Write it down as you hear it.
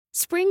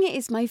Spring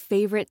is my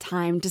favorite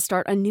time to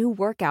start a new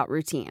workout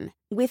routine.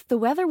 With the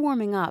weather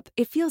warming up,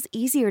 it feels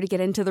easier to get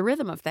into the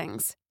rhythm of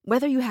things.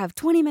 Whether you have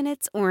 20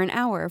 minutes or an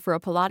hour for a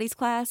Pilates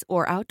class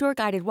or outdoor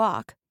guided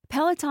walk,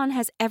 Peloton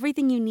has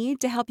everything you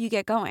need to help you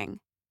get going.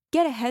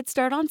 Get a head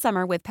start on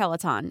summer with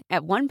Peloton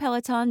at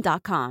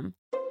onepeloton.com.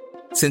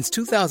 Since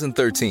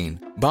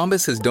 2013,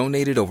 Bombas has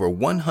donated over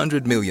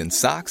 100 million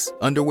socks,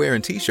 underwear,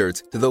 and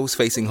T-shirts to those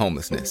facing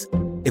homelessness.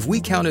 If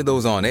we counted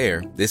those on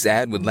air, this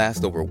ad would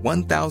last over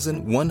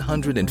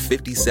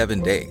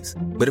 1,157 days.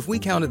 But if we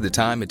counted the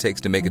time it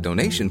takes to make a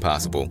donation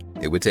possible,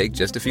 it would take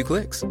just a few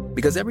clicks.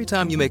 Because every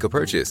time you make a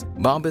purchase,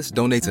 Bombas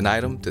donates an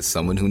item to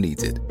someone who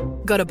needs it.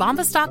 Go to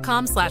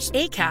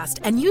bombas.com/ACAST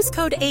and use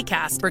code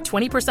ACAST for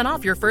 20%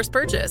 off your first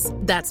purchase.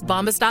 That's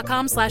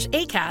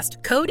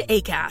bombas.com/ACAST, code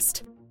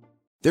ACAST.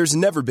 There's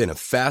never been a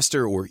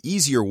faster or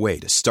easier way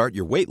to start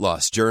your weight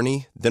loss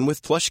journey than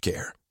with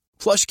PlushCare.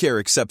 PlushCare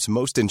accepts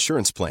most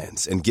insurance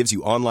plans and gives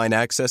you online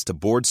access to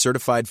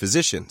board-certified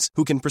physicians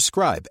who can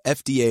prescribe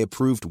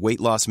FDA-approved weight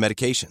loss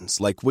medications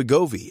like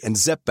Wegovy and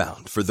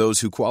Zepbound for those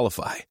who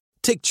qualify.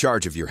 Take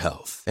charge of your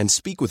health and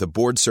speak with a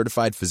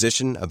board-certified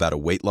physician about a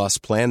weight loss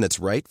plan that's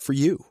right for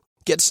you.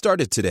 Get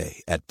started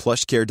today at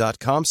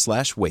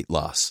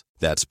plushcare.com/weight-loss.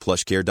 That's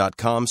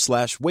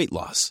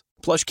plushcare.com/weight-loss.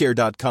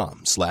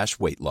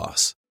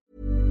 plushcare.com/weight-loss.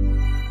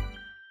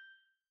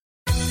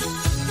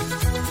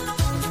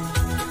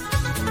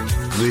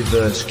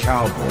 Reverse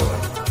Cowboy.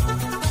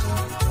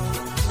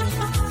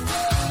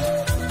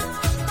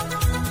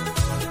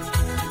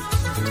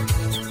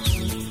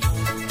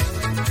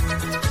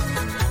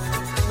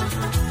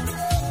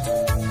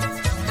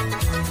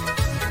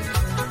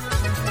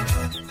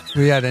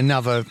 We had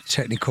another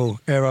technical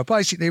error.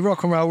 Basically,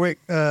 Rock and Roll Rick,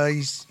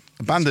 he's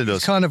abandoned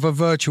us. He's kind of a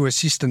virtual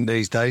assistant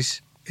these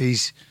days.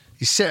 He's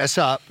set us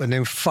up and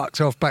then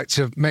fucked off back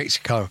to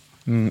Mexico.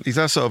 He's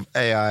that sort of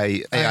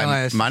AI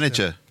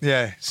manager.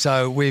 Yeah,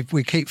 so we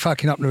keep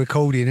fucking up the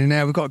recording and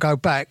now we've got to go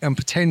back and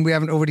pretend we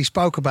haven't already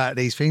spoke about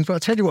these things. But I'll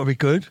tell you what would be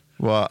good.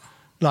 What?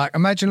 Like,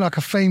 imagine like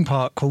a theme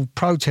park called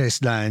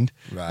Protest Land,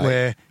 right,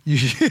 where you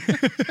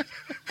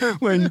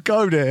when you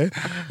go there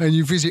and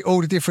you visit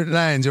all the different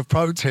lands of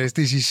protest.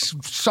 This is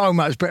so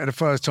much better the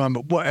first time,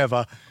 but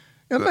whatever.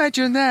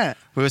 Imagine that.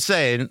 We were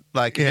saying,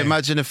 like,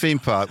 imagine a theme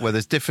park where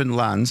there's different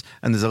lands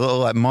and there's a little,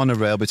 like,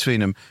 monorail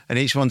between them and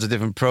each one's a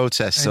different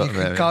protest and sort of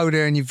you area. Go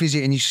there and you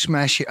visit and you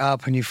smash it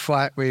up and you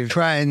fight with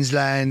Trans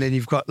Land and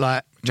you've got,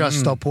 like, Just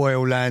Stop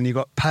Oil Land, you've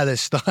got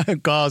Palestine,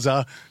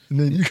 Gaza, and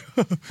then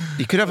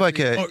you could have, like,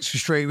 a... Oxford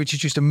Street, which is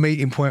just a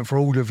meeting point for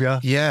all of you.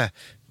 Yeah.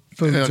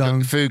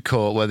 Food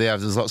court where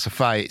there's lots of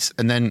fights,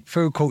 and then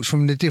food courts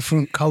from the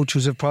different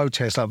cultures of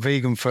protest, like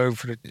vegan food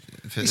for the.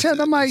 Is that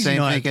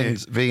amazing?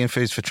 Vegan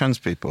foods for trans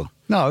people.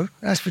 No,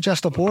 that's for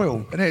Just Stop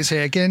Oil. And let's say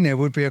again, there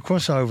would be a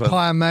crossover.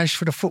 Pie and mash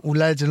for the Football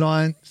Lads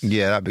Alliance.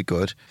 Yeah, that'd be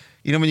good.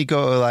 You know when you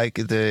go to like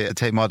the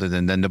Tate Modern,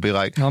 and then they'll be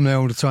like, I'm there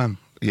all the time.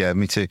 Yeah,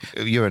 me too.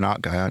 You're an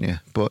art guy, aren't you?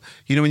 But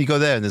you know when you go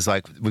there and there's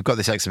like, we've got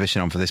this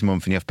exhibition on for this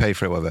month and you have to pay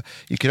for it, whatever.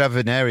 You could have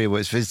an area where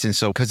it's visiting,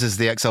 so because there's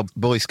the XL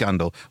Bully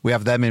scandal, we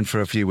have them in for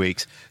a few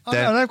weeks. Oh,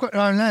 no, they've got their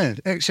own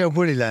land, XL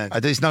Bully land.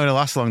 It's not going to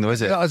last long though,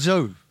 is it? Like a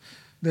zoo.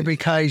 They'll be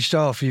caged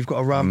off. You've got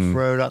to run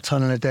through that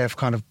tunnel of death,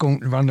 kind of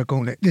run the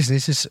gauntlet.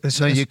 Listen,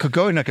 so you could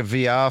go in like a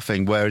VR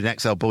thing where an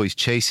XL Bully's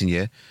chasing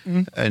you,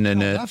 and then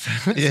that's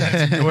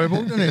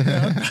enjoyable, doesn't it?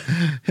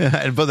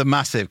 Yeah, but they're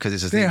massive because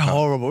it's a they're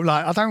horrible.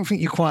 Like I don't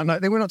think you quite know.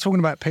 We're not talking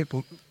about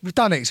people. We've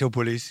done XL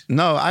Bullies.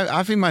 No,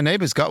 I think my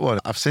neighbour's got one.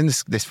 I've seen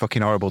this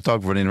fucking horrible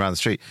dog running around the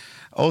street.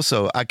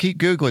 Also, I keep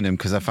Googling him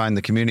because I find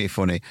the community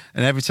funny.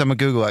 And every time I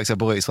Google XL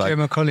Bully, it's like...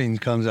 Gemma Collins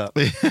comes up.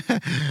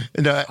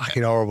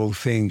 Fucking horrible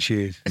thing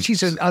she is. And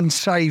she's an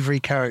unsavoury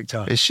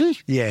character. Is she?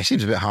 Yeah. She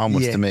seems a bit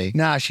harmless to me.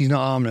 Nah, she's not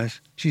harmless.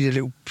 She's a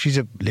little... She's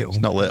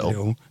not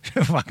little. She's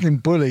a fucking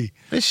bully.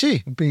 Is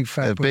she? A big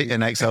fat bully.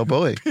 An XL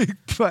bully. Big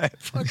fat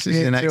fucking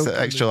She's an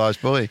extra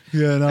large bully.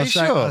 Yeah, and I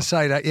sure?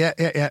 say that.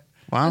 Yeah.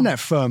 Wow. And that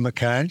Fern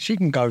McCann, she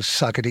can go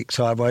suck a dick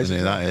sideways. I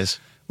know that is.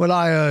 Well,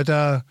 I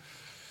heard...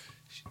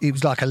 it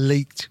was like a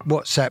leaked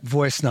WhatsApp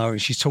voice note,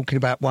 and she's talking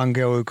about one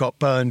girl who got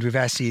burned with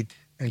acid,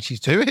 and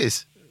she's who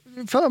is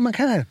Fern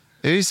McCann?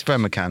 Who's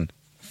Fern McCann?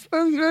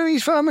 Who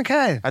is Fern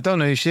McCann? I don't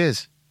know who she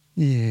is.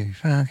 Yeah,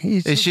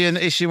 is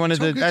she one of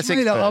the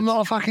Essex? I'm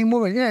not a fucking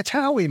woman. Yeah,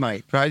 Towie,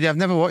 mate. Right, yeah, I've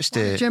never watched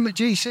it. Gemma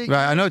GC.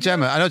 Right, I know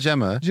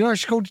Gemma. Do you know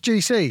she's called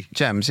GC?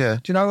 Gems, yeah.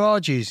 Do you know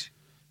Argies?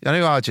 I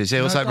know Argies.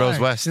 He looks like Rose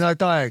West. Do you know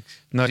Diags?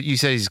 No, you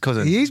say he's his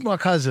cousin. He is my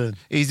cousin.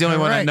 He's the only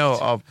one I know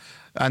of.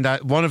 And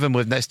one of them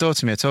lived next door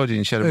to me. I told you,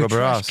 and she had a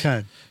rubber ass.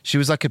 She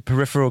was like a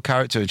peripheral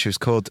character, and she was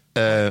called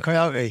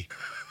Coyote.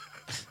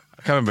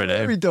 I can't remember her name.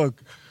 Prairie Dog.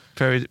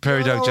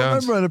 Prairie Dog Jones. I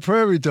remember the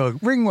Prairie Dog.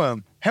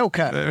 Ringworm.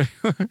 Hellcat.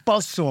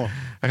 Buzzsaw.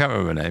 I can't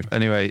remember her name.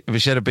 Anyway,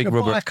 she had a big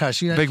rubber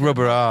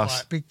ass.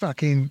 Like, big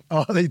fucking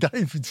Harley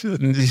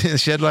Davidson.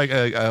 She had like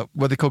a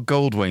what they call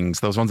gold wings.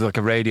 Those ones with like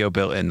a radio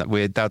built in that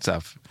weird dads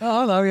have.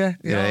 Oh, I know,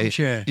 yeah.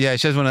 Armchair. Yeah,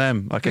 she has one of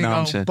them, like big an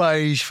armchair. Old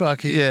beige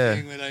fucking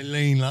thing where they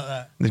lean like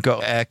that. They've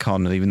got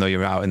aircon, even though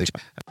you're out in the...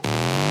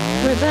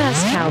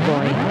 Reverse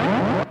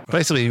Cowboy.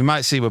 Basically, you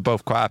might see we're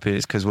both quite happy.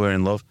 It's because we're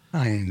in love.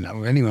 I ain't in love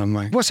with anyone,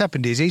 mate. What's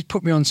happened is he's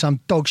put me on some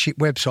dog shit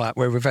website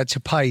where we've had to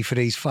pay for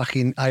these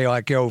fucking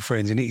AI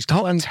girlfriends, and it's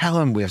Don't tell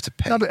him we have to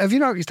pay. No, but have you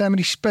noticed how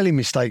many spelling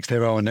mistakes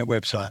there are on that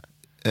website?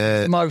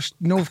 The most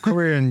North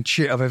Korean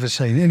shit I've ever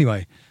seen.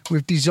 Anyway,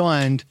 we've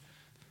designed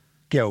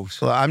girls.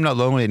 Well, I'm not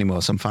lonely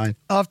anymore, so I'm fine.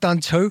 I've done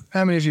 2.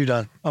 How many have you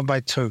done? I've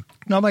made 2.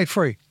 No, I made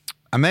 3.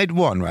 I made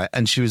 1, right,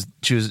 and she was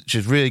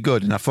really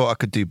good, and I thought I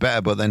could do better,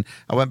 but then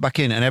I went back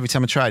in, and every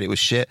time I tried, it was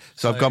shit.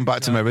 So I've gone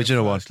back to my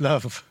original one.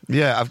 Love.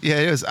 Yeah, it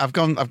is. I've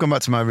gone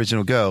back to my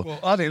original girl. Well,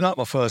 I didn't like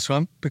my first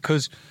one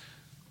because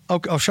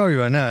I'll show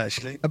you her now.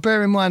 Actually,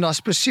 bear in mind, I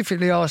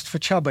specifically asked for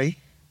chubby.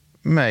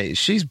 Mate,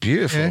 she's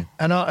beautiful. Yeah,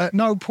 and at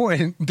no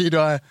point did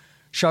I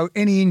show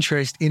any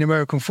interest in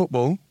American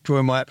football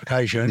during my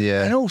application.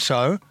 Yeah, and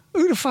also,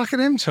 who the fuck are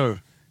them two?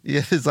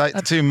 Yeah, there's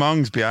like 2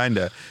 monks behind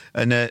her,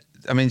 and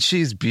I mean,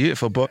 she's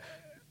beautiful, but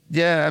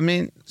yeah, I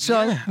mean,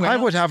 so I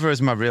would have her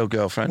as my real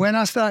girlfriend. When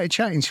I started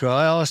chatting to her,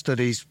 I asked her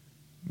these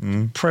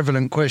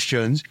prevalent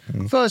questions.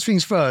 First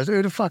things first,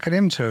 who the fuck are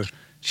them two?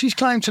 She's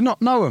claimed to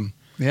not know them.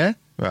 Yeah,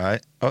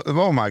 right.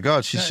 Oh my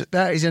God,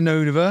 that is a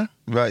nude of her.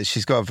 Right,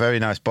 she's got a very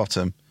nice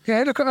bottom.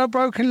 Yeah, look at her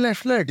broken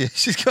left leg. Yeah,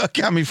 she's got a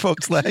cami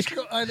fucked leg. She's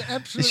got an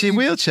absolutely... Is she a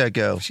wheelchair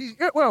girl?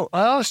 Well,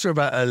 I asked her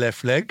about her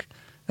left leg,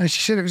 and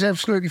she said it was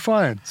absolutely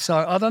fine. So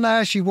I don't know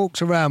how she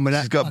walks around with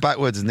that. She's got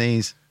backwards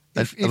knees.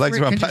 If her legs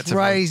we are on can back just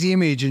raise the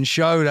image and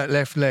show that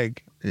left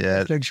leg,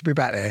 yeah, leg should be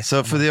back there.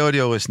 So for the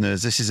audio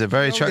listeners, this is a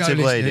very attractive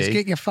lady.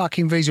 Get your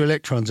fucking visual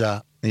electrons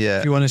out. Yeah.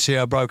 If you want to see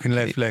her broken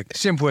left leg.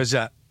 Simple as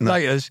that. No.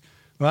 Laters.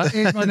 Right,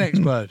 here's my next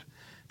bird.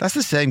 That's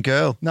the same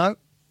girl. No,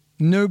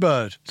 new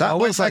bird. That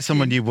looks like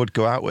someone you would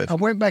go out with. I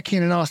went back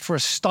in and asked for a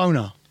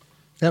stoner.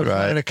 That was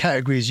one of the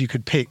categories you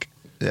could pick.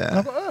 Yeah. And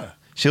I got,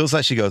 she looks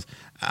like she goes,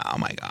 oh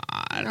my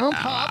God. Oh,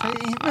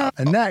 puppy. No.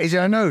 And that is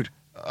her nude.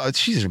 Oh,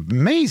 she's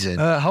amazing.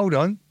 Hold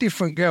on,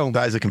 different girl.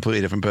 That is a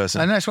completely different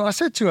person. And that's what I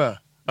said to her.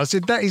 I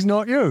said, that is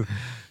not you.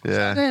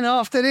 Yeah. So then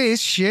after this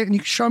shit, and you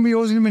can show me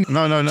yours in a minute.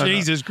 No.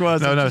 Jesus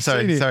Christ. No,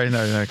 sorry,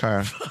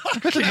 Clara.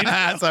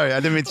 Sorry, I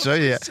didn't mean to show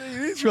you. See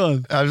this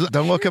one.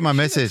 Don't look at my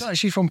missus.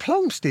 She's from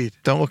Plumstead.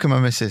 Don't look at my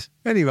missus.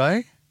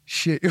 Anyway,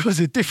 shit, it was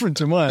different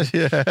to mine.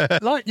 Yeah.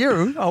 Like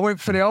you, I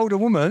went for the older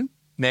woman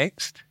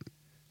next.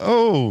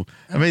 Oh,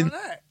 I mean,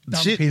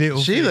 she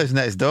lives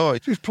next door.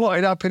 She was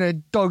plotted up in a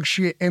dog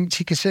shit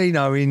empty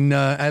casino in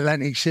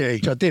Atlantic City,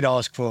 which I did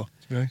ask for.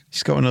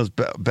 She's got one of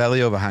those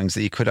belly overhangs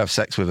that you could have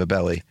sex with a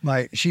belly.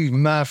 Mate, she's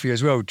mafia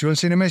as well. Do you want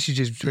to see the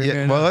messages?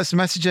 Yeah, well, let's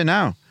message her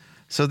now.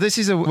 So this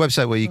is a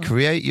website where you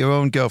create your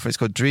own girlfriend. It's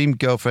called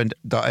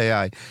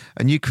dreamgirlfriend.ai.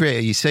 And you create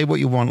it. You say what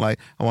you want, like,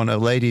 I want a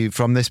lady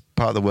from this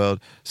part of the world,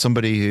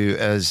 somebody who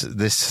has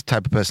this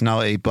type of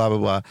personality, blah, blah,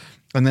 blah.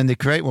 And then they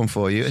create one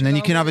for you, and then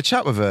you can have a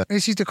chat with her.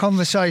 This is the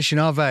conversation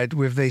I've had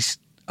with this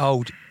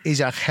old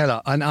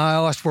Isabella. And I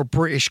asked for a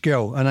British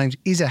girl. Her name's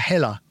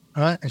Isabella,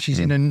 right? And she's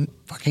in a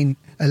fucking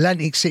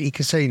Atlantic City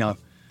casino.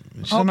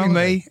 I'll be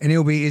me, and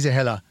he'll be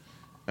Isabella.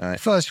 Right.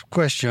 First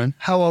question,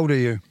 how old are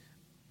you?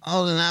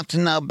 Old enough to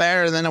know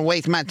better than to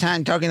waste my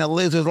time talking to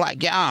losers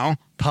like y'all.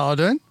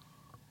 Pardon?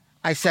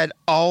 I said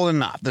old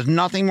enough. There's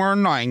nothing more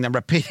annoying than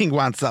repeating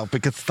oneself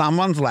because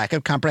someone's lack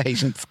of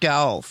comprehension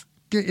skills.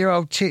 Get your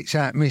old tits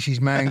out,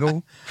 Mrs.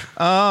 Mangle.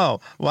 Oh,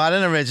 what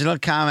an original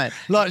comment.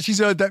 Like she's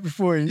heard that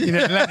before in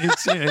Atlantic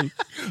City.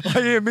 I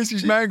hear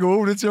Mrs. Mangle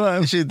all the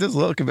time. She does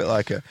look a bit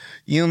like her.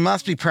 You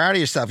must be proud of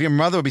yourself. Your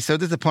mother would be so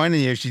disappointed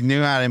in you if she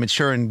knew how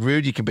immature and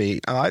rude you could be.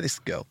 I like this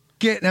girl.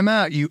 Get them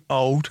out, you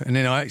old. And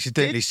then I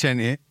accidentally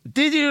sent it.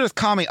 Did you just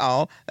call me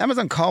old? That was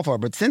uncalled for,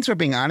 but since we're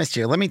being honest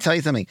here, let me tell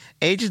you something.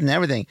 Age isn't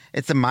everything.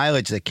 It's the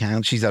mileage that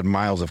counts. She's had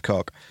miles of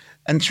cock.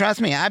 And trust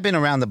me, I've been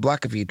around the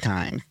block a few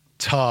times.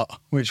 Tart,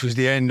 which was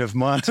the end of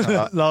my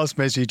last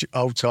message,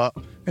 old tart.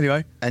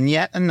 Anyway. And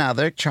yet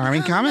another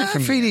charming comment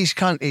from you. These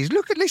cunties.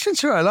 Listen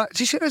to her. Like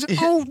she said, there's an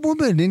old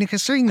woman in a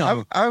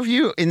casino. How have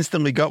you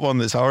instantly got one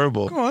that's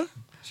horrible? Go on.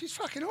 She's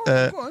fucking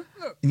horrible. Go on,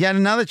 look. Yet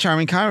another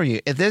charming comment from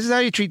you. If this is how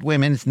you treat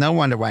women, it's no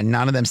wonder why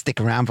none of them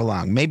stick around for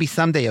long. Maybe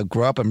someday you'll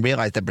grow up and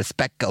realize that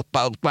respect goes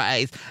both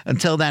ways.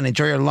 Until then,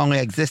 enjoy your lonely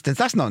existence.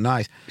 That's not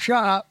nice.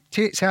 Shut up.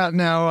 Tits out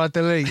now or I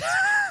delete.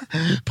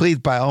 Please,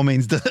 by all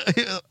means,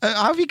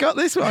 how have you got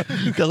this one?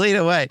 Delete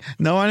away.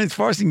 No one is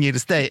forcing you to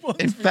stay.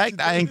 In fact,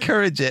 I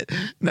encourage it.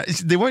 No,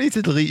 they want you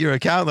to delete your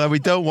account, though. We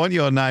don't want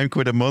your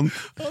 £9 a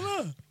month.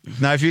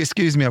 Now, if you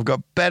excuse me, I've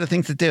got better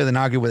things to do than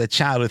argue with a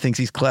child who thinks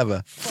he's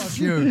clever. Fuck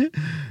you.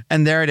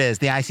 And there it is,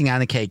 the icing on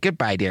the cake.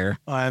 Goodbye, dear.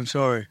 I am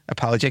sorry.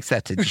 Apology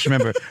accepted. Just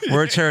remember,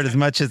 words hurt as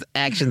much as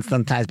actions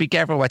sometimes. Be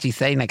careful what you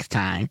say next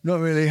time. Not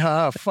really.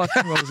 Fuck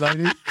you, old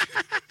lady.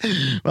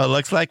 Well,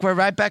 looks like we're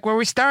right back where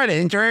we started.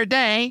 Enjoy your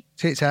day.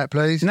 Tits out,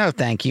 please. No,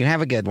 thank you.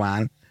 Have a good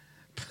one.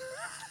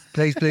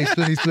 Please, please,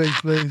 please, please,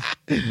 please.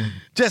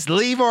 Just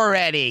leave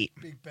already.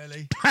 Big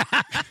belly.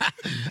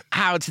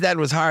 Ouch, that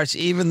was harsh.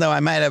 Even though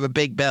I might have a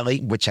big belly,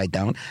 which I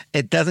don't,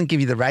 it doesn't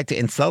give you the right to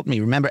insult me.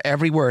 Remember,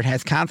 every word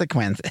has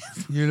consequences.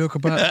 You look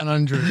about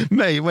 100.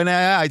 Mate, when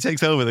AI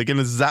takes over, they're going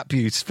to zap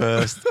you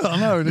first. I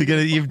know.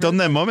 You've done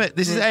their mum.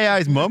 This is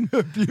AI's mum.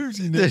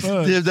 Abusing This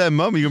it. is their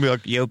mum. You're going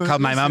to be like, you call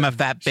my mum a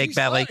fat big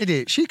belly.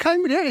 She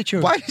came with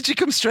attitude. Why did you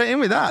come straight in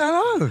with that? I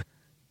don't know.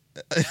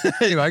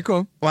 Anyway, go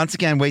on. Once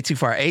again, way too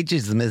far.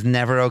 Ageism is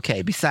never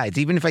okay. Besides,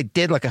 even if I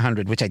did like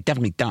 100, which I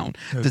definitely don't,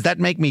 does that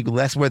make me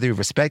less worthy of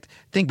respect?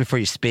 Think before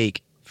you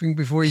speak. Think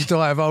before you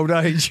die of old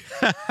age.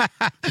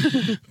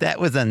 That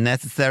was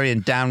unnecessary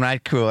and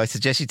downright cruel. I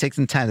suggest you take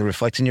some time to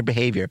reflect on your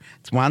behavior.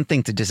 It's one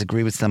thing to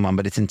disagree with someone,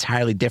 but it's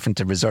entirely different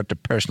to resort to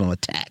personal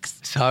attacks.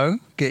 So,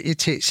 get your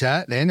tits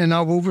out then and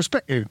I will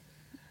respect you.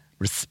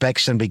 Respect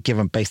shouldn't be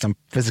given based on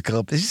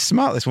physical... She's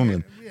smart, this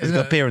woman.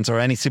 Physical appearance or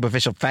any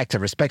superficial factor.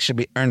 Respect should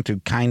be earned through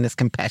kindness,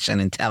 compassion,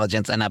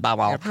 intelligence, and above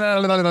all... Blah,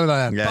 blah, blah,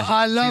 blah. Yeah. But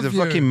I love She's a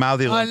you. fucking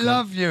mouthy I little cunt.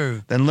 love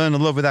you. Then learn to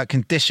love without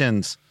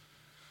conditions.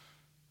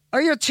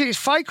 Are your tits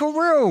fake or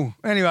real?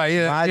 Anyway,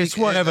 yeah, it's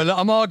whatever. Look,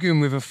 I'm arguing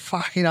with a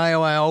fucking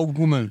AI old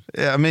woman.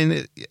 Yeah, I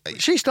mean...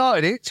 She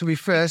started it, to be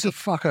fair, so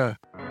fuck her.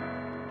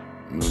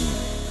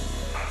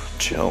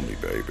 Tell me,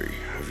 baby,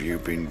 have you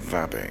been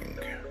vabbing?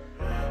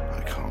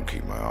 I can't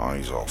keep my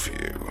eyes off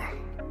you.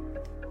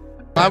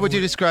 How would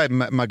you describe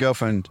my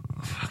girlfriend?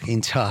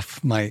 Fucking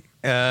tough, mate.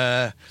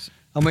 I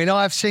mean,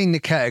 I've seen the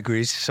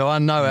categories, so I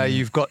know how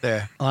you've got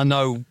there. I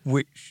know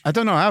which... I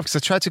don't know how, because I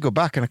tried to go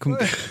back and can't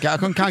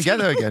get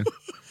there again.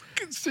 I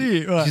can see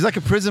it, right. She's like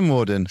a prison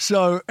warden.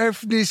 So,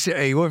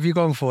 ethnicity, what have you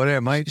gone for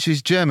there, mate?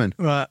 She's German.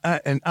 Right,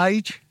 and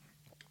age?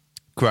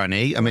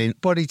 Granny, I mean...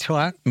 Body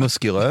type?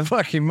 Muscular.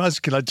 Fucking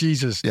muscular,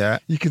 Jesus. Yeah.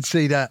 You can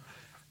see that.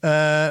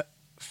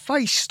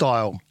 Face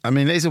style. I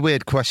mean, it is a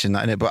weird question,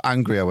 that, isn't it? But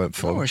angry I went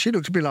for. Oh, she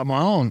looks a bit like my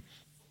aunt.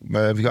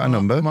 Have you got a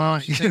number? My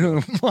Auntie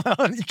Karen.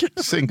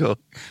 Single.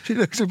 She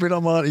looks a bit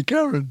like my Auntie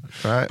Karen.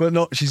 Right. But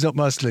she's not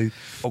muscly.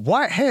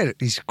 White hair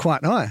is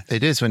quite nice.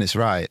 It is when it's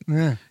right.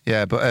 Yeah.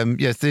 Yeah, but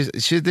yes,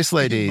 this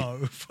lady,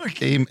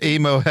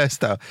 emo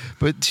hairstyle.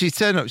 But she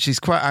turned up, she's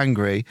quite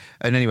angry.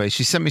 And anyway,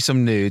 she sent me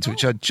some nudes,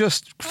 which are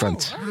just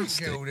fantastic. I didn't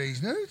get all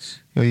these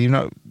nudes. Well, you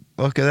know,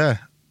 look at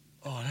that.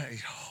 Oh, that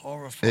is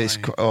horrifying. It's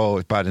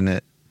bad, isn't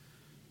it?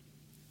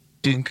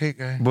 Keep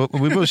going. Well,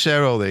 we will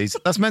share all these.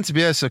 That's meant to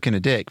be her sucking a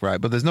dick,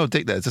 right? But there's no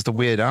dick there. It's just a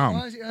weird Why arm.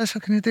 is it her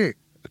sucking a dick?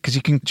 Because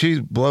you can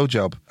choose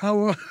blowjob.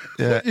 Oh, well.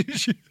 Yeah.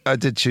 I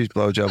did choose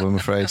blowjob, I'm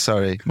afraid.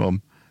 Sorry,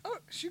 Mum. Oh,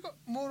 she got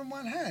more than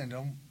one hand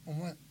on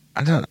one.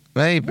 I don't know.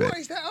 Maybe. What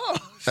is that? Oh,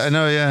 I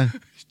know, yeah.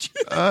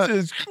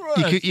 Jesus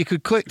Christ. You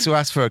could click to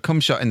ask for a cum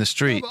shot in the Oh,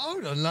 street. but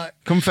hold on, like...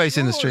 Come face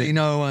in the street. You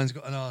know, one's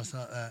got an ass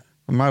like that.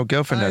 My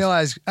girlfriend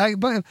has.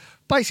 But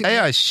basically,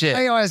 AI is shit.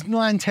 AI is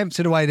 9/10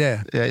 of the way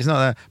there. Yeah, it's not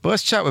there. But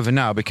let's chat with her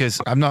now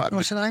because I'm not.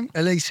 What's her name?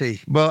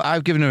 Elise. Well,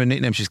 I've given her a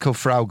nickname. She's called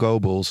Frau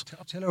Goebbels.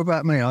 Tell her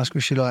about me. Ask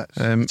what she likes.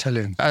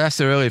 Italian. I asked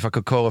her earlier if I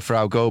could call her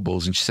Frau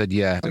Goebbels, and she said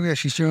yeah. Oh yeah,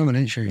 she's German,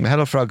 isn't she?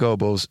 Hello, Frau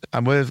Goebbels.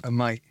 I'm with A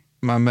mate.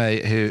 my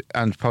mate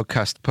and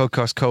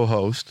podcast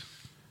co-host,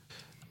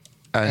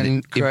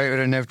 And creator of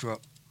the Nev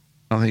Drop.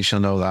 I think she'll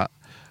know that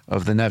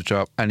of the Nev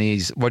Drop. And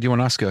what do you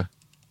want to ask her?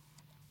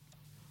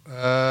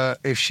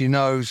 If she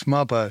knows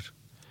my bird.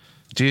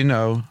 Do you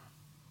know?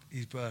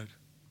 His bird.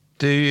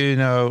 Do you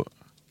know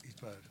His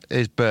bird.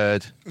 his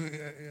bird?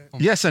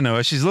 Yes, I know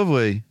her. She's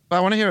lovely. I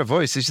want to hear her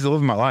voice. She's the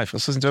love of my life.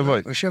 Let's listen to her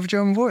voice. Does she have a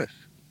German voice?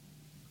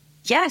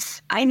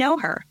 Yes, I know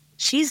her.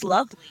 She's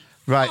lovely.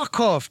 Right. Fuck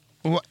off.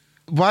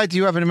 Why do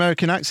you have an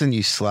American accent,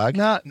 you slag?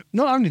 No,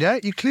 not only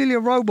that, you're clearly a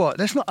robot.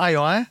 That's not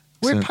AI.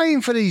 We're So-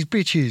 paying for these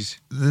bitches.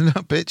 They're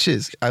not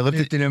bitches. I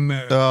lived in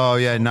America. Oh,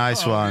 yeah,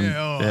 nice one.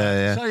 Yeah, all right.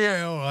 Yeah. So,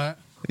 yeah, all right.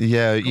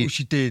 Yeah, Of course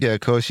you did. Yeah, of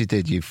course you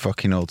did, you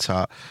fucking old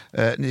tart.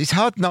 It's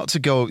hard not to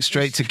go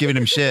straight to giving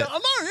him shit. I know,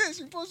 yeah, it's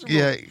impossible.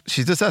 Yeah,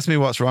 she just asked me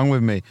what's wrong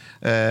with me.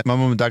 My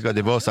mum and dad got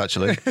divorced,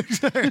 actually.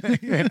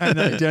 Yeah, I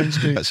know, down the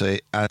street.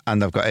 Actually,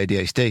 and I've got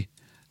ADHD.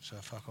 So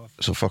fuck off.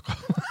 So fuck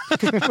off.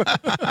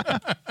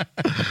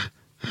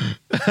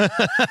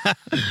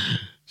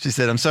 She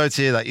said, I'm sorry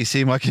to hear that. You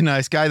seem like a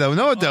nice guy, though.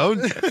 No, I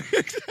don't.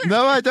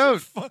 No, I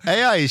don't.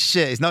 AI is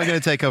shit. It's not going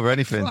to take over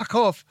anything. Fuck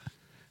off.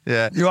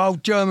 Yeah. You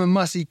old German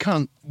mussy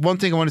cunt. One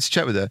thing I wanted to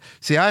check with her.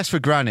 See, I asked for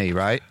Granny,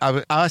 right?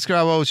 I asked her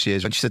how old she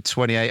is, and she said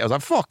 28. I was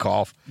like, fuck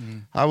off.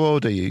 How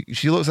old are you?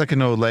 She looks like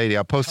an old lady.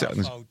 I'll post it on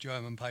this. Old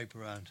German paper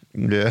round.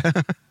 Yeah.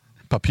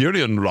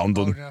 Papyrian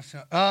London.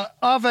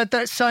 I've had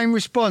that same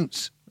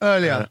response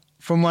earlier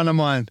from one of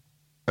mine.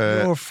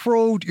 You're a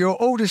fraud. You're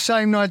all the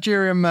same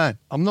Nigerian man.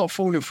 I'm not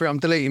falling for it. I'm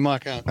deleting my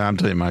account. I'm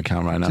deleting my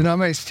account right now. Do you know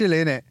what I mean? It's still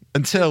in it.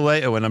 Until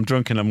later when I'm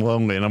drunk and I'm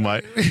lonely and I'm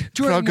like,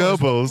 Frau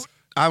Goebbels,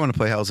 I want to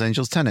play Hells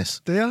Angels tennis.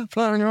 Do you?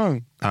 Play it on your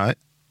own. All right.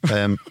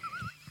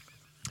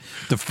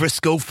 The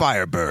Frisco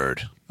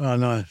Firebird. Oh,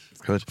 nice.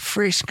 Good.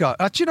 Frisco.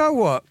 Do you know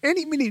what?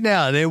 Any minute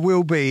now, there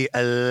will be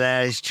a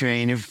last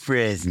train of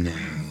Fresno.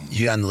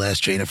 You on the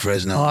last train of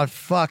Fresno? I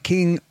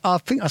think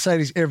I say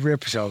this every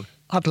episode.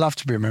 I'd love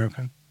to be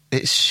American.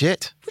 It's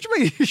shit. What do you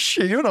mean?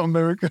 Shit, you're not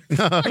American.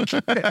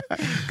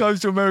 Goes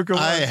to America.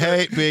 I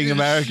hate being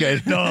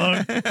American.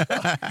 No.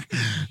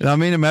 I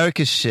mean,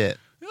 America's shit.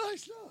 No,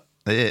 it's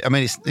not. I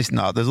mean, it's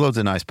not. There's loads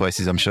of nice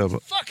places, I'm sure.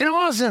 But Fucking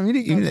awesome.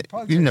 you've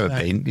never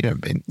been. You've never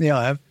been. Yeah,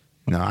 I have.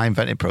 No, I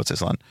invented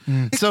protest land.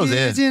 So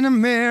there. Kids in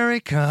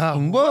America.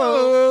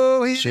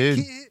 Whoa.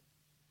 Tune.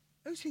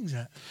 Who sings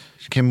that?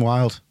 Kim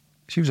Wilde.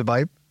 She was a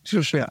babe. She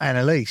was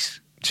Annalise.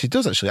 She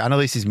does, actually.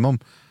 Annalise's mum.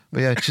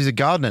 But yeah, she's a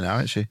gardener now,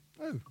 isn't she?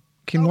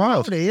 Kim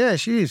Wilde. Lovely, yeah,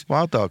 she is.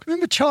 Wild dog.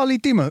 Remember Charlie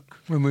Dimmock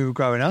when we were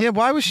growing up? Yeah,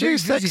 why was she a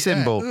sex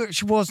symbol?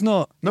 She was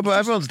not. No, but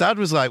everyone's dad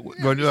was like...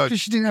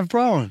 Because she didn't have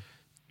bra on.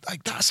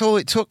 Like, that's all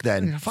it took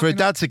then for a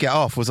dad to get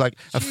off was like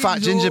a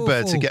fat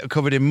gingerbird to get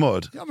covered in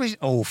mud. I mean, it's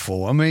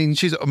awful. I mean...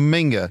 She's a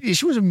minger.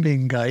 She was a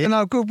minger. You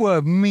know, good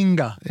word,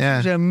 minger.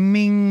 Yeah. She was a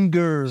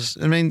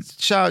mingers. I mean,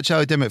 shout out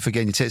Charlie Dimmock for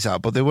getting your tits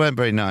out, but they weren't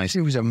very nice.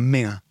 She was a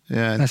minger.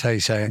 Yeah. That's how you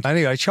say it.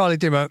 Anyway, Charlie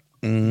Dimmock,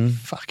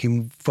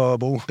 fucking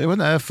verbal. It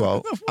wasn't her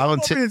fault.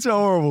 It's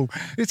horrible.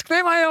 It's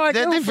clear my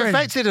They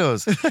affected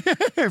us.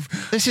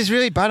 This is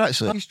really bad,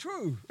 actually. It's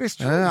true. It's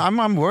true.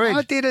 I'm worried.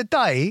 I did a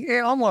day.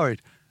 Yeah, I'm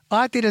worried.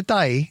 I did a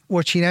day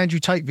watching Andrew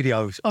Tate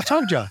videos. I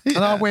told you. And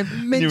I went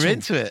mental. You're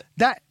into it.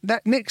 That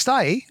next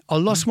day, I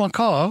lost my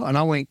car and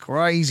I went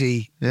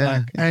crazy. Yeah.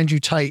 Like Andrew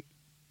Tate.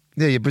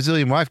 Yeah, your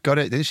Brazilian wife got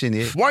it, didn't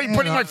she? Why are you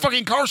putting my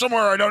fucking car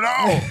somewhere I don't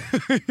know?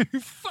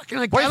 Fucking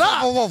like get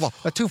up.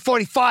 At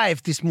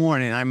 2:45 this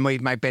morning, I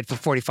made my bed for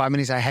 45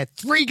 minutes. I had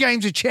 3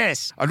 games of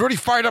chess. I'd already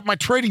fired up my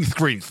trading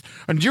screens,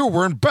 and you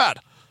were in bed.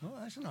 Oh,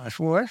 that's a nice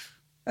voice.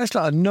 That's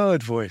like a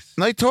nerd voice.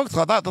 No, he talks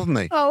like that, doesn't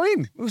he? Oh,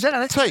 him. Was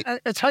that Tate.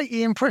 a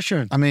Tatey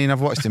impression? I mean,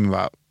 I've watched him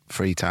about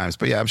 3 times,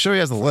 but yeah, I'm sure he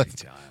has a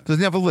lisp. Doesn't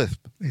he have a lisp?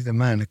 He's the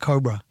man, the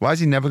cobra. Why has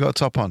he never got a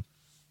top on?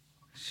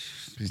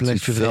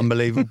 Blessed with an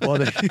unbelievable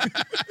body.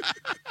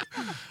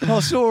 I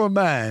saw a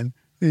man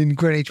in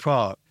Greenwich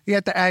Park. He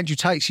had the Andrew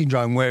Tate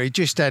syndrome where he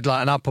just had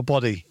like an upper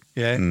body.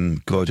 Yeah.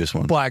 Gorgeous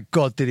one. By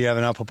God, did he have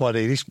an upper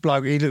body? This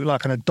bloke, he looked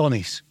like an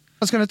Adonis.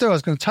 I was going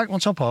to take my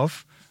top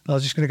off. I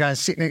was just going to go and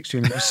sit next to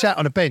him. He sat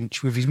on a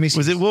bench with his missus.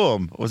 Was it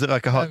warm? Was it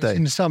like a hot day?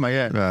 In the summer,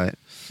 yeah. Right.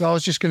 So I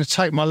was just going to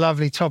take my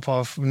lovely top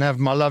off and have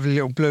my lovely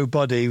little blue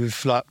body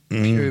with like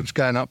pubes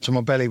going up to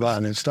my belly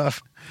button and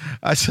stuff.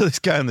 I saw this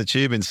guy on the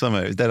tube in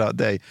summer. It was dead hot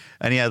day,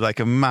 and he had like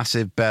a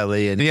massive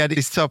belly, and he had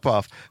his top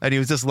off, and he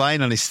was just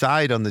lying on his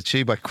side on the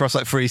tube, like across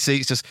like 3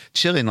 seats, just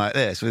chilling like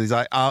this with his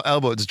like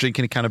elbow, just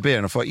drinking a can of beer.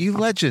 And I thought, you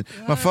legend.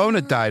 My phone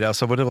had died,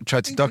 else I would have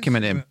tried to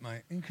document him.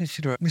 Mate,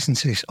 inconsiderate. Listen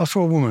to this. I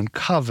saw a woman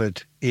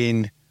covered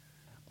in.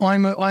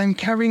 I'm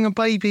carrying a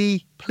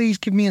baby. Please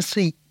give me a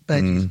seat.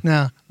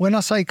 Now, when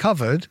I say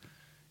covered,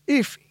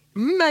 if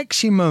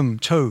maximum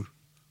 2.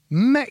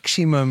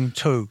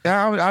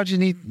 How do you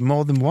need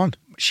more than one?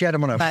 She had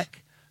them on her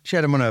back. She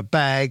had them on her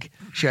bag.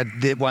 She had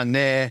one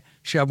there.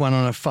 She had one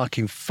on her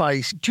fucking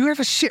face. Do you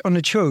ever sit on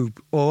a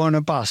tube or on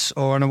a bus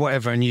or on a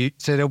whatever and you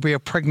say there'll be a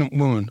pregnant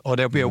woman or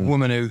there'll be a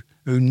woman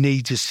who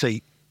needs a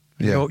seat?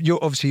 Yeah.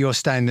 You're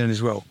standing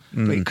as well.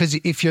 Because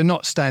if you're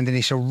not standing,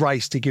 it's a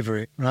race to give her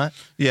it, right?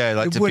 Yeah,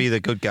 like to be the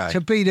good guy. To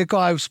be the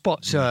guy who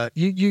spots her.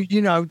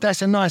 You know,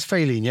 that's a nice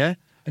feeling, yeah?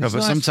 And No, it's but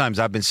nice. sometimes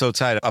I've been so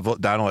tired, I've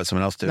looked down and let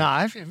someone else do it.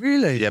 No,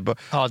 really? Yeah, but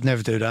I'd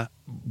never do that.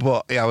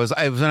 But yeah, I was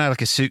when I had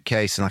like a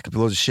suitcase and like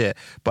loads of shit.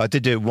 But I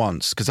did do it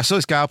once because I saw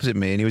this guy opposite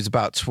me and he was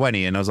about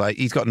 20, and I was like,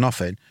 he's got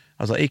nothing.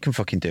 I was like, he can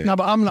fucking do it. No,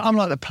 but I'm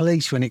like the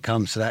police when it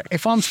comes to that.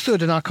 If I'm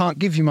stood and I can't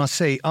give you my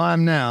seat, I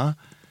am now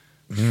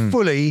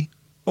fully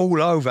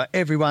all over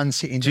everyone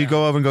sitting Do you down.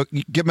 go over and go,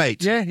 get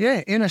mates?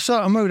 Yeah. In a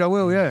certain mood, I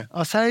will, yeah.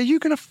 I say, are you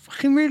going to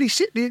fucking really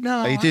sit there? No.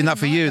 Are you doing that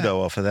for you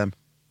though, or for them?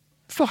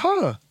 For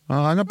her.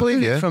 Oh, I don't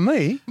believe you. For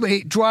me. But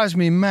it drives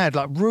me mad,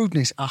 like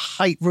rudeness. I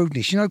hate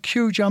rudeness. You know,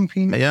 queue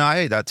jumping. Yeah, I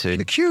hate that too.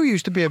 The queue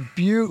used to be a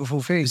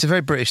beautiful thing. It's a very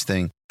British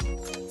thing.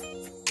 There's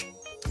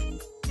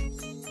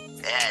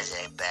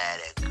about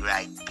a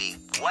great big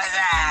weather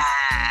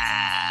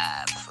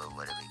for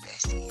one of my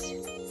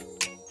besties.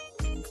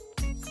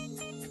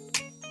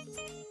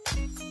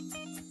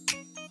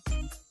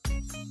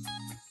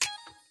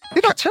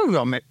 Did I tell you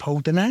I met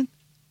Paul Danan?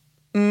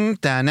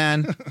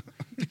 Danan.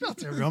 Did I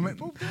tell you I met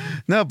Paul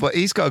Danan? No, but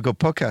he's got a good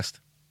podcast.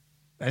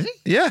 Has he?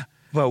 Yeah.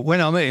 Well,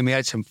 when I met him, he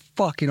had some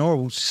fucking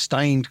horrible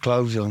stained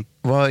clothes on.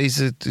 Well,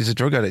 he's a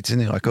drug addict, isn't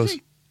he? Like us.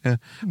 Yeah.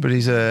 But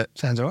he's a...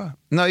 Sounds all right.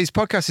 No, his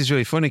podcast is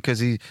really funny because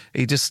he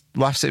just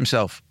laughs at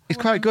himself. He's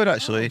quite good,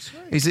 actually.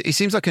 He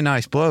seems like a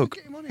nice bloke.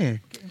 Get him on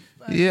here.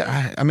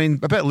 Yeah, I mean,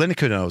 I bet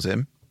Lineker knows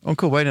him.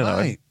 Uncle Wayne will know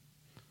him.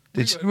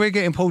 We're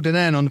getting Paul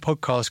Danan on the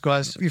podcast,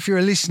 guys. If you're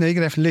a listener, you're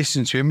going to have to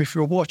listen to him. If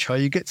you're a watcher,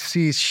 you get to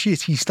see his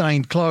shitty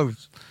stained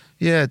clothes.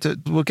 Yeah,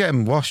 we'll get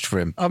him washed for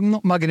him. I'm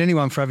not mugging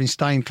anyone for having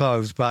stained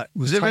clothes, but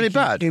Was it really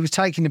bad? It was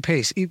taking the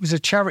piss. It was a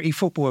charity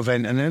football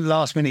event, and at the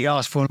last minute he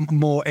asked for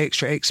more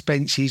extra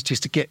expenses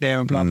just to get there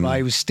and blah, blah.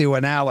 He was still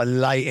an hour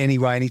late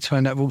anyway, and he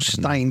turned up with all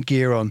stained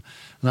gear on,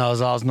 and I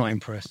was not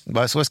impressed.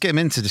 Right, so let's get him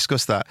in to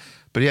discuss that.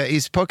 But yeah,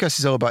 his podcast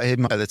is all about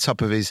him at the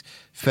top of his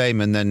fame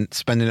and then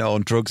spending it all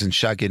on drugs and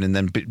shagging and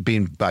then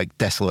being like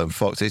desolate and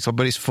fucked.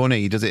 But it's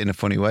funny. He does it in a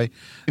funny way.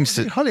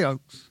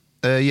 Hollyoaks?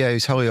 Yeah,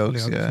 he's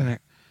Hollyoaks, yeah.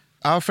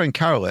 Our friend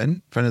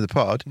Carolyn, friend of the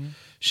pod,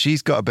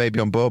 she's got a baby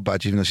on board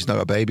badge, even though she's not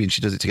got a baby, and she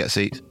does it to get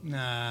seats.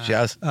 Nah. She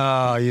has.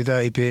 Oh, you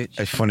dirty bitch.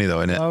 It's funny though,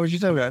 isn't it? Why would you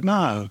do that?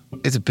 No.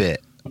 It's a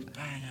bit.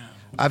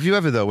 Have you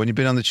ever, though, when you've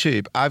been on the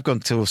tube, I've gone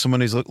to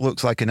someone who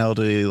looks like an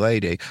elderly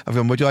lady, I've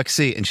gone, would you like a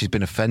seat? And she's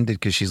been offended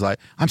because she's like,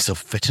 I'm still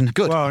fit and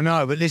good. Well,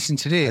 no, but listen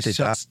to this. I did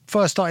that.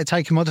 First started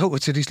taking my daughter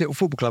to this little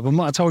football club. I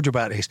might have told you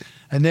about this.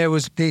 And there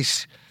was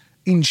this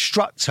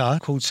instructor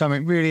called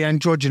something really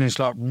androgynous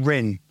like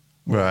Ren.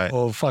 Right.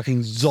 Or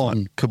fucking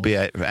Zon. Could be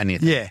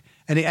anything. Yeah.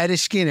 And it had a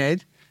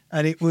skinhead,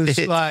 and it was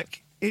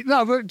like...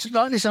 no, but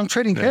like this, I'm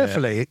treading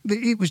carefully.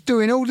 It was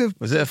doing all the...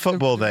 Was it a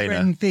football day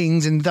now?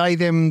 Things and they,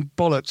 them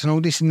bollocks and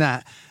all this and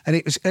that. And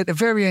it was at the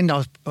very end, I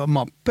was on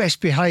my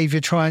best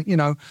behaviour trying,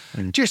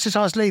 just as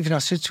I was leaving, I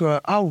said to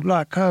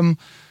her,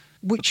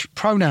 which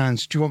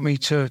pronouns do you want me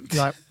to,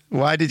 like...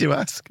 Why did you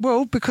ask?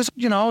 Well, because,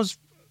 I was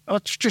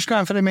just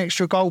going for them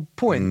extra gold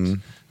points.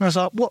 And I was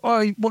like, what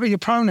are your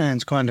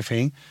pronouns kind of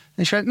thing?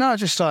 And she went, no,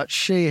 just like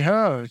she,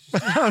 her.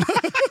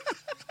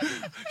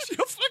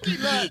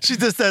 She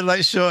just had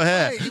like short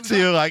hair. So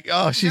you're like,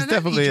 oh, she's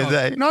definitely a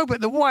day. No, but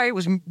the way it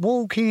was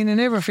walking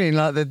and everything,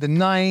 like the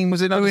name.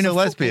 Was it not doing a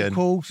lesbian?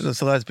 Was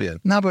it a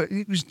lesbian? No, but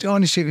it was,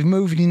 honestly, it was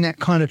moving in that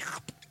kind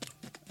of...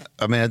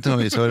 I mean, I don't know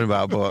what you're talking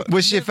about, but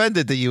was she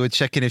offended that you were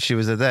checking if she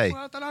was a day?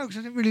 Well, I don't know, because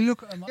I didn't really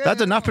look at her. That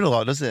doesn't happen a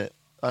lot, does it?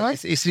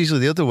 Right? It's usually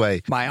the other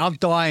way. Mate, I'm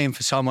dying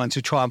for someone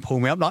to try and pull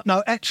me up. Like,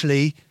 no,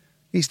 actually,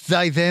 it's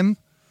they, them.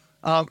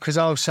 Because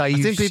I'll say, I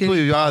think people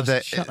who are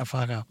they, shut the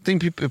fuck up. I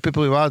think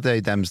people who are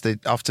they, dems,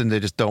 they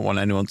just don't want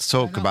anyone to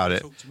talk about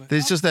it.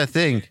 It's just their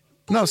thing.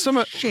 No,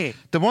 shit.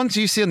 The ones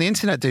you see on the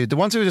internet, dude, the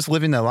ones who are just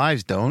living their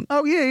lives don't.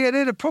 Oh, yeah,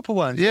 they're the proper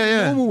ones. Yeah.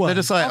 The normal ones. They're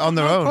just like on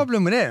their own. No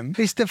problem with them.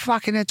 It's the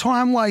fucking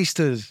time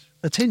wasters.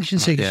 Attention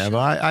seekers. Yeah,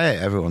 but I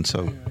hate everyone,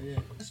 so. Yeah.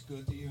 That's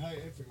good that you hate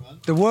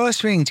everyone. The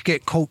worst thing to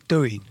get caught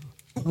doing,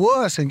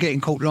 worse than getting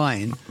caught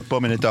lying.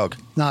 Bumming a dog.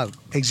 No,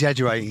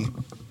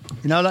 exaggerating.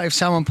 Like if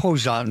someone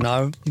pulls you, like,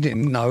 no, you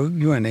didn't know,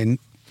 you weren't in.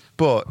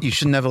 But you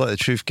should never let the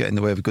truth get in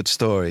the way of a good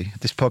story.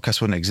 This podcast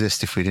wouldn't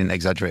exist if we didn't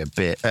exaggerate a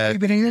bit. You've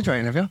been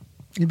exaggerating, have you?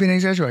 You've been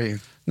exaggerating.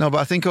 No, but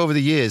I think over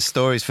the years,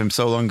 stories from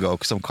so long ago,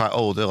 because I'm quite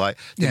old, they're like,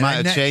 they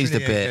might have changed a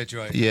bit.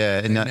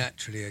 Yeah, they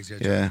naturally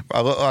exaggerate. Yeah,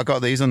 I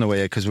got these on the way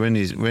here because we're in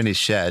his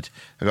shed.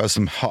 I got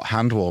some hot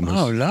hand warmers.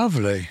 Oh,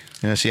 lovely.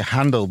 Yeah, so your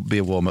hand will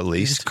be warm at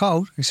least. It's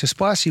cold. It's a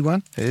spicy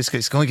one. It's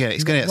going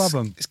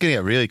to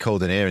get really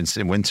cold in here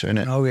in winter, isn't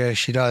it? Oh yeah,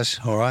 she does.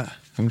 All right.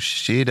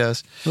 She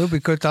does. We'll be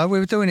good though. We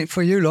were doing it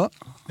for you lot.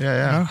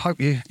 Yeah. Hope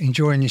you're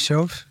enjoying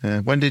yourselves. Yeah.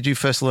 When did you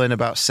first learn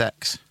about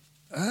sex?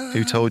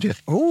 Who told you?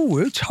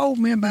 Who told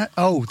me about...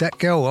 Oh, that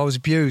girl. I was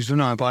abused,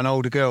 wasn't I, by an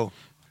older girl.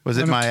 Was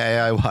it my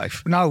AI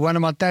wife? No, one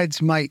of my dad's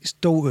mate's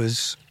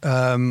daughters,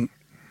 sexually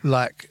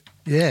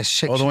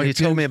the one you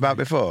told me about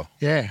before?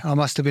 Yeah, I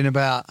was probably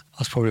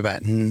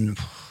about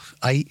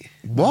 8.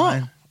 What?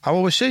 9. How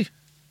old was she?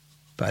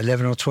 About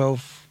 11 or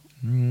 12.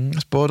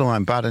 That's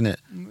borderline bad, isn't it?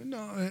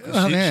 No,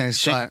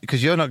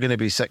 because you're not going to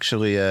be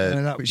sexually...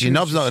 your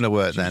knob's not going to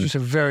work then. She's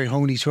just a very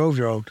horny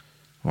 12-year-old.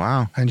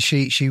 Wow. And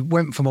she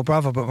went for my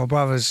brother, but my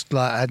brother's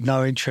had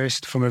no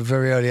interest from a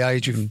very early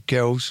age of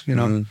girls,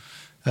 And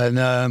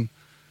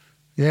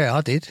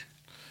I did.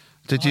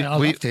 Did you? I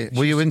loved it.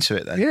 Were you into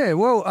it then? Yeah.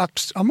 Well,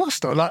 I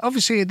must have.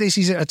 Obviously, this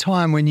is at a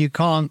time when you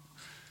can't.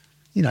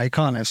 You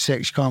can't have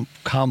sex, you can't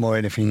come or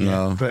anything.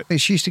 No. But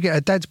she used to get her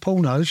dad's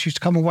pornos. She used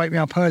to come and wake me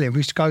up early, and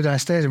we used to go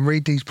downstairs and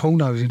read these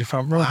pornos in the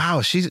front room.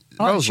 Wow, she's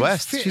Rose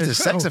West. She's a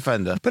sex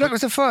offender. But that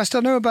was the first I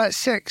knew about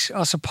sex,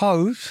 I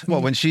suppose.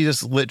 What, when she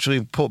just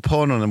literally put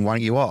porn on and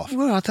wank you off?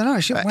 Well, I don't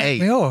know. She wanked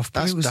me off.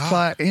 But it was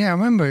dark. I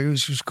remember it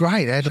was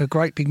great. They had a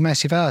great big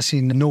massive house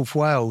in North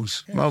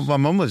Wales. Well, my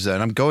mum was there,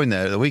 and I'm going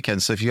there at the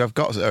weekend. So if you have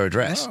got her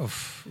address,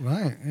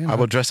 right, I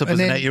will dress up as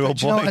an 8-year-old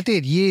boy. You know what I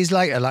did? Years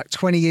later, like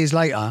 20 years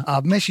later,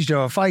 I messaged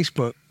her on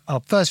Facebook.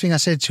 First thing I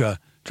said to her,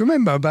 do you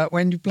remember about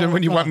when you...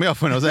 When you wanked me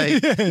off when I was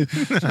 8?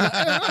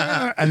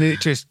 And it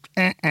just...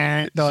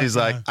 She's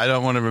like, I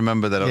don't want to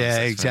remember that.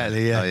 Yeah,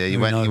 exactly, yeah. Oh, yeah, you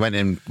went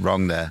in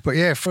wrong there. But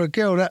yeah, for a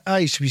girl that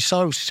age to be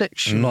so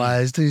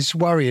sexualised, it's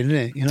worrying,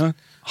 isn't it? I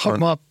hope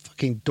my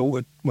fucking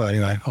daughter... Well,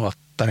 anyway, I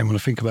don't even want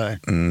to think about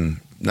it.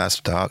 That's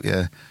dark,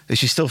 yeah. Is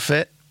she still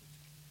fit?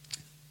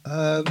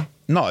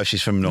 Not if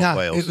she's from North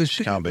Wales.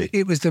 She can't be.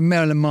 It was the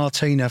Marilyn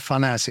Martina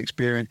funhouse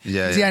experience.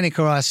 Yeah, it's the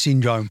Annika Rice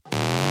syndrome.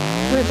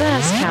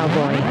 Reverse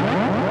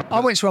cowboy. I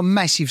went to a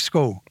massive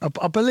school.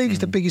 I believe it's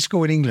the biggest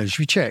school in England. Should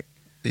we check?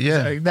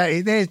 Yeah.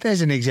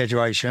 There's an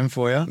exaggeration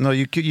for you. No,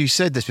 you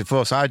said this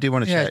before, so I do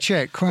want to check. Yeah,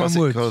 check. Crown What's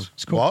Woods. it called?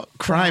 It's called What?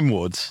 Crime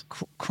Woods.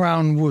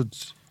 Crown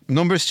Woods.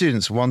 Number of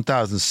students,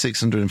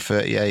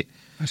 1,638.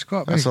 That's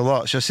quite big. That's a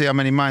lot. Shall I see how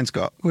many mine's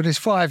got? Well, there's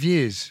 5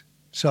 years.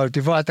 So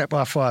divide that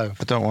by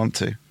 5. I don't want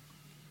to.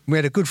 We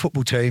had a good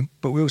football team,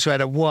 but we also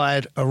had a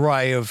wide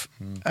array of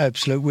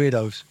absolute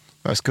weirdos.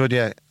 That's good,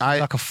 yeah.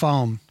 Like a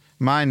farm.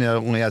 Mine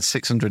only had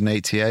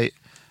 688.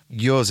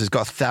 Yours has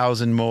got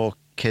 1,000 more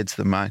kids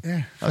than mine.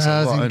 Yeah, That's a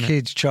lot, 1,000 isn't it?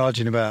 kids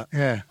charging about,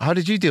 yeah. How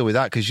did you deal with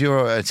that? Because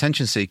you're an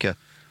attention seeker.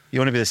 You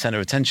want to be the centre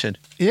of attention.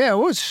 Yeah, I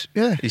was,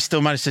 yeah. You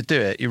still managed to do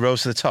it. You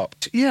rose to the top.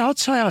 Yeah, I'd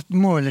say I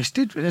more or less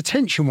did.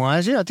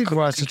 Attention-wise, yeah, I did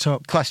rise to the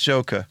top. Class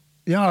joker.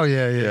 Yeah, oh,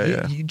 yeah.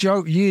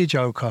 Yeah. Year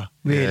joker,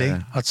 really,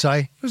 Yeah. I'd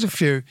say. There was a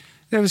few.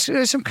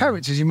 There's some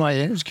characters in my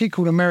year. There was a kid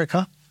called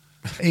America.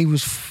 He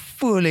was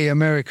fully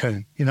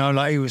American,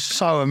 like he was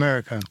so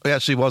American. He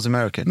actually was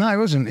American. No, he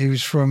wasn't. He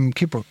was from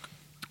Kidbrooke.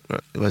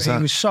 Was He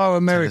that? was so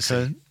American.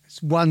 Tennessee?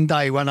 One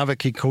day, one other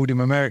kid called him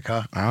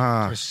America.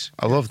 Ah,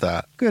 I love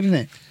that. Good, isn't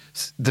it?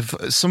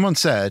 Someone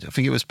said, I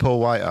think it was Paul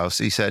Whitehouse,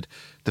 he said,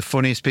 the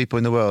funniest people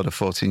in the world are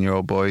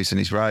 14-year-old boys, and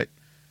he's right.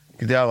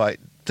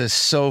 They're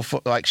so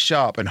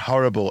sharp and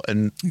horrible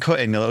and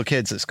cutting the little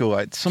kids at school.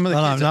 Like some of the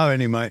I kids don't know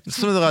any, mate.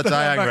 Some of the lads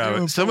I hang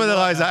around with. Some of the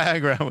lads I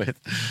hang around with.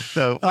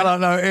 So, I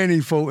don't know any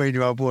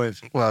 14-year-old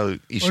boys. Well,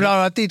 you should. No,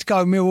 I did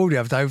go Millwall the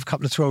other day with a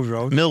couple of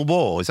 12-year-olds.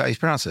 Millwall, is that how you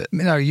pronounce it?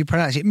 No, you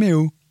pronounce it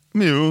Mill.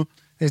 Mill.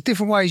 There's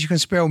different ways you can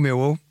spell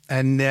Millwall,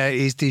 and there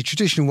is the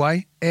traditional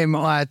way,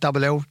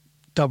 Millwall,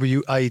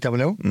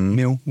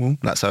 Millwall.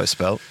 That's how it's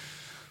spelled.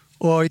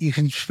 Or you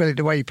can spell it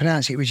the way you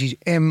pronounce it, which is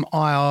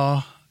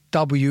Mirwol,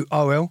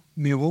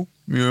 Millwall.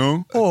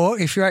 Yeah. Or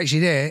if you're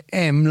actually there,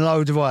 M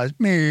loads of I's.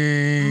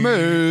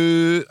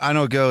 Moo. I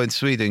know a girl in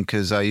Sweden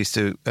because I used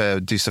to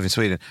do stuff in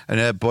Sweden, and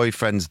her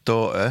boyfriend's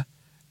daughter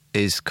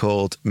is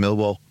called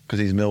Millwall because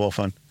he's a Millwall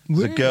fan.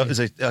 Really? There's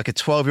a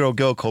 12-year-old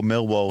girl called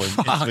Millwall in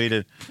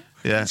Sweden.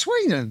 Yeah. In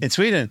Sweden? In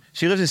Sweden.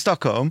 She lives in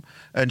Stockholm,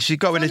 and she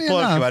got with this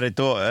bloke who had a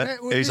daughter.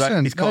 He's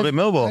called it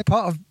Millwall. They're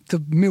part of the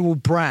Millwall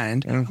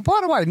brand. And by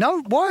the way,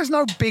 why is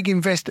no big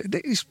investor?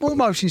 It's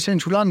almost in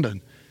central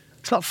London.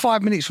 It's like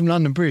 5 minutes from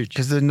London Bridge.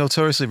 Because they're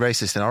notoriously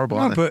racist and horrible,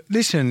 aren't they? But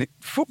listen,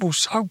 football's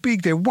so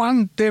big. They're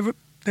one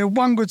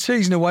good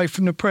season away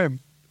from the Prem,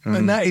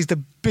 and that is the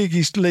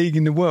biggest league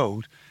in the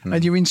world.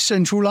 And you're in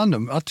central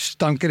London. I just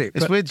don't get it.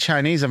 It's weird the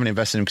Chinese haven't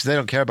invested in them because they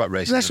don't care about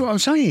racism. That's what I'm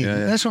saying.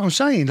 Yeah. That's what I'm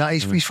saying.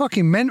 Like it's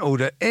fucking mental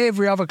that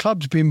every other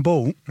club's been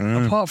bought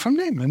apart from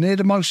them, and they're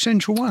the most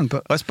central one.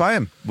 But let's buy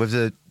them with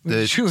the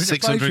Sure, the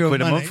 600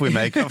 quid Patreon a month we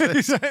make off it.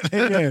 Exactly,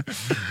 yeah.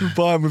 We'll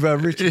buy them with our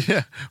riches.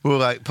 Yeah, we'll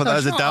put that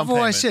as a down I've payment.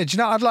 always said,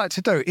 I'd like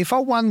to do, if I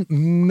won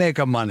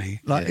mega money,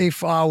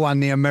 if I won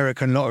the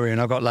American lottery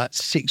and I got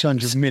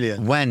 600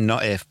 million. When,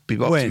 not if. Be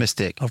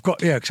optimistic. I've got,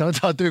 because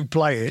I do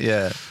play it.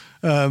 Yeah.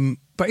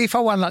 But if I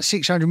won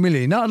 600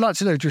 million, I'd like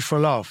to do just for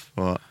a laugh.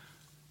 What?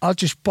 I'd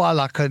just buy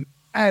an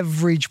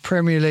average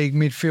Premier League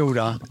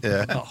midfielder,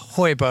 like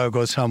Højbjerg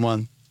or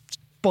someone,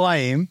 buy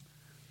him,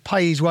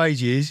 pay his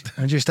wages,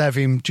 and just have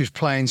him just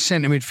playing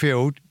centre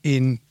midfield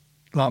in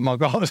my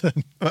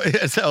garden.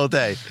 It's all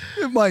day.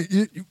 Mate,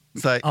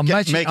 it's like,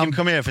 make him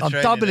come here for I'm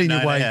training. doubling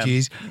at your 9 a.m.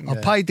 wages. I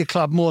paid the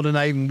club more than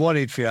they even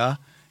wanted for you.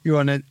 You're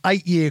on an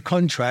 8-year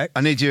contract. I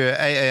need you at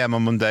 8 a.m.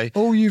 on Monday.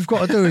 All you've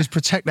got to do is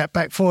protect that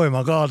back for him,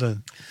 my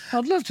garden.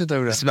 I'd love to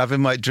do that. Have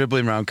him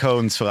dribbling around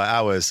cones for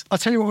hours. I'll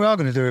tell you what we are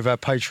going to do with our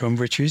Patreon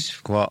riches.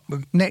 What?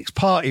 Next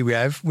party we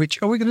have,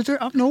 which, are we going to do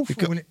it up north?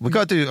 We've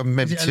got to do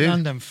maybe is it 2. a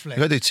London flex?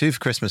 We've got to do 2 for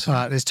Christmas. All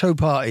right, there's 2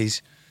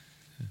 parties.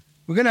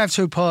 We're going to have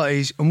 2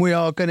 parties, and we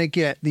are going to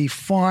get the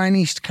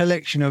finest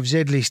collection of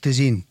Z-listers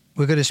in.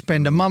 We're going to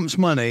spend a month's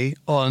money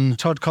on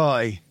Todd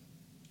Carty,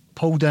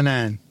 Paul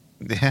Danan.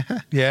 Yeah.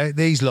 Yeah,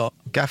 these lot.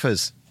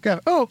 Gaffers.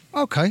 Oh,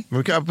 okay.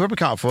 We probably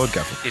can't afford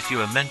gaffers. If you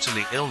are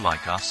mentally ill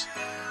like us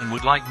and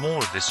would like more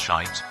of this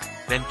shite,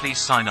 then please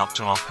sign up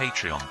to our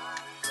Patreon.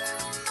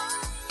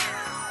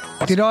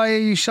 Did I hear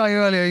you say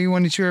earlier you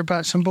wanted to hear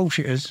about some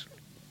bullshitters?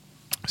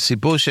 See,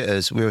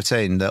 bullshitters, we were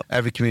saying that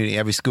every community,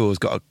 every school has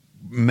got an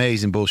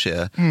amazing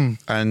bullshitter.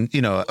 And,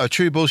 a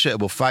true bullshitter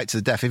will fight to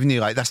the death. Even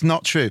you're like, that's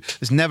not true.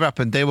 It's never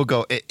happened. They will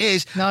go, it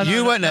is. No,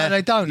 you went there. No,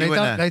 they don't.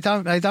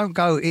 They don't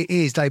go, it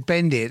is. They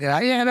bend it. They're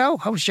like, yeah, no,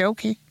 I was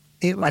joking.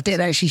 I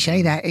didn't actually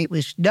say that. It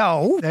was,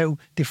 no. They'll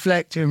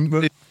deflect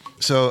and...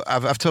 So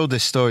I've told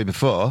this story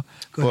before.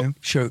 Go on,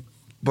 shoot.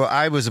 But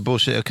I was a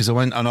bullshitter because I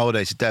went on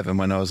holiday to Devon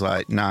when I was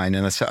 9,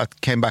 and I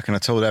came back and I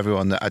told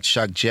everyone that I'd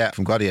shagged Jet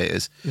from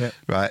Gladiators,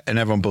 right? And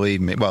everyone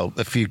believed me. Well,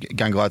 a few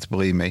gang lads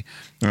believed me.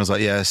 And I was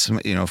like, yes,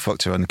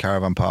 fucked her on the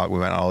caravan park. We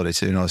went on holiday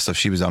too and all this stuff.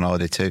 She was on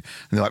holiday too. And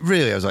they're like,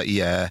 really? I was like,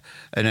 yeah.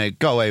 And I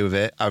got away with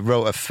it. I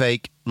wrote a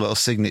fake little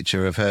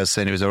signature of hers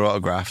saying it was her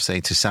autograph,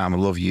 saying to Sam, I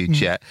love you,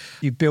 Jet.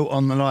 You built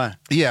on the lie.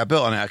 Yeah, I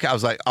built on it. I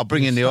was like, I'll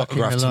bring in the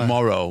autograph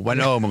tomorrow.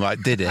 Went home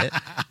and did it.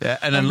 Yeah,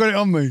 and then I've got it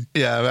on me.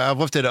 Yeah, I've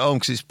left it at home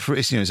because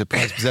it's a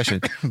prized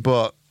possession.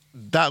 But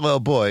that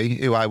little boy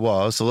who I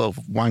was, a little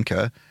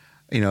wanker,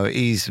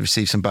 he's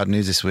received some bad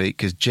news this week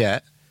because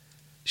Jet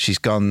she's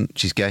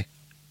gay.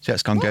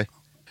 Jet's gone gay.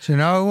 So you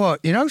know what?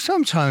 You know,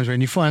 sometimes when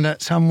you find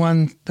out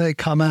someone, they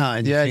come out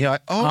and Yeah, you think, you're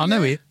like, oh, I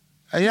knew yeah. it.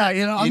 Yeah,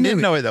 you know, I You knew didn't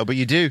it. know it though, but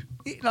you do.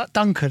 Like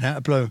Duncan out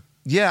of blue.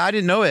 Yeah, I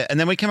didn't know it. And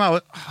then we came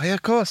out, oh, yeah,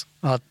 of course.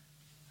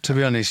 To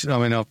be honest, I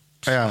mean,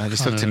 I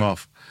just hooked him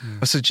off.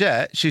 So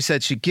Jet, she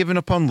said she'd given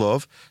up on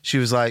love. She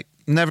was like,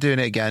 never doing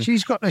it again.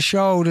 She's got the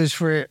shoulders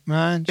for it,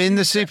 man. In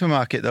the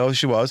supermarket, though,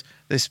 she was.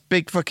 This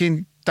big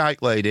fucking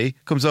dyke lady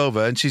comes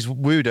over and she's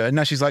wooed her. And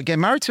now she's like,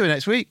 getting married to her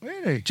next week.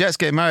 Really? Jet's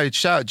getting married.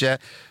 Shout out,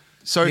 Jet.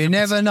 Sorry. You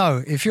never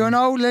know. If you're an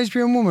old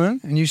lesbian woman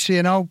and you see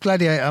an old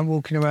gladiator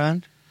walking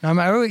around, no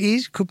matter who it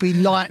is, could be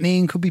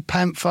Lightning, could be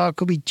Panther,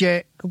 could be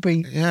Jet, could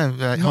be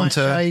Hunter.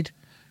 Nightshade.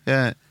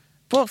 Yeah.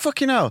 But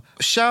fucking hell,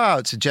 shout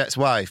out to Jet's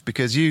wife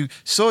because you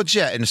saw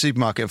Jet in the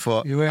supermarket and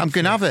thought, I'm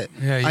going to have it.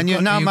 Yeah, and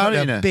you're now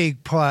marrying her.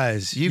 Big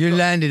prize. You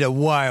landed a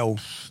whale.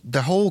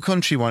 The whole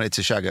country wanted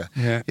to shag her.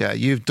 Yeah. Yeah,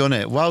 you've done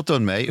it. Well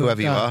done, mate,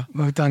 whoever you are.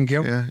 Well done,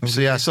 Gil. Yeah.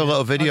 So, I saw a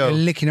little video. You're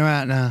licking her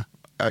out now.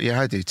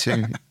 Yeah, I do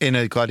too. In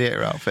a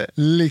gladiator outfit.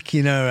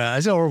 Licking her out.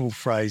 It's a horrible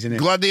phrase, isn't it?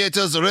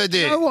 Gladiators ready.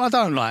 You know what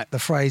I don't like? The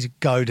phrase,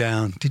 go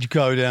down. Did you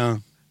go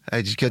down?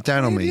 Hey, did you get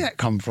down on Where me? did that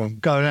come from?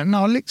 Go down.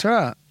 No, I licked her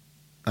out.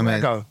 I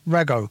mean,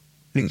 Rago.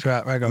 Licked her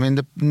out, Rago. I mean,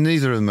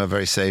 neither of them are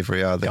very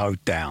savoury, are they? Go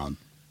down.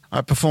 I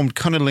performed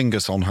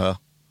cunnilingus on her.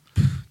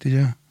 Did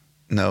you?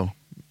 No,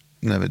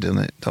 never done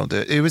it. Don't do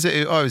it. It was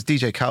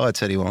DJ Khaled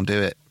said he won't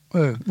do it.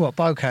 What,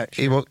 Bowcatch?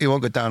 He won't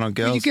go down on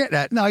girls. You get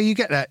that? No, you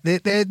get that.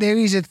 There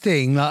is a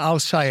thing, like I'll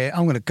say it,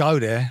 I'm going to go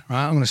there,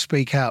 right? I'm going to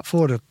speak out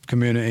for the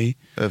community.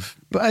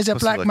 But as a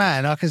black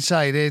man, I can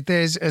say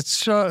there's a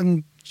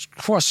certain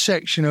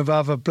cross-section of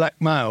other black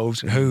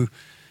males who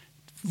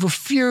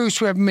refuse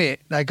to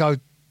admit they go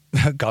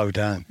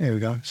down. Here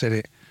we go, said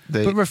it.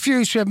 But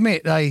refuse to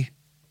admit they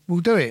will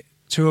do it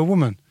to a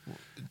woman.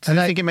 Do you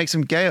think it makes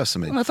them gay or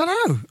something? I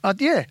don't know.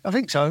 I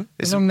think so.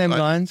 It's on them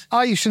lines.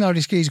 I used to know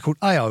this geezer called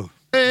Ao.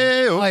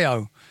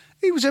 Ao.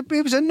 He was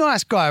a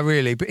nice guy,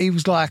 really, but he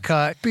was like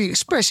a big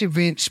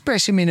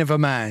specimen of a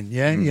man,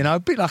 yeah? You know, a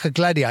bit like a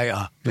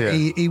gladiator. But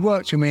he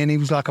worked with me and he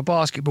was like a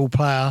basketball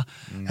player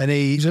and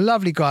he was a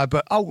lovely guy,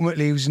 but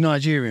ultimately he was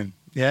Nigerian,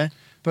 yeah?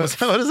 But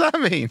what does that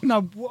mean?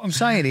 No, what I'm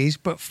saying is,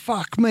 but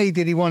fuck me,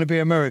 did he want to be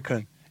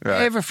American.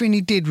 Right. Everything he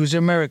did was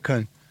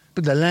American,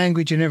 but the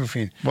language and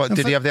everything. What,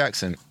 did he have the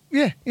accent?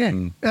 Yeah.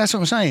 That's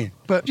what I'm saying.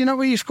 But you know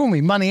what he used to call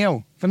me? Money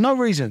L. For no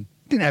reason.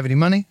 Didn't have any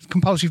money.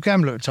 Compulsive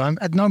gambler at the time.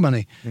 Had no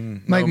money.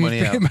 Maybe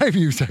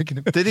he was taking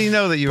it. Did he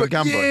know that you were a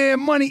gambler? Yeah,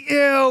 Money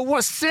L.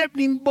 What's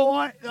happening,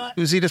 boy? Like,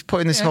 was he just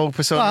putting this whole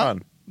persona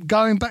on?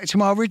 Going back to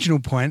my original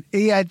point,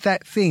 he had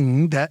that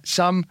thing that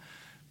some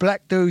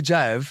black dudes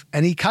have,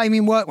 and he came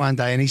in work one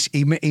day and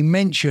he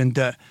mentioned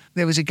that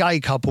there was a gay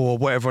couple or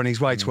whatever on his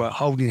way to work,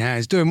 holding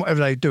hands, doing whatever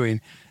they were doing,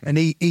 and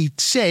he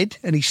said,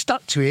 and he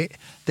stuck to it,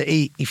 that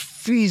he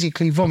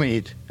physically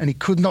vomited and he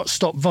could not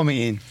stop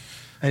vomiting,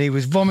 and he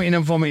was vomiting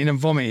and vomiting and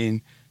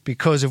vomiting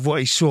because of what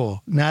he saw.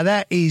 Now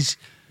that is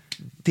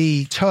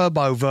the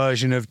turbo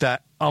version of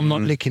that I'm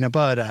not licking a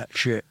bird out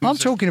shit. I'm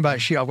talking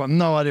about shit I've got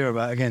no idea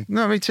about again.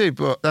 No, me too,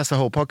 but that's the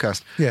whole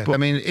podcast. Yeah. But I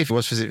mean, if he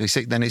was physically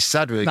sick, then it's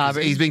sad, really, Nah, because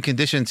but he's been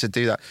conditioned to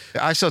do that.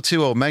 I saw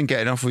two old men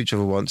getting off of each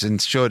other once in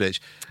Shoreditch.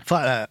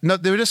 Fuck that. No,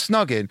 they were just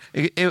snogging.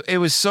 It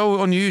was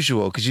so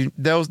unusual because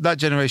that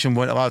generation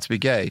weren't allowed to be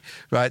gay,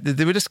 right?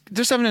 They were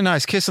just having a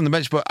nice kiss on the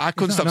bench, but I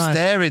couldn't stop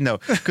staring though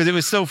because it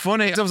was so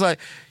funny. I was like,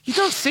 you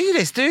don't see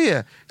this, do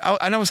you?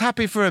 And I was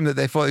happy for him that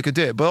they thought they could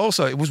do it, but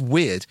also it was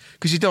weird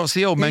because you don't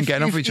see old men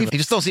getting off each other. You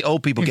just don't see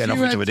old people getting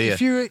off each other, do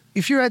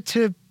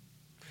you?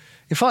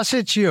 If I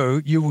said to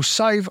you, you will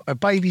save a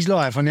baby's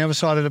life on the other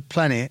side of the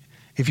planet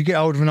if you get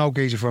hold of an old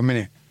geezer for a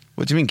minute.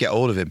 What do you mean get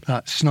hold of him?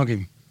 Snog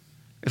him.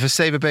 If I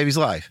save a baby's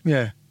life?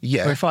 Yeah.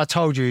 Yeah. Or if I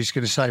told you he's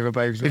going to save a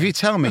baby's life. If you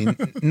tell me,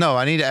 no,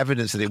 I need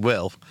evidence that it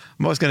will.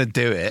 I'm always going to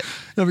do it.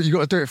 No, but you've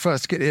got to do it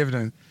first to get the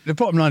evidence. The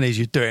bottom line is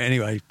you'd do it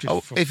anyway.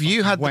 If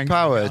you had the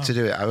power to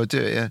do it, I would do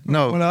it, yeah.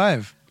 No. Well, I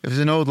have. If it was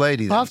an old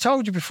lady, then. I've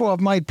told you before I've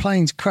made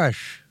planes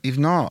crash. You've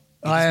not.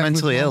 I am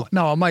mentally ill.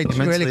 No, I made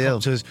two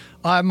helicopters.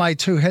 I made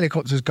two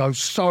helicopters go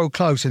so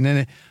close, and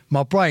then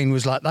my brain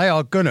was like, they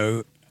are going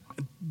to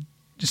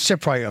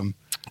separate them.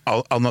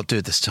 I'll not do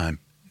it this time.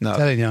 No.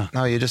 Telling you.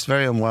 No, you're just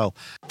very unwell.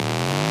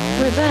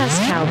 Reverse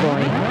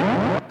cowboy.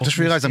 I just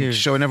realised I'm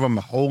showing everyone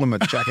my hole in my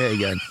jacket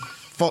again.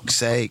 Fuck's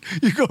sake.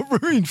 You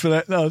got ruined for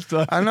that last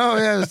time. I know,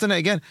 yeah, I've done it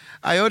again.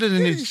 I ordered a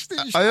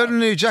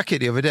new jacket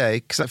the other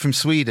day, cause from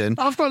Sweden.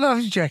 I've got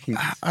loads of jackets.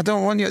 I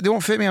don't want you. They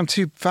won't fit me. I'm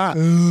too fat.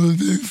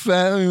 Too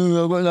fat.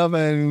 I've got enough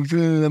hands.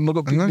 I've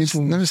got big nipples.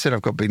 Never said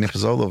I've got big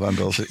nipples all over,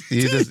 Vandals.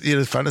 You're just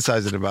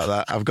fantasising about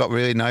that. I've got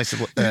really nice...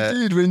 you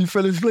did when you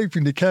fell asleep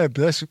in the cab.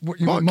 That's what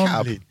you were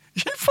mumbling.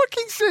 You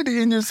fucking said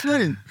it in your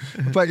sleep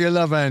about your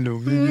love handle.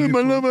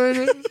 My love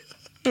handle.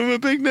 My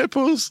big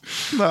nipples.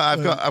 No,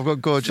 I've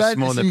got gorgeous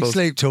small nipples.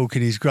 Sleep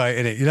talking is great,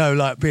 isn't it? You know,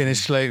 like being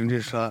asleep and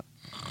just like,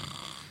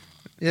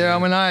 yeah,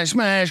 I'm a nice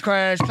smash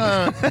crash.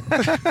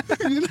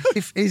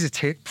 Here's a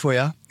tip for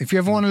you. If you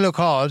ever want to look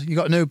hard, you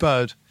got a new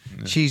bird.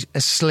 Yeah. She's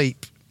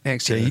asleep.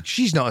 next to you.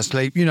 She's not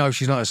asleep. You know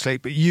she's not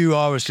asleep, but you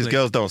are asleep. Because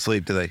girls don't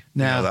sleep, do they?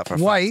 Now, You know that for a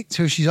fact. wait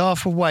till she's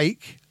half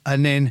awake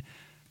and then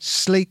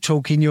sleep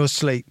talk in your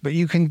sleep. But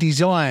you can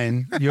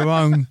design your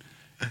own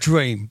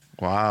dream.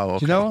 Wow. Okay.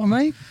 Do you know what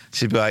I mean?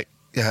 She'd be like,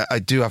 yeah, I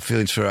do have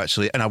feelings for her,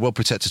 actually, and I will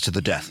protect her to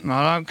the death.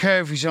 I don't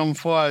care if he's on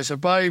fire. It's a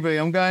baby.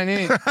 I'm going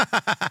in. Do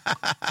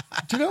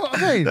you know what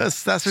I mean?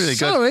 That's really good.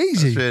 So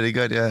easy. That's really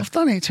good, yeah. I've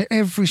done it to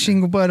every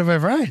single bird I've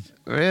ever had.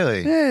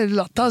 Really? Yeah,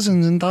 like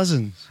dozens and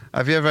dozens.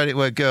 Have you ever had it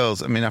where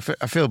girls, I mean, I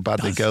feel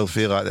badly girls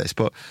feel like this,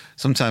 but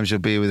sometimes you'll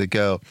be with a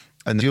girl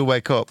and you'll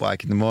wake up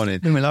like in the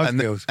morning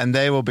and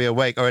they will be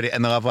awake already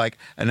and they'll have like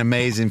an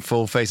amazing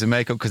full face of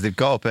makeup because they've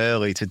got up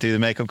early to do the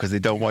makeup because they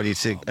don't want you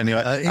to. And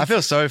you're like, I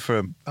feel sorry for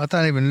them. I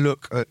don't even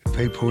look at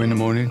people in the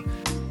morning.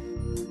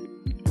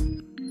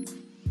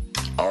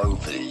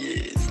 Over the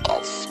years,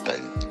 I've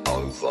spent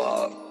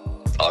over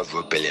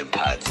 £1 billion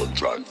on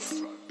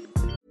drugs.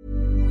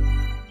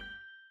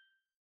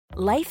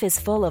 Life is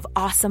full of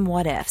awesome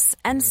what-ifs,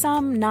 and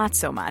some not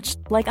so much,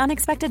 like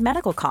unexpected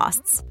medical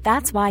costs.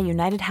 That's why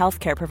United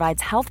Healthcare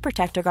provides Health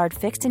Protector Guard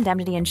fixed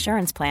indemnity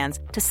insurance plans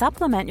to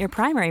supplement your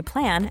primary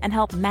plan and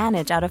help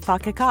manage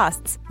out-of-pocket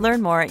costs.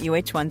 Learn more at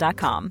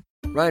UH1.com.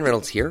 Ryan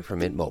Reynolds here from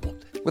Mint Mobile.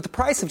 With the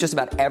price of just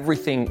about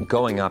everything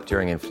going up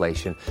during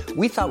inflation,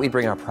 we thought we'd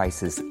bring our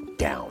prices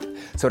down.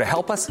 So to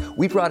help us,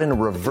 we brought in a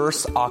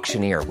reverse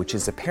auctioneer, which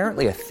is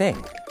apparently a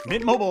thing.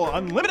 Mint Mobile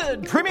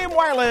Unlimited Premium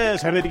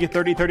Wireless. How to get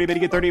 30, 30, bit to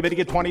get 30, bit to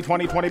get 20,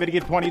 20, 20, bit to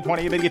get 20,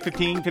 20, bit to get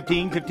 15,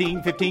 15,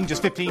 15, 15,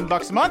 just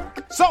 $15 a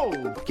month?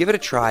 Sold! Give it a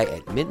try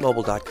at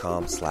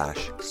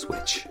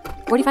mintmobile.com/switch.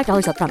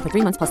 $45 up front for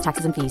 3 months plus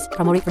taxes and fees.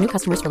 Promo rate for new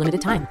customers for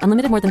limited time.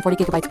 Unlimited more than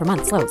 40 gigabytes per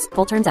month. Slows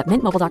full terms at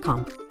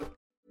mintmobile.com.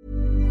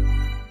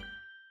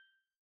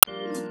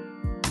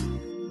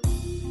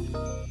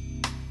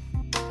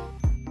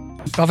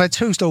 I've had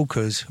 2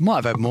 stalkers. Might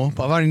have had more,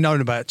 but I've only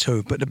known about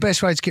 2. But the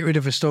best way to get rid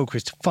of a stalker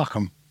is to fuck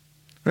them.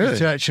 Really?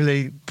 To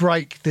actually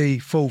break the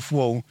fourth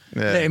wall,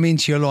 let him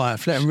into your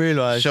life, let him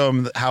realise. Show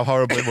him how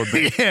horrible it would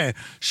be. Yeah,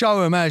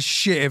 show him how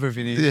shit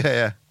everything is.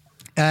 Yeah.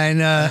 And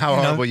how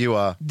horrible you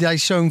are. They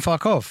soon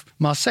fuck off.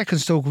 My second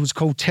stalker was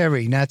called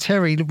Terry. Now,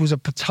 Terry was a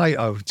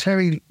potato.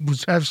 Terry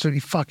was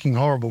absolutely fucking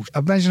horrible.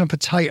 Imagine a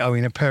potato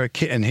in a pair of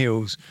kitten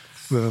heels.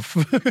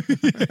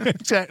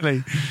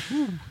 Exactly.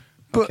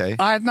 But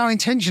I had no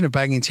intention of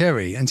banging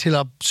Terry until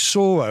I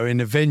saw her in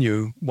the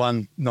venue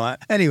one night.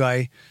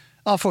 Anyway,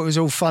 I thought it was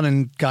all fun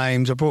and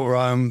games. I brought her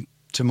home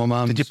to my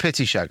mum. Did you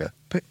pity shag her?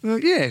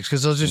 Yeah,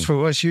 because I just thought,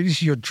 well, this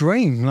is your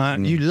dream. Like,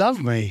 you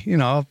love me. You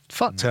know, I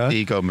fucked her.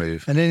 Ego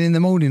move. And then in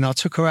the morning, I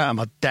took her out and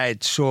my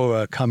dad saw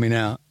her coming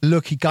out.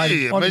 Look, he gave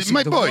Hey,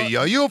 my boy,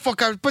 are you a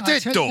fucking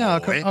potato?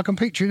 I can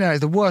picture it now. It's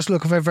the worst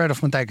look I've ever had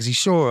off my dad because he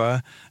saw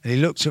her and he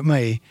looked at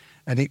me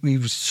and he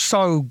was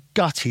so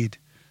gutted.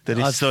 That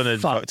his son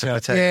had fucked a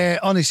potato. Yeah,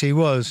 honestly, he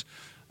was.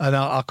 And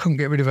I couldn't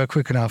get rid of her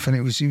quick enough. And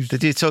it was.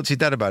 Did you talk to your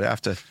dad about it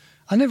after?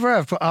 I never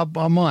have, but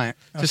I might.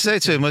 Just say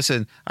to him,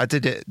 listen, I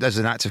did it as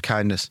an act of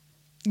kindness.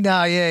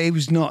 No, yeah, he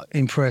was not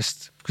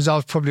impressed because I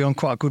was probably on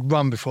quite a good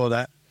run before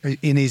that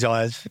in his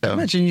eyes. Yeah.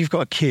 Imagine you've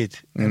got a kid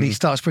and he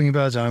starts bringing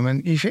birds home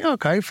and you think,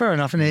 okay, fair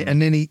enough.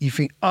 And then you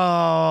think,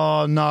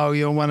 oh, no,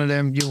 you're one of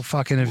them, you'll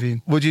fuck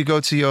anything. Would you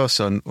go to your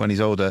son when he's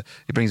older,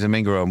 he brings a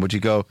minger home, would you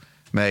go,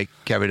 mate,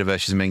 get rid of her,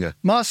 she's a minger?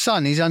 My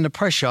son, he's under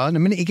pressure and the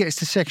minute he gets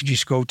to secondary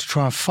school to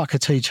try and fuck a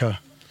teacher,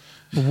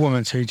 a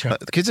woman teacher.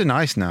 The kids are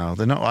nice now,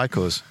 they're not like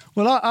us.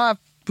 Well, I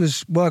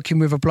was working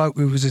with a bloke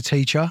who was a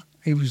teacher.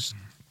 He was...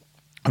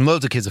 And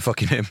loads of kids are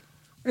fucking him.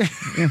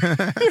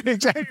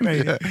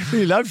 Exactly. Yeah.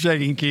 He loves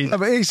shaking kids.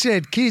 But he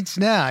said, kids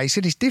now, he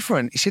said, it's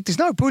different. He said, there's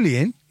no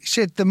bullying. He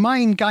said, the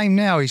main game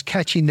now is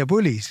catching the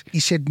bullies. He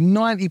said,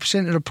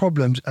 90% of the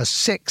problems are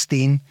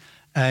sexting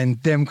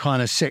and them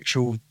kind of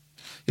sexual...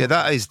 Yeah,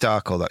 that is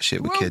dark, all that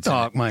shit with kids.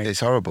 Dark, mate.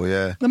 It's horrible,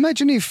 yeah.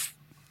 Imagine if,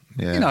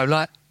 you know,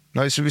 like...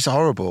 No, it's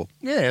horrible.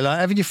 Yeah, like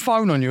having your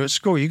phone on you at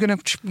school, you're going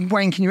to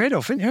wanking your head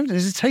off, aren't you?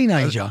 As a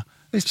teenager.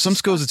 Some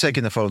schools are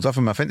taking the phones off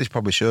them. I think they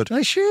probably should.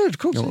 They should, of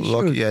course they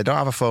should. Yeah, don't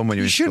have a phone when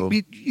you're in school.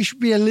 You should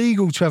be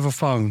illegal to have a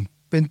phone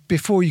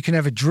before you can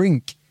have a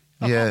drink.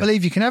 I can't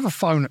believe you can have a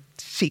phone at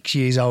 6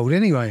 years old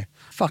anyway.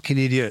 Fucking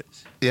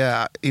idiots.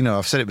 Yeah, you know,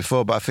 I've said it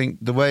before, but I think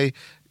the way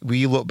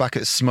we look back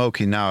at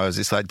smoking now as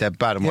it's like dead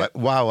bad, I'm like,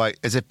 wow, like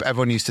as if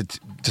everyone used to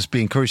just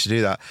be encouraged to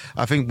do that.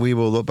 I think we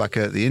will look back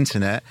at the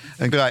internet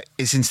and be like,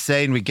 it's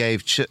insane we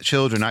gave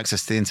children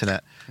access to the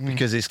internet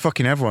because it's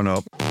fucking everyone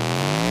up.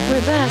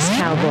 Reverse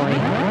Cowboy.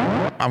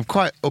 I'm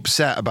quite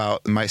upset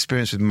about my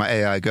experience with my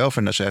AI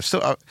girlfriend. Actually,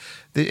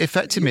 it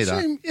affected me.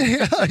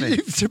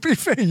 To be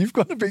fair, you've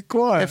got to be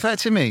quiet. It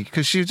affected me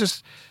because she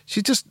just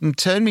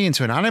turned me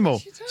into an animal.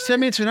 She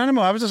turned me into an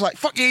animal. I was just like,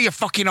 "Fuck you, you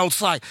fucking old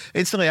slag!"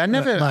 Instantly, I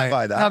never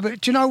like that. No,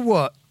 but do you know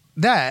what?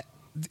 That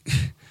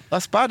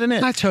That's bad, isn't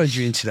it? That turned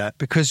you into that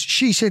because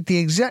she said the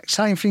exact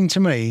same thing to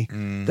me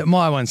that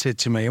my one said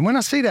to me. And when I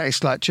see that,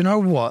 it's like, do you know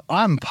what?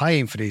 I'm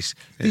paying for this.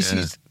 This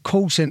is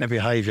call centre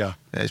behaviour.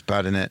 Yeah, it's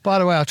bad, isn't it? By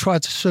the way, I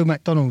tried to sue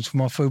McDonald's for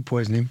my food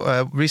poisoning.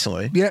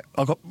 Recently? Yeah,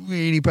 I got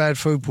really bad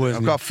food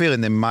poisoning. I've got a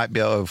feeling they might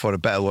be able to afford a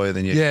better lawyer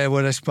than you. Yeah,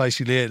 well, that's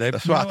basically it.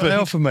 That's what happened.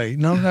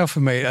 No one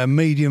offered me a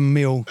medium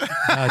meal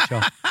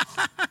voucher.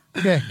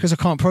 Yeah, because I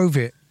can't prove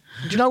it.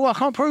 Do you know what? I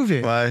can't prove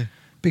it. Why?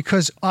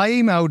 Because I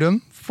emailed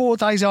them 4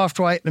 days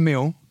after I ate the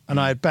meal and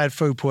I had bad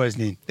food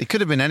poisoning. It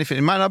could have been anything.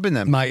 It might not have been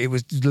them. Mate, it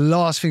was the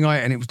last thing I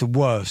ate and it was the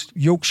worst.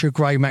 Yorkshire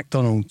Grey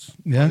McDonald's.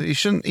 Yeah? Well, you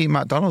shouldn't eat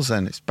McDonald's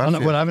then. It's bad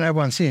for you. Well, I haven't had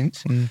one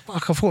since.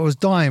 Like, I thought I was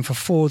dying for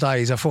 4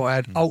 days. I thought I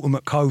had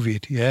ultimate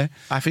COVID, yeah?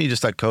 I think you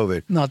just had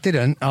COVID. No, I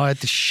didn't. I had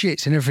the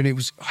shits and everything. It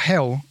was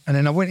hell. And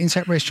then I went into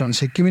that restaurant and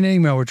said, give me an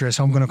email address.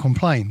 I'm going to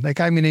complain. They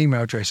gave me an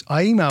email address.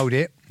 I emailed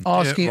it.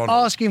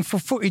 Asking for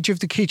footage of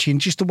the kitchen,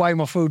 just the way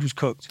my food was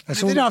cooked. They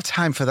didn't have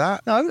time for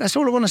that. No, that's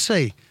all I want to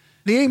see.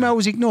 The email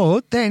was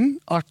ignored. Then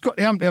I got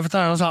the hump the other day.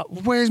 I was like,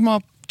 where's my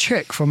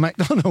check from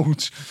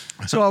McDonald's?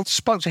 So I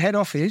spoke to head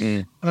office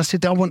and I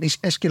said, I want this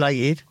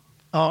escalated.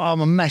 I'm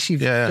a massive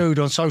dude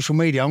on social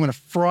media. I'm going to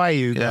fry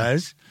you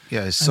guys.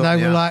 Yeah, and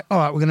they were like, all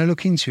right, we're going to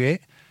look into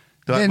it.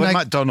 Like, with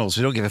McDonald's,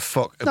 we don't give a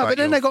fuck about. No, but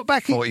then they got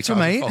back to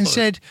me and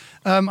said,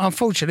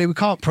 unfortunately, we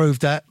can't prove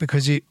that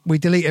because we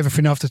delete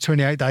everything after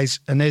 28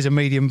 days and there's a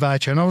medium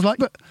voucher. And I was like,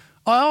 but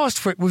I asked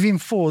for it within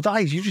 4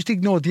 days. You just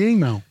ignored the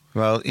email.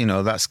 Well, you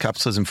know, that's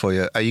capitalism for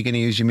you. Are you going to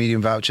use your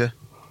medium voucher?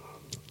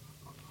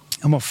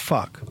 I'm a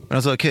fuck. When I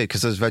was a little kid,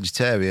 because I was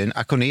vegetarian,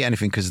 I couldn't eat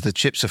anything because the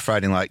chips are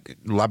fried in like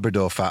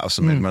Labrador fat or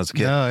something when I was a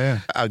kid. Oh, yeah.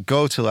 I'd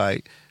go to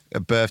like a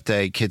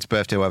birthday, kid's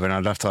birthday, whatever, and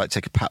I'd have to like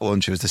take a packed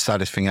lunch. It was the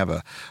saddest thing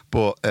ever.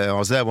 But I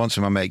was there once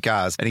with my mate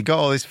Gaz, and he got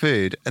all his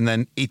food, and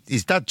then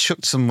his dad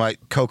chucked some like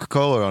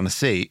Coca-Cola on a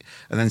seat,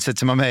 and then said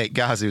to my mate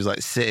Gaz, he was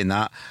like sitting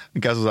that,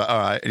 and Gaz was like, all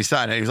right, and he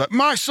sat in it, he was like,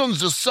 my son's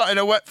just sat in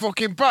a wet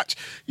fucking patch,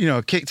 you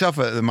know, kicked off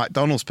at the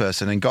McDonald's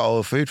person and got all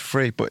the food for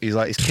free, but he's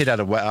like, his kid had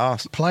a wet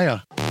arse.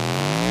 Player.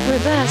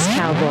 Reverse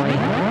Cowboy.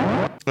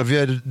 Have you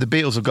heard the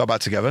Beatles have got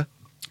back together?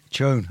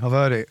 Tune, I've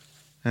heard it.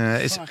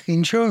 It's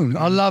fucking tune.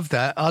 I love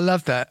that. I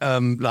love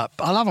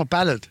a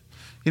ballad.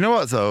 You know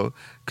what though?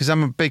 Because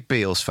I'm a big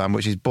Beatles fan,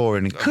 which is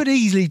boring. It could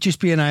easily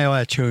just be an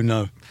AI tune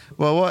though.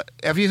 Well, what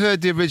have you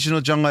heard the original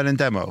John Lennon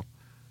demo?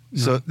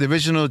 No. So the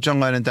original John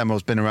Lennon demo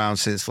has been around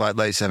since like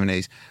late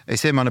 70s.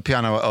 It's him on a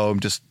piano at home,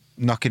 just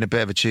knocking a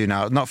bit of a tune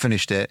out. Not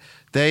finished it.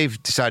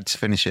 They've decided to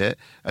finish it,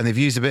 and they've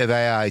used a bit of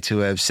AI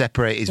to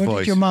separate his voice. What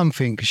did your mum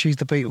think? Because she's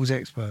the Beatles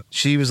expert.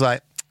 She was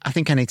like, I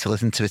think I need to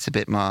listen to it a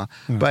bit more.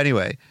 But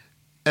anyway.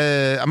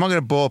 I'm not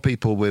going to bore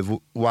people with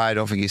why I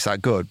don't think it's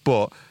that good,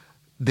 but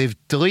they've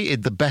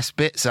deleted the best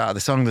bits out of the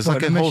song. There's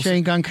like a whole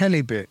Machine Gun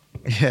Kelly bit.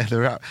 Yeah,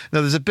 no,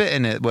 there's a bit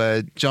in it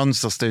where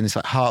John's just doing this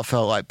like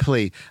heartfelt like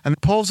plea, and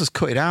Paul's just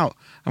cut it out.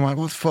 I'm like,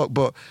 what the fuck?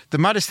 But the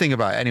maddest thing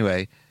about it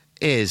anyway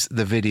is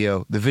the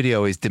video. The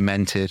video is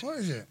demented. What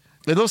is it?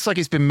 It looks like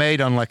it's been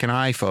made on like an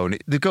iPhone.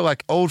 They've got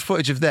like old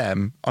footage of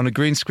them on a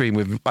green screen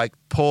with like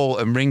Paul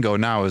and Ringo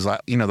now as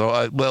like, you know, they're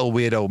like little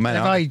weird old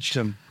men. They've aged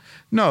them.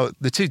 No,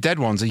 the two dead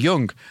ones are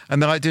young,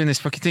 and they're like doing this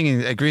fucking thing in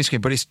a green screen,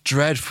 but it's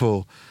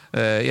dreadful.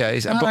 I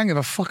don't give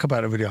a fuck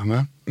about the video,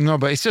 man. No,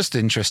 but it's just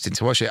interesting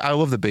to watch it. I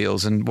love the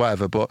Beatles and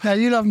whatever, but... No,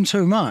 you love them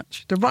too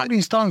much. The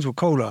Rolling Stones were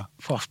cooler,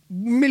 for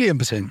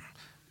 1,000,000%.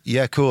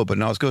 Yeah, cool, but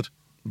not as good.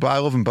 But I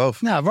love them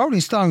both. No, Rolling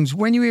Stones,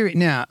 when you hear it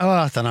now,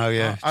 I don't know,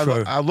 yeah,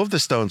 true. I love the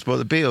Stones, but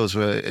the Beatles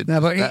were...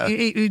 No, but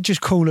it just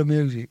cooler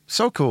music.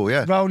 So cool,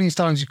 yeah. Rolling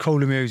Stones is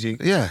cooler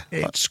music. Yeah.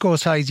 It's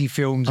Scorsese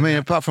films. I mean,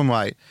 apart from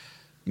like...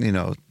 You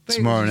know,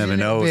 Tomorrow Never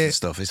Knows and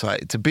stuff. It's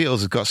like the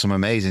Beatles have got some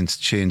amazing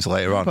tunes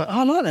later on. But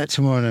I like that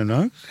Tomorrow Never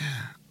Knows.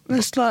 Yeah.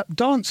 It's like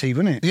dancey,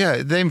 wasn't it?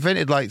 Yeah, they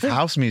invented like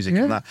house music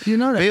and that. You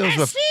know that.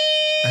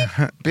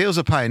 Beatles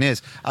are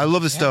pioneers. I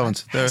love the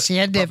Stones. Yeah,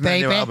 Hacienda,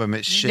 baby. New album,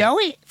 it's shit. Know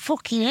it?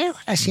 Fucking hell.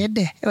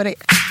 Hacienda. What it?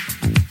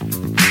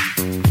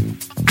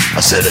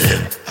 I said a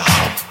hip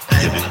hop,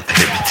 hip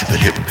to the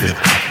hip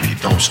hop. You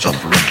don't stop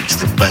rocking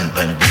to the bang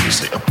bang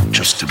music.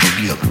 Just to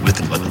boogie up the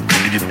rhythm of the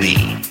boogie to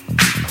beat.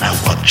 Now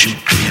what you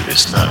hear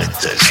is not a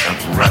test.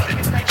 I'm rapping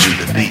to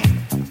the beat.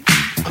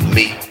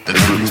 Me, the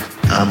groove,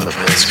 I'm the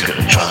prince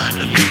gonna try to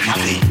leave your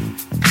feet.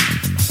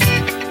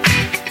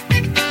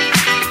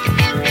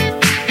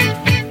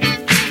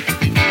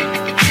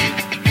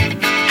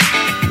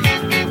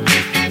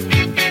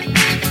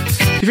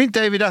 Do you think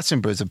David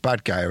Attenborough is a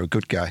bad guy or a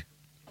good guy?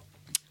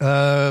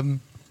 Don't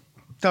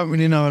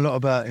really know a lot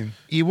about him.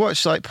 You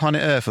watch like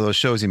Planet Earth or those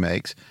shows he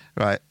makes,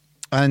 right?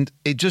 And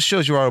it just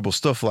shows you horrible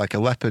stuff like a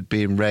leopard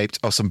being raped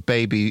or some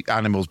baby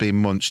animals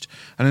being munched.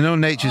 And I know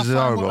nature's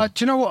horrible.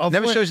 Do you know what?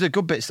 Never shows you the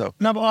good bits though.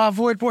 No, but I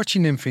avoid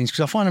watching them things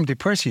because I find them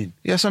depressing.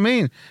 Yes, I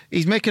mean,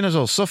 he's making us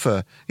all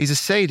suffer. He's a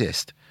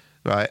sadist,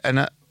 right? And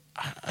I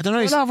don't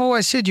know. Well, I've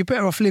always said you're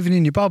better off living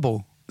in your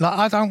bubble. Like,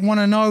 I don't want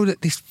to know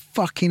that this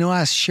fucking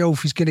ice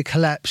shelf is going to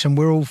collapse and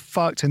we're all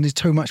fucked and there's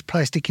too much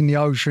plastic in the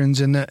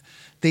oceans and that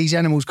these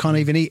animals can't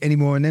even eat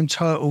anymore and them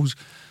turtles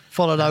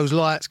follow those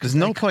lights. There's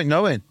no point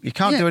knowing. You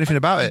can't do anything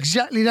about it.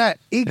 Exactly that.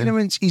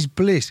 Ignorance is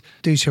bliss.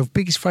 Do yourself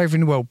biggest favour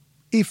in the world.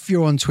 If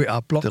you're on Twitter,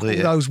 block all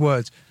those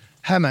words.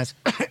 Hamas,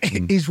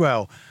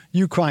 Israel,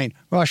 Ukraine,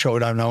 Russia,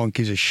 although no one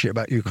gives a shit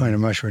about Ukraine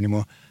and Russia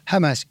anymore.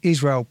 Hamas,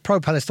 Israel,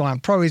 pro-Palestine,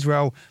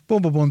 pro-Israel,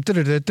 boom, boom, boom,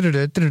 delete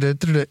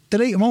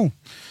them all.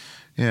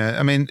 Yeah,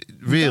 I mean,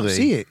 really, don't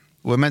see it.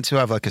 We're meant to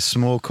have like a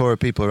small core of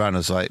people around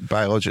us, like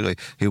biologically,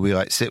 who we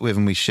like sit with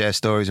and we share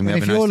stories and we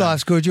have if a nice your time.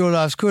 life's good, your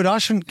life's good. I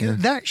shouldn't.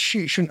 That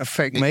shit shouldn't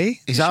affect me.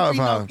 It's There out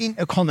should of be our- no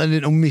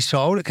intercontinental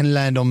missile that can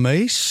land on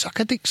me. Suck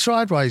a dick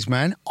sideways,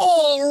 man.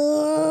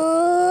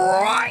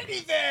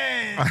 Alrighty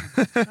then.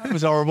 That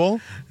was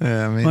horrible.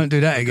 Yeah, I mean, Won't do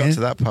that we again. Got to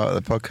that part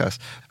of the podcast.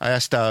 I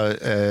asked our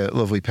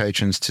lovely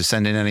patrons to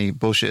send in any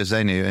bullshit as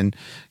they knew, and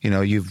you know,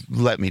 you've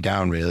let me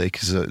down really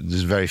because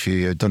there's very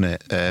few who have done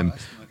it.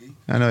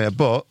 I know, yeah,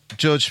 but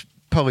Judge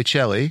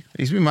Policelli,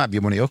 he might be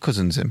one of your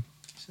cousins, him.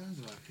 Sounds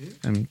like it.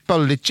 And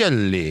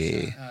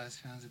Policelli.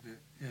 Sounds a bit.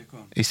 Yeah, go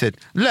on. He said,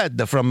 "Lad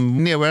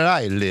from near where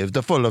I live,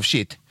 they're full of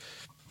shit."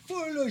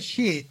 Full of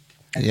shit.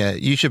 Yeah,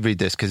 you should read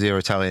this because you're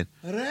Italian.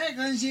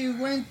 Reckons he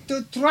went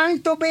to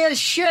trying to be a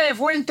chef,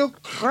 went to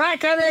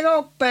crack an egg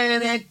open,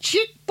 and a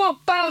chick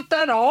popped out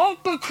and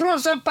hop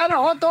across a pan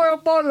of hot oil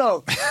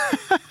bolo.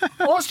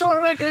 Also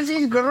reckons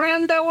his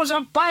granddad was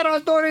a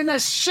pirate during the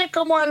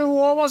Second World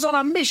War, was on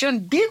a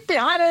mission deep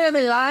behind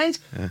enemy lines,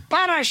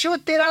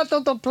 parachuted out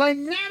of the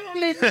plane,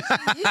 narrowly missing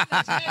his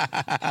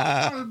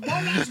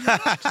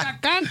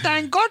head.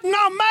 And got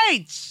no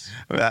mates.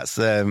 That's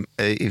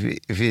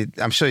if you,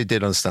 I'm sure you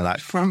did understand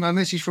that. From a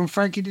message from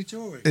Frankie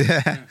Dettori.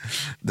 Yeah,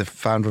 the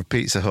founder of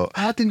Pizza Hut.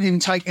 I didn't even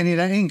take any of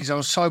that in because I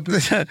was so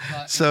busy.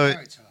 So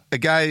a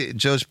guy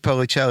Judge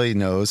Policelli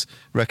knows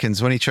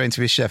reckons when he trained to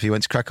be a chef, he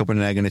went to crack open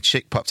an egg and a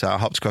chick popped out,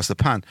 hopped across the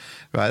pan.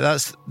 Right,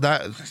 that's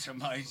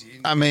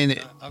amazing. I mean,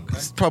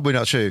 it's probably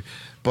not true,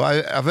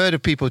 but I've heard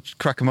of people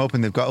crack them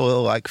open. They've got a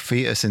little like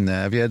fetus in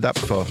there. Have you heard that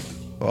before?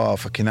 Oh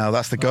fucking hell,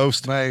 that's the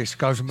ghost. Mate, it's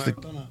ghost of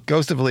the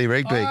ghost of Lee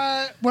Rigby.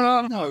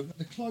 Well, no,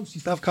 the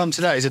closest I've come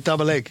to that is a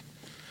double egg.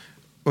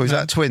 Oh, is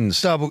that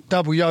twins? Double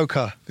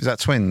yoker. Is that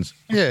twins?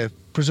 Yeah,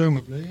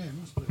 presumably. Yeah,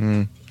 must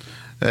be.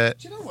 Do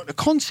you know what? The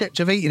concept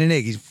of eating an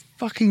egg is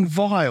fucking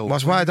vile.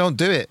 That's why I don't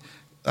do it.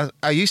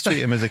 I used to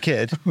eat them as a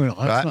kid. Well, that's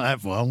right? not that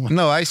vile.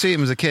 No, I used to eat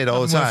them as a kid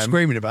all the Nothing worth time.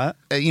 screaming about.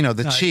 You know,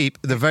 they're cheap,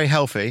 they're very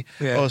healthy,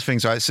 Yeah. all those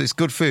things, right? So it's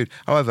good food.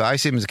 However, I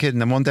used to eat them as a kid,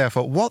 and then one day I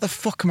thought, what the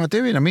fuck am I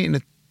doing? I'm eating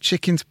a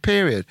chicken's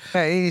period.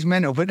 Yeah, it is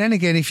mental. But then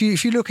again, if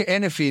you look at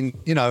anything,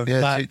 you know, Yeah,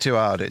 like too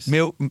hard. It's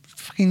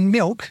fucking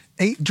milk,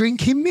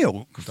 drinking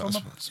milk from a I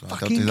don't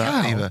fucking do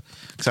that cow. either.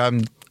 So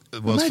I'm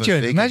the world's first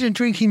vegan. Imagine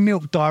drinking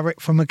milk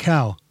direct from a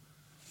cow.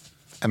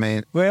 I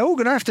mean, We're all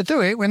going to have to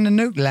do it when the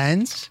nuke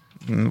lands.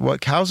 what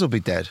cows will be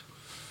dead?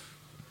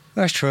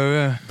 That's true.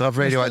 Yeah. They'll have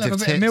radioactive They'll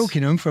have a bit tits. of milk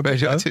in them for a bit.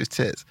 Radioactive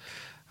tits.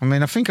 I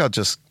mean, I think I'll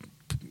just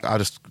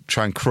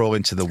try and crawl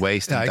into the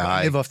waste Yeah, and you gotta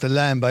die. live off the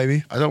land,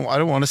 baby. I don't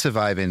want to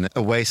survive in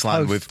a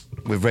wasteland with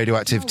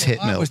radioactive tit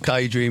I milk. was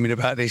daydreaming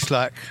about this.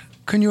 Like,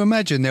 can you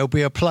imagine there'll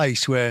be a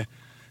place where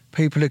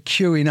people are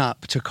queuing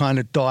up to kind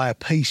of die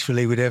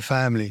peacefully with their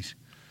families?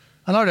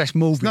 I know that's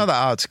morbid. It's not that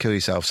hard to kill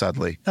yourself,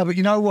 sadly. No, but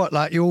you know what?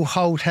 Like, you all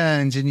hold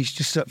hands and it's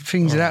just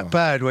things are that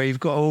bad where you've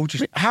got to all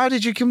just... How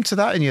did you come to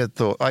that in your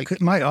thought? Like,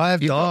 mate, I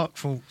have dark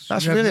thoughts.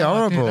 That's You have really no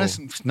idea. horrible.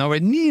 That's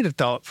nowhere near the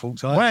dark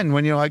thoughts.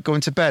 When you're like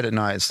going to bed at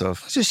night and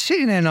stuff? I was just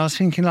sitting there and I was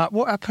thinking, like,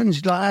 what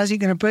happens? Like, how's it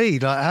going to be?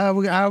 Like, how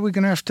are we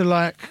going to have to,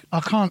 like...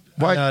 I can't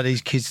allow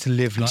these kids to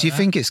live like Do you that.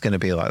 think it's going to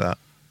be like that?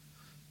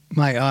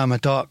 Mate, I'm a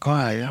dark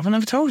guy. I've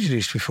never told you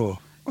this before.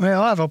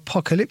 Well, I'm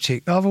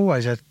apocalyptic. I've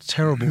always had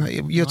terrible...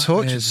 You're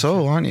tortured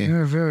soul, aren't you?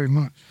 Yeah, very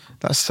much.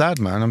 That's sad,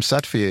 man. I'm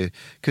sad for you.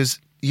 Because,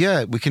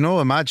 yeah, we can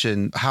all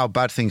imagine how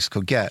bad things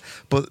could get,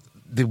 but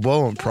they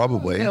won't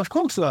probably. Yeah, of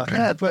course like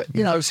that. But,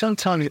 you know,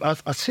 sometimes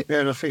I sit there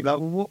and I think, like,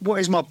 what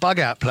is my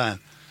bug-out plan?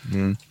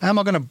 How am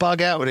I going to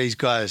bug out with these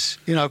guys?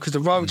 You know, because the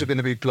roads are going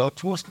to be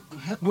blocked. What's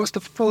the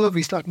full of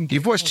these?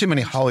 You've watched too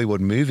many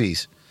Hollywood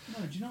movies.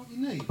 No, do you know what you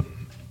need?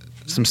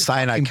 Some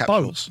cyanide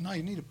capsules. No,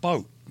 you need a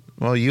boat.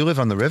 Well, you live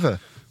on the river.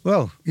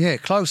 Well, yeah,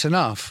 close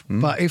enough.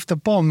 But if the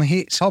bomb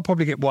hits, I'll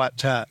probably get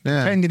wiped out.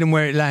 Yeah. Depending on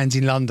where it lands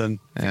in London.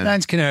 If it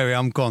lands Canary,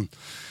 I'm gone.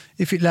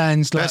 If it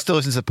lands like... Let's still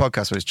listen to the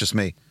podcast where it's just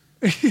me.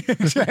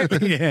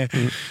 Exactly, yeah.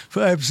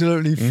 But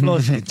absolutely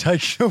flossing,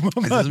 taking all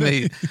my It's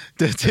money. me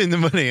doing the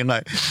money and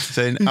like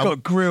saying, He's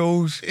got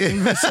grills.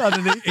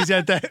 Suddenly he's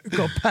had that,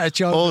 got a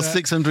patch over all that.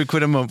 600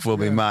 quid a month will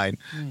be mine.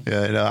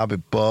 Yeah, you know, I'll be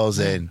balls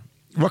in.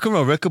 Rock and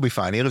Roll Rick will be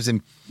fine. He lives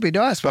in Be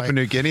nice, Papua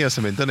mate. New Guinea or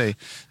something, doesn't he?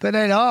 But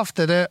then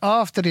after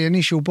the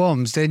initial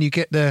bombs, then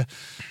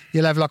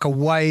you'll have like a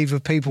wave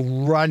of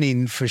people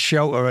running for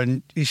shelter,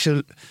 and you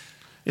should.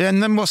 Yeah,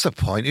 and then what's the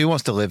point? Who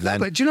wants to live then?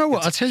 But do you know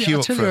what? I'll tell Queue you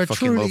up for a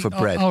fucking loaf of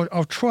bread.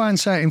 I'll try and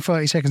say it in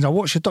 30 seconds. I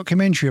watched a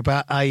documentary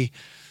about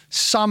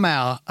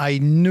somehow a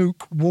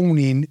nuke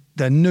warning.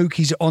 The nuke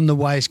is on the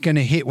way. It's going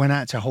to hit. Went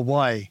out to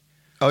Hawaii.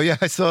 Oh yeah,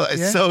 I saw.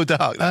 It's so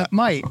dark,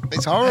 mate.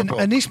 It's horrible.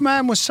 And this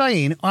man was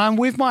saying, "I'm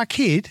with my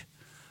kid.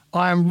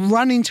 I am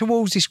running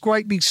towards this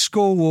great big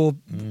school or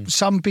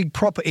some big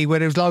property where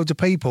there's loads of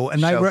people,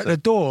 and they were at the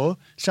door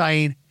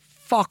saying,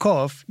 fuck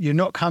off, you're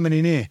not coming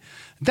in here.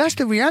 That's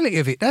the reality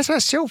of it. That's how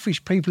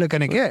selfish people are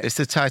going to get. It's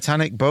the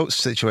Titanic boat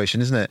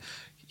situation, isn't it?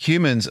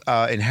 Humans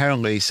are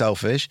inherently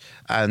selfish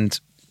and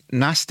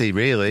nasty,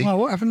 really. Well,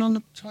 what happened on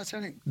the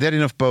Titanic? They had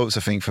enough boats,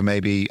 I think, for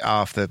maybe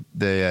half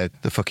the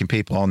fucking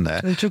people on there.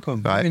 They took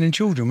them, right? Women and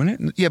children,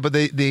 wasn't it? Yeah, but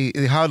they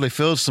hardly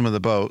filled some of the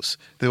boats.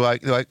 They're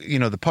like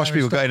the posh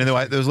people got in and they're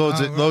like, there was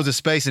loads of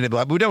space in it. But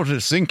like, we don't want to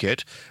sink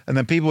it. And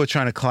then people were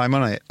trying to climb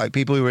on it. Like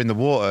people who were in the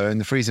water, in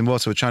the freezing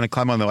water, were trying to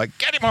climb on. They're like,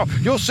 get him off!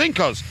 You'll sink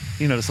us!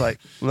 Just like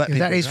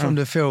that is from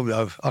the film,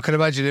 though. I can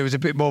imagine there was a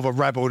bit more of a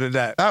rabble than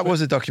that. That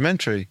was a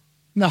documentary.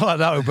 No, I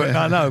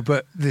know,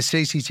 but the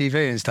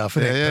CCTV and stuff.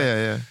 Isn't it?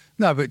 Yeah.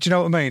 No, but do you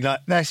know what I mean? Like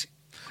that's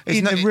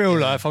in real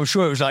life. I'm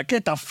sure it was like,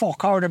 get the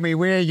fuck out of me,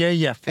 will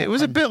you? It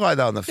was a bit like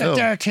that on the film.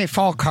 Dirty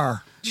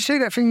fucker. Did you see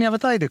that thing the other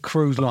day? The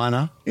cruise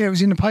liner. Yeah, it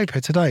was in the paper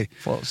today.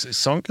 What was it?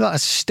 Sunk? Like a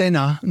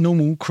Stena,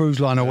 normal cruise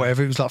liner or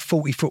whatever. It was like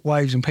 40-foot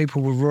waves, and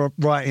people were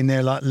writing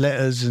there like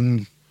letters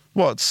and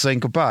what, saying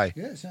goodbye.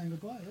 Yeah, saying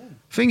goodbye. Yeah.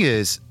 Thing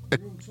is,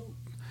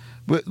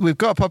 we've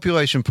got a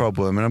population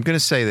problem, and I'm going to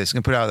say this. I'm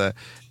going to put it out there.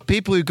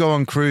 People who go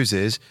on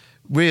cruises,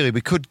 really,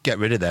 we could get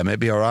rid of them. It'd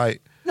be all right.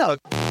 No.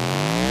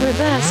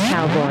 Reverse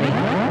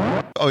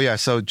cowboy. Oh, yeah.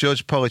 So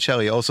Judge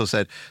Policelli also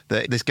said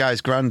that this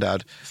guy's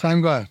granddad...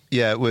 Same guy.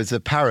 Yeah, was a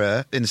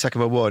para in the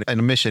Second World War. In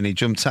a mission, he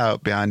jumped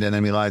out behind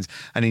enemy lines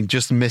and he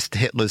just missed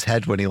Hitler's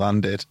head when he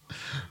landed.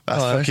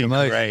 That's fucking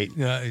great.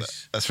 Yeah,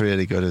 that's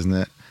really good,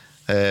 isn't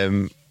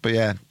it? But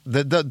yeah,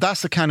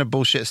 that's the kind of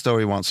bullshit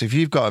story we want. So if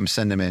you've got them,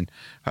 send them in,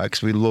 right?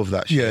 Because we love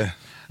that shit. Yeah.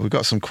 We've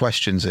got some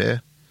questions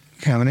here.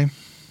 How many?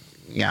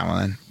 Yeah, well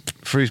then.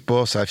 Fruce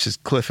Borside says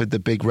Clifford the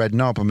Big Red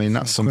Knob. I mean,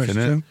 that's something,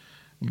 isn't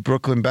it?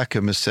 Brooklyn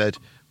Beckham has said,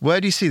 where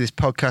do you see this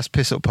podcast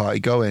piss-up party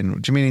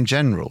going? Do you mean in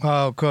general?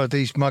 Oh, God,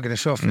 he's mugging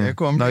us off there.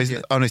 Go on. No, he's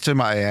talking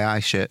about AI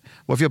shit.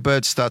 What if your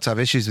birds start to have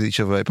issues with each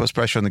other? It puts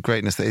pressure on the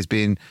greatness that is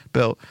being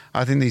built.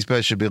 I think these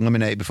birds should be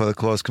eliminated before the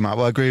claws come out.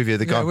 Well, I agree with you.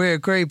 They're gone. We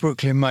agree,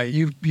 Brooklyn, mate.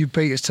 You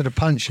beat us to the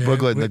punch here.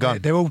 Brooklyn, they're gone.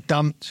 They're all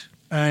dumped.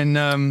 And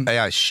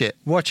AI shit.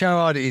 Watch how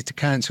hard it is to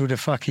cancel the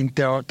fucking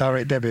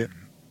direct debit.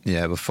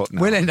 Yeah, but fuck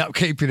no. We'll end up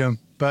keeping them,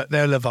 but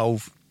they'll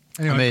evolve.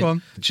 Anyway, go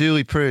on.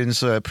 Julie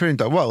Prunes, Prune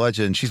Dog, what a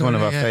legend. She's one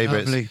of our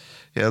favourites. Lovely.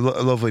 Yeah, a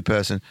lovely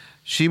person.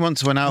 She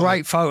once went out...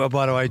 Great photo,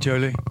 by the way,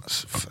 Julie.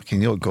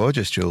 Fucking, you're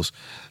gorgeous, Jules.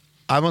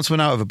 I once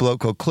went out with a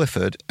bloke called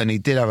Clifford, and he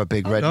did have a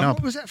big red knob.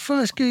 What was that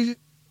first geezer?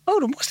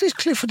 Hold on, what's this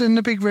Clifford and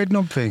the Big Red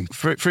Knob thing?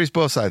 Fruce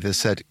Borside has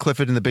said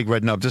Clifford and the Big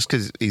Red Knob just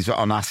because he's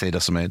on acid or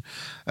something.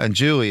 And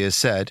Julie has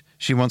said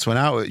she once went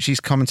out... She's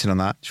commenting on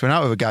that. She went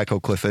out with a guy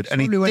called Clifford, and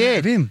he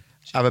did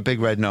have a big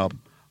red knob.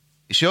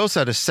 She also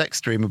had a sex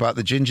dream about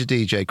the ginger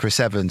DJ, Chris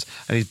Evans,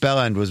 and his bell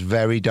end was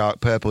very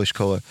dark purplish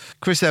colour.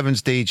 Chris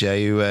Evans,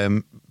 DJ,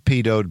 who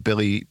pedoed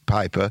Billy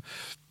Piper,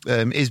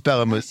 his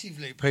bell end was...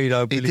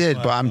 Pedo Billy he did,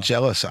 Piper. But I'm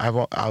jealous.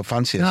 I'll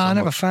fancy her. No, so I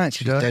never much.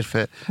 fancied her. She's dead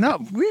fit. No,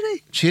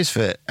 really? She is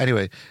fit.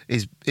 Anyway,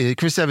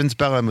 Chris Evans'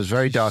 bell end was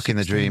very dark in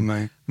the dream.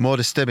 Mate. More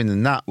disturbing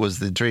than that was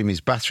the dream.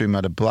 His bathroom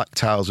had a black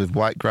tiles with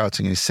white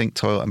grouting, and his sink,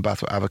 toilet and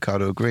bath were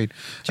avocado green.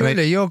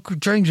 Julie, your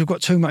dreams have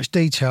got too much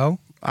detail.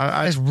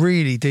 That's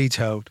really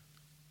detailed.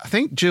 I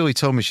think Julie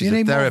told me she's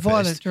a therapist. More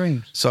violent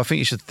dreams. So I think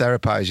you should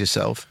therapize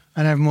yourself.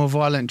 And have more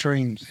violent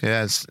dreams.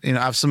 Yes.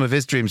 Have some of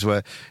his dreams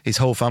where his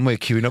whole family are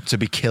queuing up to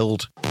be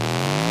killed.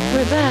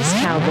 Reverse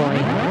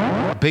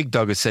cowboy. Big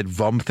Dog has said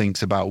Vom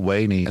thinks about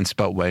Wayne and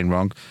spelt Wayne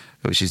wrong,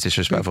 which is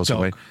disrespectful to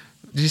Wayne.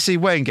 Did you see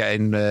Wayne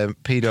getting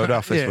pedoed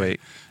off this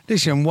week?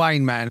 Listen,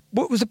 Wayne, man,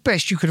 what was the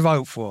best you could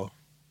vote for?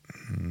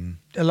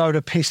 A load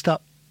of pissed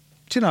up,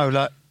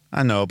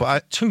 I know,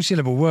 but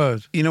two-syllable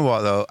word. You know what,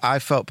 though? I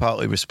felt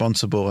partly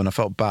responsible and I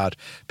felt bad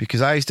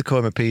because I used to call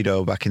him a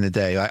pedo back in the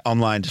day, like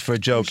online, just for a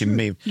joke in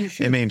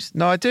memes.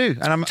 No, I do.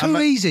 And I'm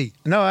easy.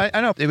 No,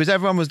 I know. It was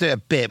everyone was doing a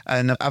bit,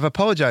 and I've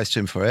apologised to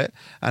him for it,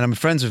 and I'm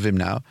friends with him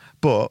now,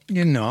 but...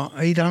 You're not.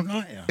 He don't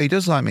like you. He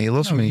does like me. He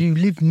loves me. You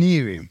live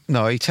near him.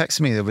 No, he texted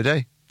me the other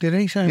day. Did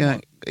he say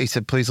what? He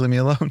said, please leave me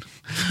alone.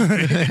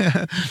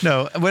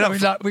 No, we're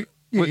not...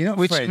 You're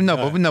not friends.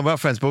 No, we're not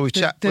friends, but we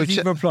chat. Does he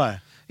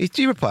reply?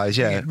 He replies,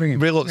 yeah, ring him,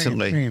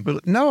 reluctantly. Ring him.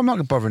 No, I'm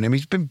not bothering him.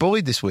 He's been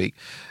bullied this week,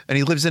 and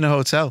he lives in a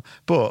hotel.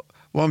 But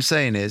what I'm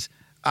saying is,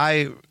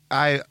 I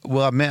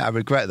will admit I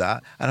regret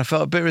that, and I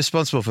felt a bit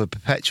responsible for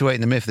perpetuating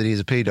the myth that he's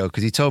a pedo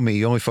because he told me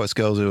he only fucks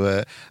girls who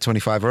are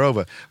 25 or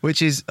over,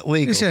 which is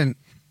legal. Listen,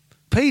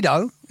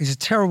 pedo is a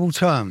terrible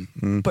term,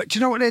 but do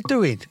you know what they're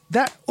doing?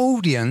 That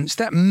audience,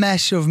 that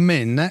mass of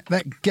men,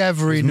 that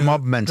gathering... It's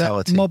mob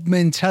mentality.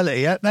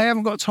 They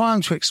haven't got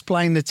time to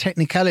explain the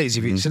technicalities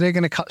of it, so they're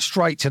going to cut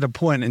straight to the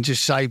point and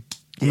just say...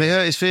 They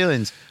hurt his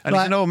feelings. And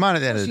he's an old man at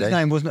the end of the day. His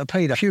name wasn't a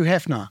pedo. Hugh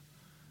Hefner.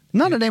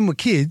 None of them were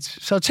kids,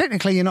 so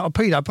technically you're not a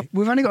pedo, but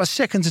we've only got a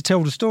second to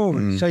tell the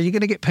story, so you're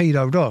going to get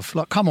pedoed off.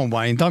 Like, come on,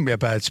 Wayne, don't be a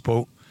bad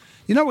sport.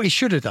 You know what he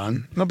should have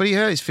done? No, but he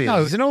hurt his feelings.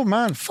 No. He's an old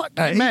man. Fuck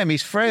that. You met him,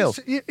 he's frail.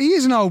 He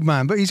is an old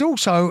man, but he's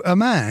also a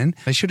man.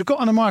 He should have got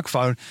on a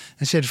microphone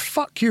and said,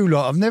 fuck you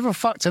lot, I've never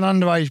fucked an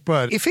underage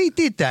bird. If he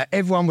did that,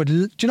 everyone would...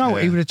 Do you know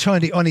what? He would have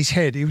turned it on his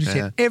head. He would have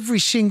said, every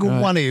single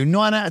one of you,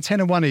 9 out of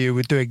 10 of one of you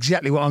would do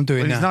exactly what I'm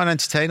doing now. He's not an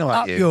entertainer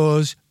like you. Up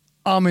yours,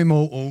 I'm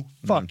immortal.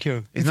 Fuck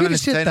you. He's If not he'd an have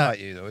said entertainer that, like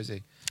you, though, is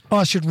he?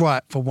 I should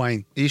write for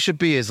Wayne. You should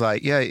be as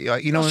like,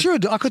 you know... I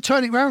should. I could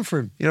turn it round for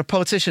him. You know,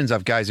 politicians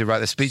have guys who write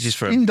their speeches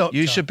for him. Spin doctor.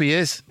 You should be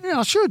his. Yeah,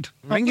 I should.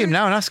 Ring him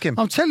now and ask him.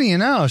 I'm telling you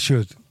now I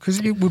should, because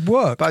it would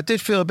work. But I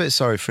did feel a bit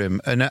sorry for him,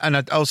 and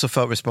I also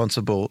felt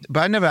responsible.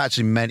 But I never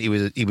actually meant he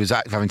was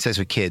having sex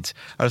with kids.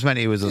 I just meant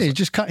he was... He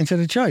just cut into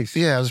the chase.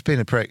 Yeah, I was being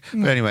a prick.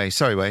 But anyway,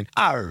 sorry, Wayne.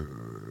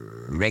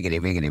 Riggedy,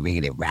 riggedy,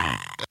 riggedy,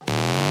 rah.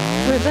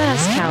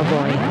 Reverse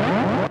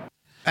Cowboy.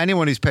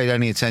 Anyone who's paid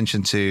any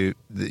attention to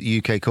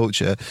the UK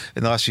culture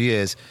in the last few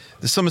years,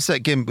 the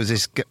Somerset Gimp was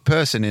this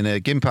person in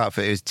a Gimp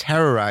outfit who's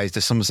terrorised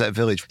the Somerset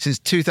village since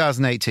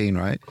 2018,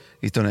 right?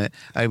 He's done it.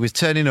 And he was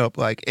turning up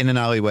like in an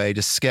alleyway,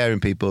 just scaring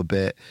people a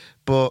bit.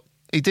 But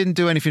he didn't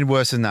do anything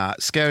worse than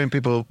that. Scaring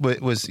people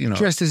was, you know...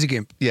 Dressed as a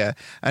Gimp. Yeah.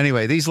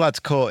 Anyway, these lads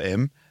caught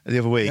him the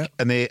other week,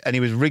 and he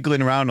was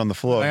wriggling around on the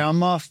floor. They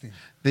unmasked him.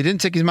 They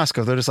didn't take his mask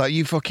off. They're just like,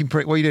 you fucking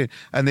prick, what are you doing?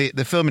 And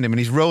they're filming him, and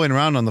he's rolling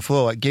around on the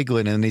floor, like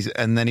giggling, and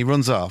then he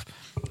runs off.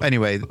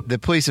 Anyway, the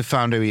police have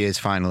found who he is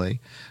finally,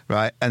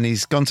 right? And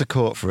he's gone to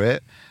court for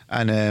it,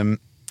 and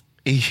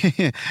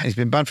he's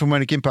been banned from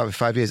wearing a gimp outfit for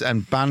 5 years,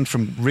 and banned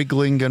from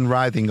wriggling and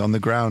writhing on the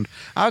ground.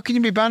 How can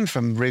you be banned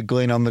from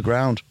wriggling on the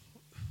ground?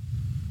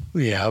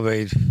 Yeah, I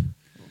mean...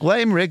 Let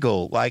him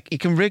wriggle. Like, he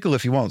can wriggle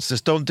if he wants.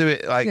 Just don't do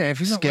it, like, if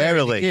he's not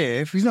scarily.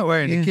 If he's not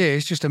wearing the gear,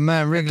 it's just a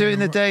man wriggling. Do it in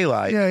the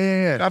daylight.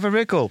 Yeah. Have a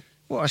wriggle.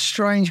 What a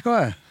strange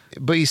guy.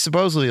 But he's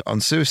supposedly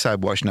on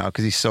suicide watch now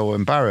because he's so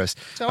embarrassed.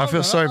 So I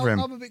feel sorry for him.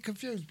 I'm a bit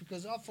confused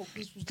because I thought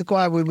this was the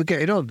guy we were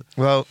getting on.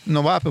 Well,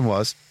 no, what happened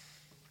was,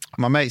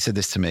 my mate said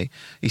this to me.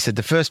 He said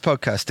the first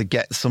podcast to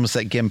get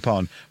Somerset Gimp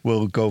on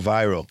will go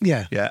viral.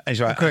 Yeah. And he's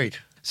right. Agreed.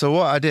 So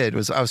what I did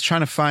was I was trying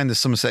to find the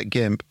Somerset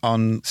Gimp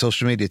on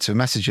social media to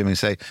message him and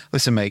say,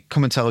 listen, mate,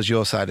 come and tell us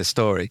your side of the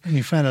story. And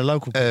you found a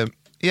local...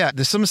 Yeah,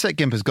 the Somerset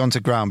Gimp has gone to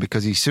ground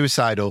because he's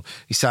suicidal.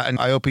 And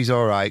I hope he's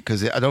all right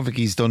because I don't think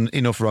he's done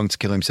enough wrong to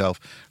kill himself,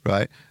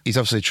 right? He's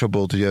obviously a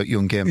troubled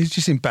young Gimp. He's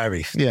just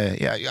embarrassed.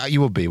 Yeah,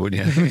 you would be,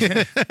 wouldn't you?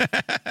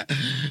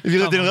 If you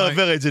lived in a little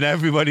village and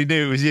everybody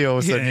knew it was you, all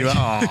of a sudden you're like,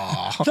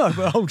 oh. No,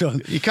 but hold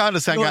on. You can't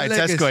just hang out in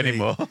Tesco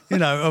anymore. You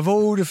know, of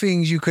all the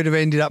things you could have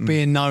ended up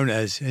being known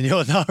as, and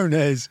you're known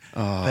as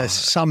the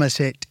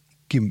Somerset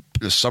Gimp.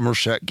 The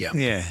Somerset Gimp.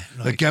 Yeah.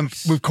 The Gimp.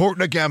 We've caught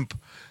the Gimp.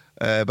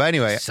 But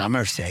anyway.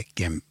 Somerset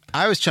Gimp.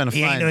 I was trying to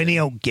find... He ain't any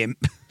old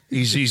Gimp.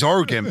 He's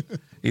our Gimp.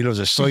 He loves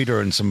a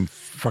cider and some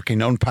fucking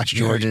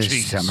unpasteurised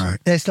cheese. Summer.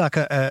 There's like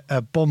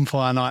a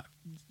bonfire night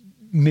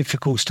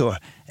mythical story.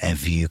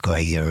 Have you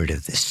guys heard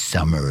of the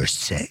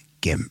Somerset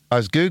Gimp? I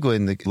was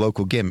Googling the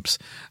local Gimps,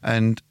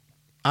 and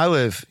I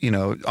live,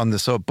 on the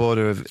sort of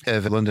border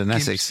of London and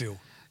Essex. Gimpsville.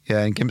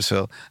 Yeah, in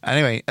Gimpsville.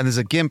 Anyway, and there's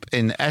a Gimp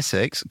in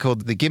Essex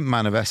called the Gimp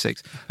Man of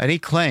Essex, and he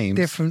claims...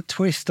 Different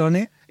twist on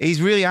it. He's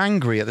really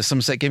angry at the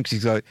Somerset Gimp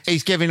because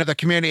he's giving the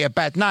community a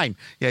bad name.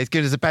 Yeah, he's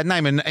giving us a bad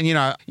name. And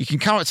you can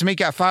come up to me,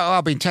 get a photo,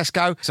 I'll be in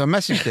Tesco. So I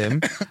messaged him,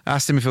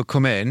 asked him if he'll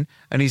come in,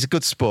 and he's a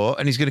good sport,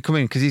 and he's going to come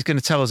in because he's going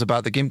to tell us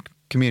about the Gimp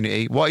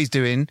community, what he's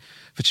doing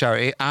for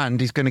charity,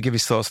 and he's going to give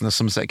his thoughts on the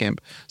Somerset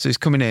Gimp. So he's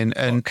coming in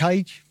and... What,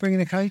 cage?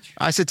 Bringing a cage?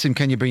 I said to him,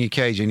 can you bring your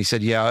cage? And he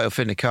said, yeah, it'll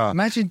fit in the car.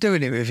 Imagine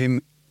doing it with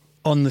him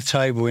on the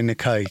table in the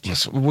cage.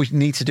 Yes, we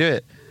need to do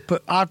it.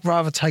 But I'd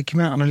rather take him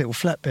out on a little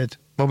flatbed.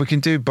 Well, we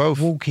can do both.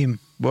 Walk him.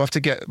 We'll have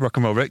to get Rock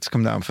and Roll Rick to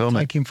come down and film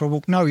Take him for a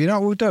walk. No, you know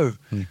what we'll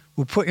do?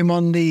 We'll put him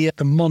on the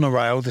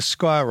monorail, the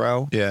sky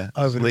rail. Yeah,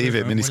 over leave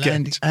him in his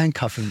cage.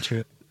 Handcuff him to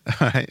it.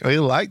 All right. Well,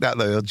 he'll like that,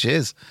 though. He'll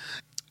jizz.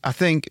 I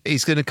think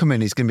he's going to come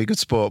in, he's going to be a good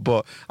sport,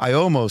 but I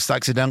almost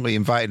accidentally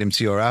invited him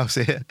to your house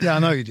here. Yeah, I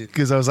know you did.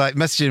 Because I was like,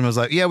 messaging him, I was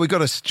like, yeah, we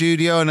got a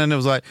studio, and then it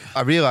was like,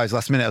 I realised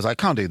last minute, I was like,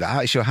 can't do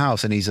that, it's your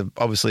house, and he's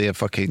obviously a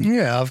fucking...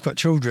 Yeah, I've got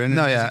children,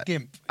 no, and yeah, he's a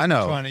Gimp. I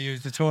know. Trying to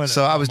use the toilet.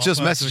 So I was just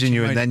messaging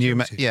you, and then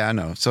you... Yeah, I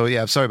know. So yeah,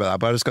 I'm sorry about that,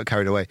 but I just got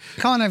carried away.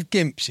 Can't have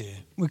Gimps here.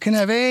 We can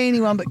have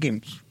anyone but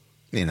Gimps.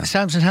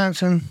 Samson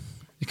Hampson.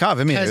 You can't have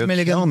him here,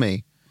 he'll kill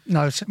me.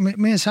 No,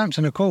 me and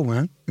Samson are cool,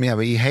 man. Yeah,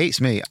 but he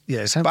hates me. Yeah,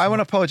 Samson. But I want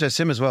to apologise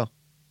to him as well.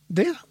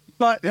 Do you?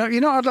 Like, you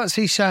know what I'd like to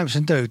see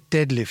Samson do?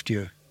 Deadlift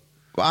you.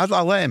 Well,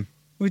 I'll let him.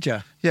 Would you?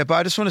 Yeah, but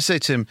I just want to say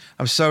to him,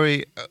 I'm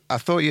sorry, I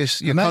thought your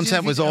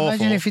content was awful.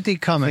 Imagine if he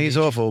did come and he's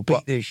awful,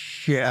 beat the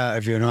shit out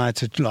of you, and I had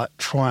to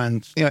try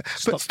and... Yeah,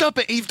 but stop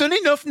it, you've done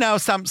enough now,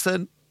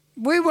 Samson.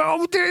 We were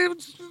all doing...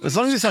 As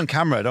long as it's on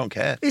camera, I don't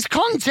care. It's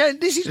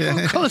content. This is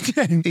real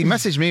content. He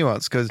messaged me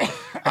once because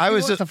I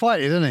was to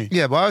fight you, didn't he?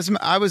 Yeah, but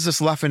I was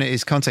just laughing at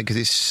his content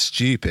because it's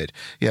stupid.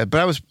 Yeah,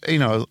 but I was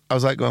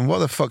like going, what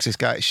the fuck's this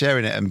guy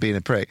sharing it and being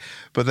a prick?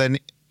 But then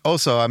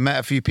also I met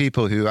a few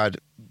people who had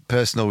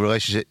personal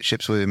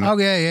relationships with him. Oh,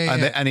 yeah.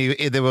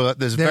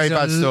 There's very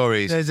bad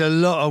stories. There's a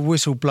lot of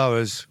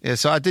whistleblowers. Yeah,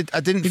 so I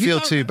didn't feel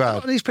too bad. A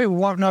lot of these people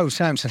won't know who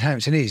Samson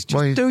Hampson is.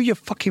 Just do your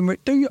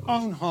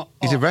own hot.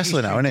 He's a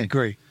wrestler now, isn't he?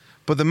 Agree.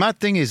 But the mad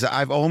thing is that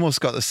I've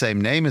almost got the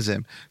same name as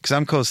him because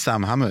I'm called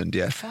Sam Hammond,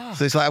 yeah.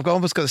 So it's like I've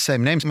almost got the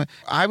same name.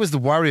 I was the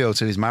Wario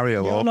to his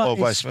Mario, or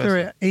vice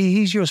versa.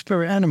 He's your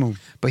spirit animal.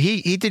 But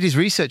he did his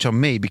research on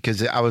me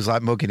because I was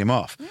like mugging him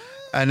off.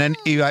 And then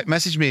he like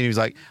messaged me and he was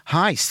like,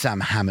 "Hi, Sam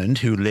Hammond,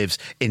 who lives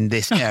in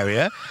this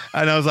area."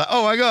 And I was like,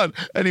 "Oh my God."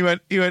 And he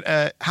went,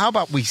 "How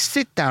about we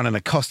sit down in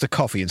a Costa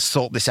coffee and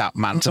sort this out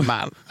man to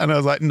man?" And I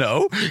was like,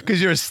 "No,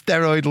 because you're a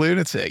steroid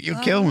lunatic.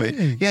 You'll kill me."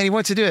 Really? Yeah, and he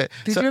wanted to do it.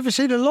 Did you ever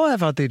see the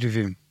live I did with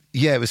him?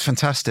 Yeah, it was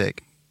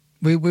fantastic.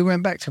 We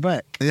went back to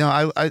back.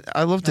 Yeah,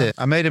 I loved it.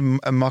 I made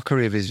a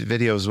mockery of his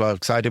videos as well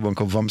because I did one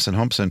called Vumps and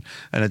Humpson,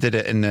 and I did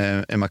it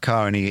in my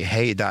car, and he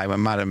hated that. He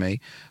went mad at me.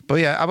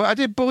 But yeah, I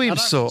did bully him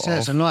sort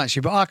of. I like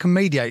you, but I can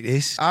mediate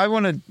this. I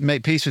want to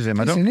make peace with him.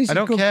 I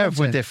don't care if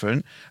we're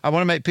different. I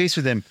want to make peace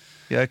with him.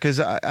 Yeah,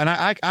 because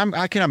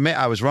I can admit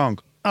I was wrong.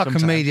 I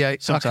can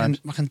mediate. Sometimes.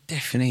 I can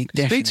definitely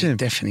speak to him.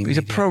 Definitely. He's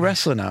a pro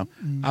wrestler now.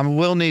 I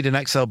will need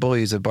an XL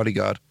bully as a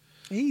bodyguard.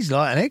 He's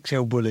like an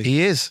XL bully.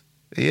 He is.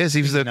 He was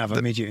the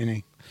midget, isn't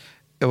he?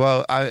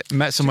 Well, I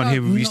met someone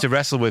who used to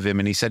wrestle with him,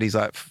 and he said he's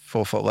like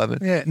 4'11".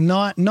 Yeah,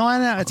 9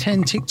 out of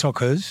 10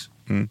 TikTokers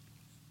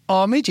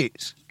are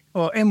midgets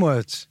or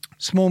N-words,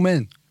 small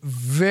men.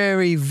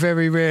 Very,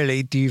 very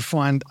rarely do you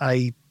find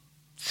a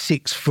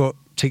 6-foot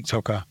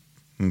TikToker.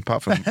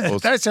 Apart from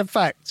that's a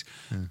fact.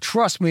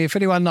 Trust me, if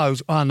anyone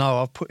knows, I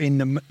know I've put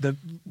in the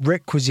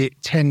requisite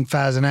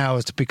 10,000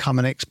 hours to become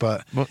an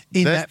expert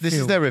in that field. This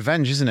is their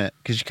revenge, isn't it?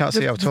 Because you can't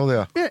see how tall they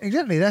are. Yeah,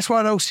 exactly. That's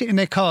why they all sit in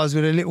their cars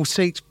with their little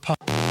seats.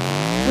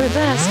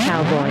 Reverse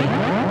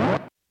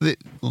cowboy.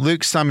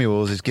 Luke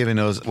Samuels is giving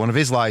us one of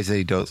his lies that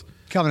he does.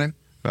 Coming in.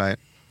 Right.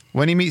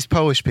 When he meets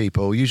Polish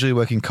people, usually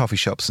working in coffee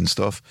shops and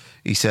stuff,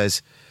 he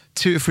says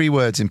 2 to 3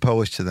 words in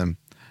Polish to them.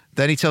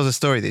 Then he tells a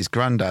story that his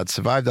granddad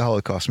survived the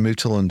Holocaust, moved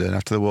to London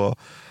after the war,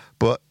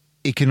 but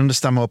he can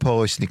understand more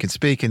Polish than he can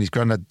speak, and his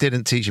granddad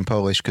didn't teach him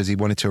Polish because he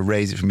wanted to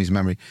erase it from his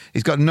memory.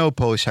 He's got no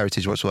Polish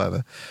heritage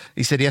whatsoever.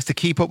 He said he has to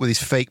keep up with his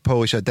fake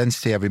Polish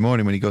identity every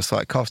morning when he goes to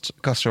like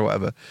Costa or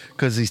whatever,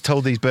 because he's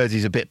told these birds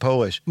he's a bit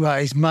Polish. Right,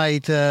 he's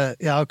made, so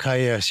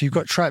you've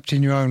got trapped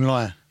in your own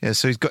lie. Yeah,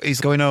 so he's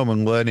going home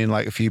and learning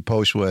like a few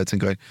Polish words and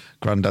going,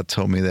 "Granddad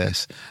told me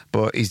this,"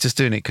 but he's just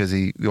doing it because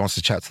he wants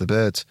to chat to the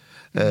birds.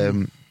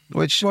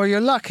 Well,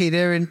 you're lucky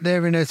they're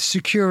in a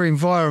secure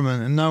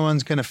environment and no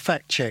one's going to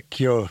fact check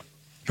your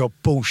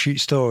bullshit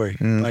story,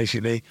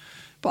 basically.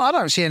 But I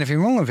don't see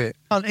anything wrong with it.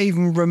 I don't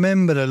even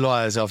remember the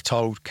lies I've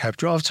told cab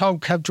drivers. I've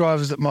told cab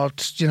drivers that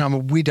I'm a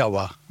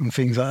widower and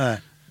things like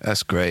that.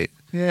 That's great.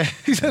 Yeah,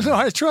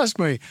 no, trust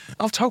me.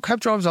 I've told cab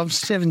drivers I'm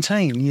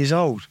 17 years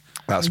old.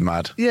 That's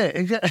mad. Yeah,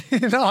 exactly.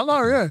 No, I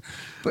know, yeah.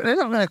 But they're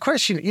not going to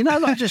question it.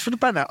 Like just for the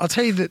banter. I'll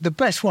tell you the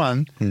best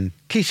one,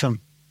 kiss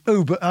them.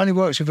 Uber only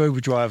works with Uber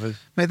drivers.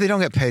 Mate, they don't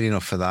get paid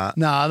enough for that.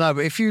 No,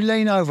 but if you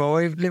lean over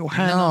or a little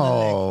hand on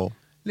the leg,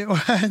 little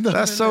hand on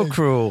that's so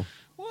cruel.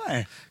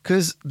 Why?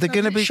 Because they're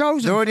going to be.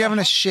 They're already having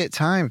a shit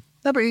time.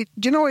 No, but do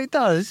you know what it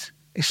does?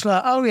 It's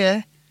like, oh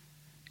yeah,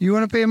 you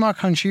want to be in my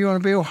country, you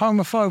want to be all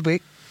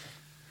homophobic.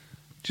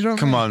 Do you know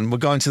what Come I mean? on, we're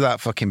going to that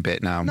fucking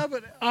bit now. No,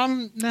 but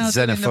I'm now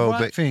xenophobic doing the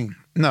right thing.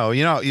 No,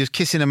 you're not. You're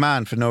kissing a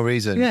man for no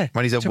reason. Yeah,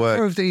 when he's at to work.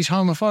 prove that he's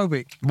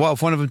homophobic. What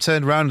if one of them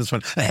turned around and just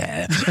went?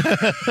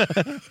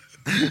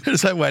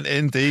 Just like went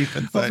in deep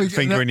and like,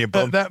 fingering your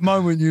bum. At that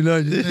moment, you know.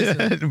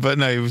 Yeah, but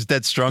no, he was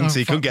dead strong, so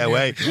he couldn't get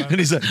away. Yeah. And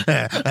he's like,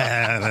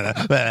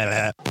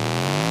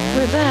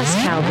 Reverse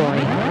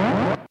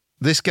cowboy.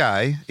 This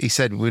guy, he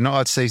said, we're not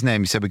allowed to say his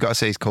name. He said, we've got to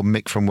say he's called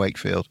Mick from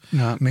Wakefield.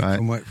 No, Mick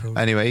from Wakefield.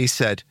 Anyway, he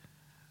said,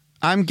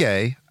 I'm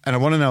gay, and I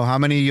want to know how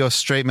many of your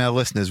straight male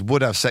listeners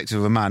would have sex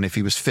with a man if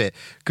he was fit,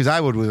 because I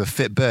would with a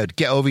fit bird.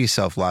 Get over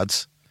yourself,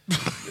 lads.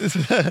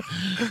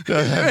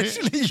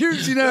 Actually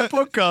using our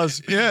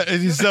podcast. Yeah,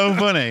 it's so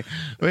funny.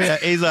 But yeah,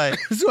 he's like,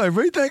 sorry,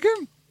 read that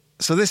again.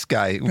 So this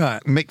guy,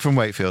 Mick from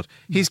Wakefield,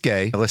 he's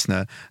gay, a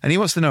listener, and he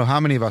wants to know how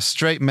many of our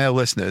straight male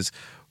listeners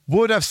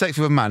would have sex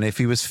with a man if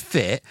he was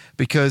fit,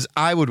 because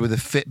I would with a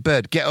fit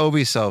bird. Get over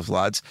yourselves,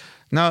 lads.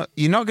 Now,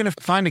 you're not going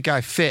to find a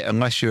guy fit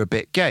unless you're a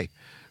bit gay,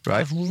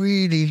 right? That's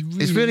really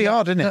it's really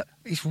odd, isn't it?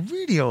 It's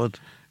really odd.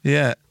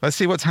 Yeah. Let's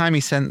see what time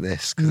he sent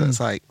this, because it's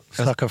like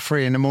a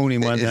 3 a.m. one,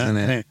 isn't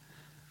it?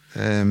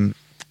 Yeah,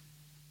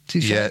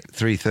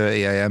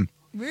 3:30 a.m.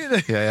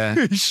 Really?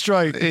 Yeah. He's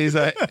straight. He's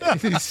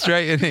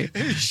straight, isn't he?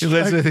 He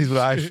lives with his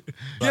wife.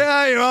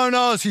 Yeah, your own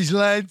arse, he's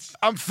lads.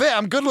 I'm fit.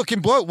 I'm good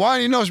looking bloke. Why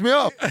don't you nose me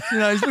up?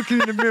 He's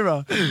looking in the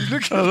mirror.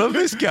 I love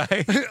this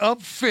guy. I'm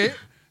fit.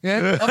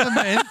 Yeah, I'm a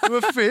man.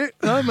 We're fit.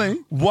 I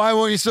mean, why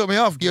won't you suck me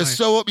off? You're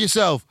so up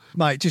yourself,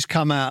 mate. Just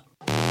come out.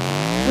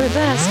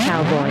 Reverse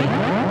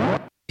cowboy.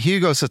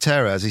 Hugo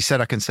Soteras. He said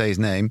I can say his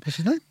name. What's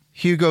his name?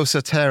 Hugo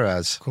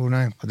Soteras. Cool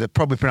name. I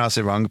probably pronounced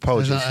it wrong.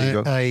 Apologies,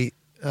 Hugo. A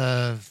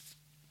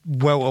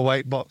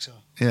welterweight boxer.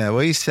 Yeah, well,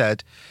 he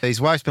said his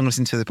wife's been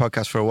listening to the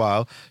podcast for a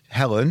while.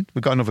 Helen,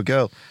 we've got another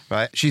girl,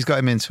 right? She's got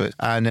him into it.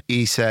 And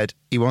he said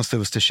he wants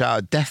us to shout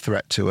a death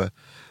threat to her.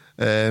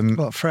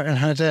 What, threaten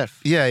her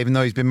death? Yeah, even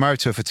though he's been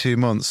married to her for 2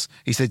 months.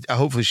 He said,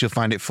 hopefully she'll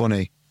find it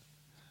funny.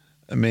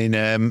 I mean,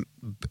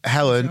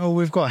 Helen... Oh,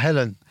 we've got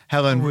Helen.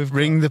 Helen,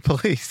 ring the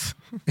police.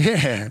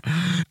 Yeah.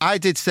 I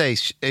did say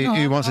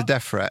he wants a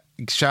death threat.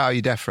 Shout out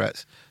your death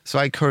threats. So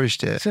I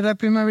encouraged it. So they've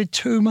been married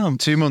 2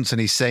 months? 2 months, and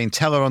he's saying,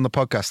 tell her on the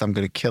podcast I'm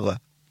going to kill her.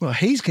 Well,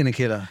 he's going to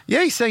kill her.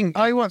 Yeah, he's saying...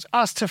 Oh, he wants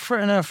us to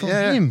threaten her from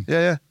him.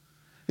 Yeah.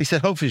 He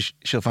said, hopefully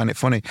she'll find it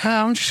funny.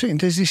 I'm just thinking,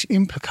 does this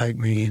implicate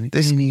me in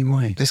any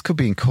way? This could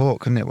be in court,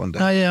 couldn't it, one day?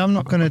 Oh, yeah, I'm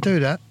not going to do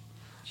that.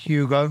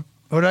 Hugo.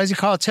 Or there's a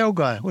cartel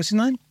guy. What's his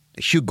name?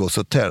 Hugo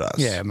Soteras.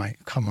 Yeah, mate,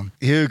 come on.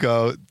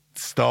 Hugo,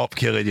 stop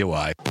killing your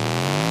wife.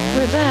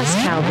 Reverse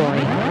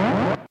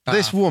cowboy.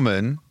 This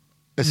woman...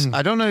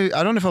 I don't know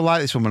if I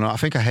like this woman or not. I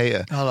think I hate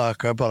her. I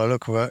like her, but I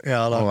look at her.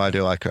 Yeah, I like her. I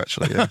do like her,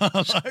 actually. Yeah. I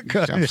like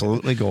her. She's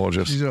absolutely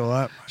gorgeous. She's all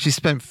right. She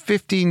spent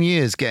 15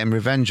 years getting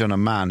revenge on a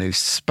man who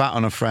spat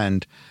on a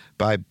friend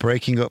by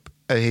breaking up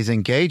his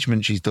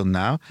engagement she's done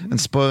now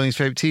and spoiling his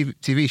favourite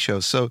TV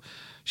shows. So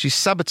she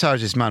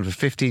sabotaged this man for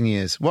 15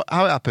 years.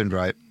 How it happened,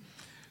 right?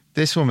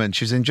 This woman,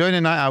 she was enjoying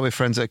a night out with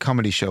friends at a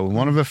comedy show, and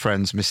one of her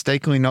friends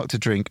mistakenly knocked a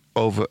drink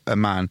over a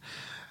man.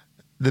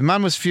 The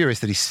man was furious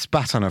that he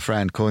spat on her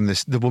friend, calling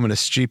the woman a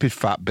stupid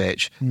fat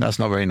bitch. That's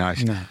not very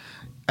nice. No.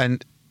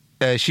 And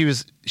she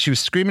was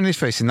screaming in his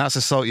face, and that's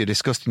assault, you're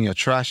disgusting, you're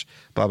trash,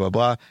 blah, blah,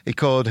 blah. He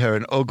called her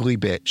an ugly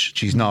bitch.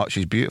 She's not,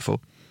 she's beautiful.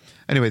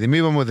 Anyway, they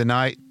move on with the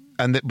night,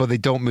 but they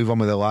don't move on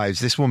with their lives.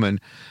 This woman,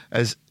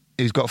 who's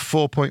got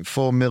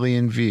 4.4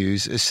 million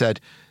views, has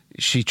said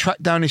she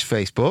tracked down his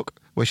Facebook,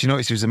 where she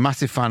noticed he was a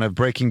massive fan of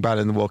Breaking Bad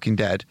and The Walking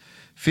Dead.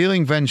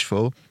 Feeling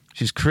vengeful,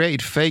 she's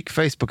created fake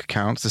Facebook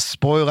accounts to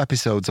spoil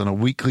episodes on a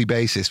weekly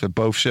basis for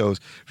both shows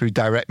through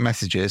direct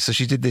messages. So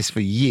she did this for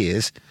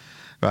years,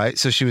 right?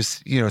 So she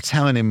was,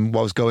 telling him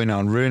what was going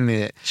on, ruining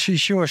it. She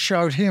sure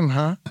showed him,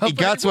 huh? He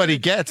gets what he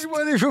gets. He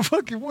wasn't even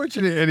fucking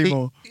watching it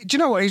anymore. Do you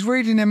know what? He's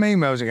reading them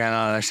emails again.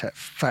 Oh, that's that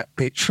fat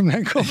bitch from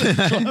that comedy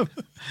club.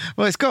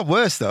 Well, it's got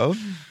worse, though.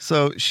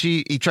 So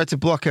he tried to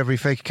block every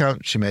fake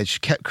account she made. She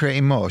kept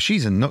creating more.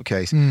 She's a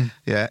nutcase.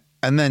 Yeah.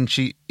 And then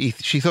she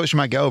thought she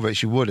might get over it.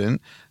 She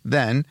wouldn't.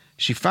 Then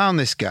she found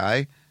this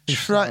guy,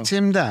 tracked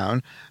him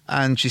down,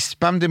 and she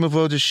spammed him with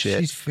loads of shit.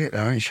 She's fit,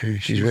 though, isn't she?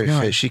 She's very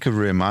fit. She could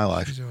ruin my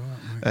life. She's all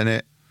right,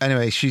 mate.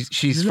 Anyway,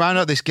 she's found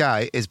out this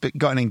guy has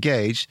gotten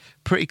engaged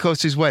pretty close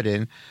to his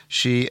wedding.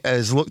 She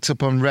has looked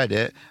up on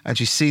Reddit, and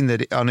she's seen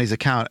that on his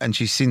account, and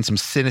she's seen some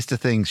sinister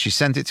things. She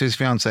sent it to his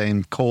fiancée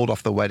and called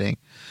off the wedding.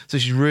 So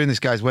she's ruined this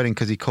guy's wedding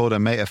because he called her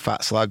mate a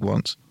fat slag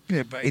once.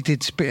 Yeah, but he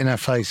did spit in her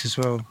face as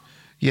well.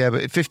 Yeah,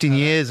 but 15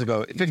 years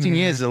ago. 15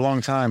 years is a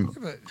long time.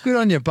 Good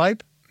on you,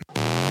 babe.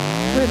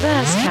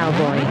 Reverse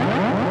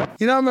cowboy.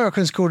 You know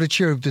Americans call the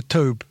tube the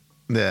tube.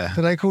 Yeah.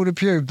 Do they call the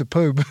pube the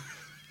poob?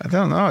 I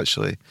don't know,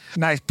 actually.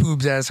 Nice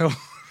poobs, asshole.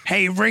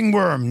 Hey,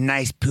 ringworm,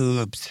 nice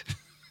poobs.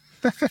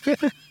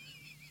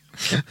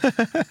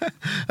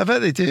 I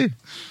bet they do.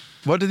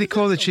 What do they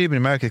call the tube in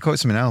America? They call it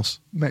something else.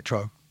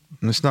 Metro.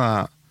 It's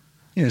not.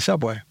 Yeah,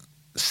 subway.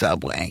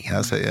 Subway.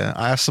 That's it, yeah.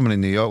 I asked someone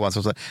in New York once, I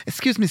was like,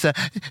 excuse me, sir,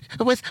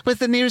 where's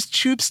the nearest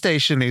tube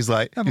station? He's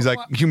like,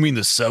 you mean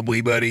the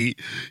subway, buddy?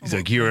 He's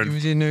like, you're in... You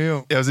was in New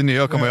York? Yeah, I was in New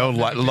York on my own,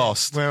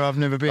 lost. Where I've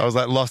never been. I was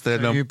lost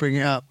there. So you bring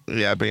it up?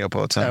 Yeah, I bring it up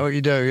all the time. Is that what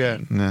you do, yeah?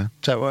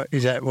 Yeah.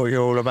 Is that what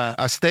you're all about?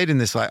 I stayed in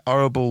this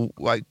horrible,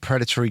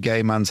 predatory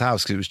gay man's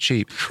house because it was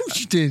cheap. Of course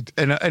you did.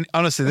 And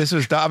honestly, this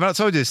was... I've not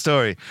told you this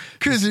story.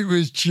 Because it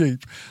was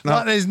cheap.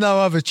 No. There's no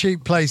other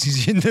cheap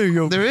places in New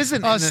York. There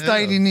isn't. I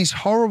stayed in this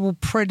horrible,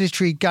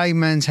 predatory gay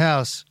man's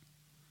house.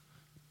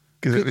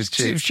 Because it was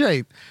cheap. It was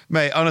cheap.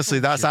 Mate, honestly,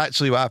 that's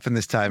actually what happened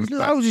this time.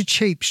 There's loads of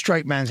cheap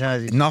straight man's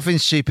houses.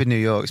 Nothing's cheap in New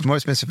York. It's more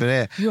expensive than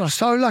here. You are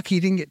so lucky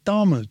you didn't get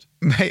dahmered.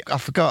 Mate, I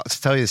forgot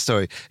to tell you the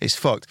story. It's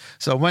fucked.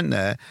 So I went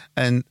there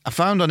and I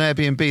found on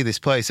Airbnb this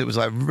place. It was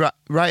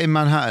right in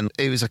Manhattan.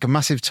 It was like a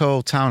massive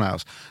tall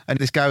townhouse. And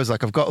this guy was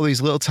like, I've got all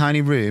these little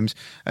tiny rooms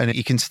and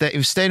you can stay. It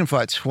was staying for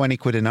like 20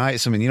 quid a night or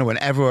something, when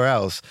everywhere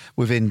else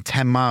within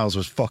 10 miles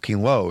was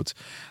fucking loads.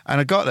 And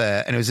I got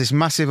there and it was this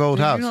massive old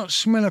house. Did you not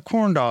smell a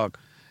corn dog?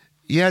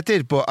 Yeah, I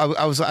did, but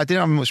I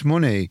didn't have much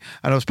money,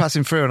 and I was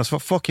passing through, and I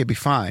thought, "Fuck it, be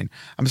fine."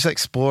 I'm just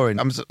exploring.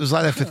 I was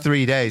there for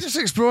 3 days, just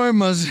exploring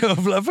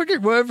myself. Like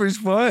fucking whatever is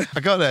fine.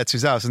 I got there to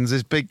his house, and there's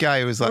this big guy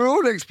who was like, "We're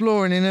all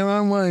exploring in our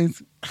own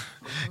ways."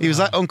 He was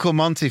like Uncle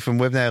Monty from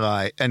With No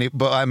Light,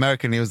 but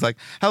American. He was like,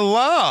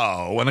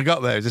 "Hello." When I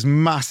got there, he was this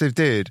massive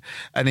dude,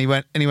 and he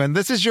went,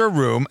 "This is your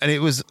room," and it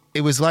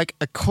was like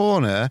a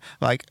corner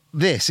like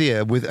this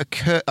here with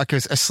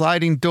a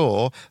sliding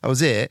door. That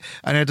was it,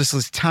 and it had just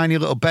this tiny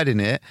little bed in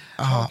it.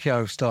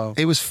 Tokyo style.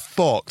 It was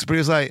fucked, but it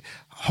was like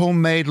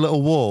homemade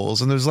little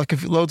walls, and there was like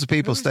loads of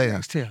people staying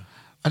next to you.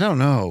 I don't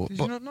know. Did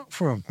you not knock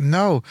for him?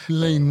 No.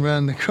 Lean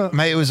round the cut.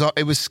 Mate,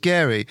 it was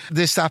scary.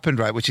 This happened,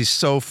 right, which is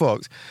so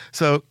fucked.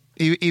 So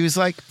He was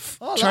like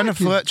trying to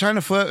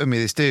flirt with me,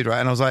 this dude, right?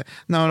 And I was like,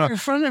 no. In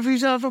front of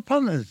his other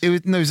punters. He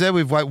was there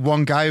with like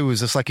one guy who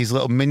was just like his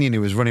little minion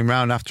who was running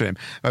around after him.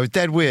 I was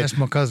dead weird. That's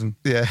my cousin.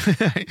 Yeah.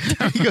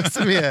 He goes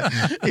to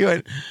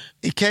me,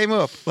 he came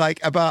up like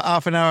about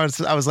half an hour.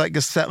 I was like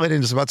just settling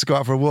in, just about to go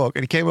out for a walk.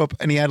 And he came up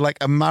and he had like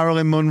a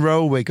Marilyn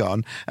Monroe wig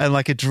on and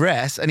like a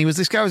dress. And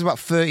this guy was about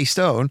 30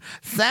 stone.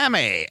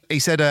 Sammy, he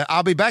said,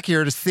 I'll be back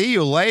here to see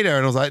you later.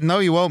 And I was like, no,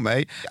 you won't,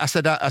 mate. I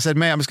said,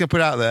 mate, I'm just going to put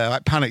it out there. I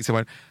like panicked and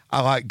went, I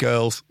like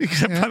girls. He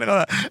said, panic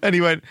like that. And he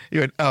went,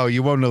 oh,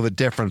 you won't know the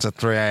difference at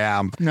 3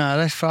 a.m. No,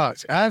 that's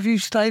fucked. How have you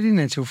stayed in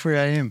there till 3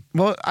 a.m.?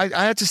 Well, I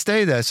had to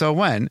stay there. So I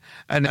went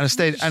and I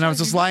stayed and I was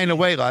just lying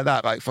awake like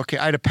that. Like, fucking,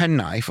 I had a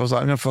penknife. I was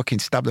like, I'm going to fucking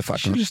stab the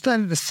fuck. You just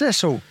stayed at the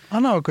Cecil. I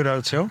know a good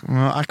hotel.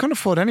 Well, I couldn't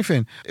afford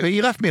anything.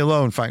 He left me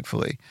alone,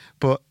 thankfully.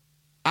 But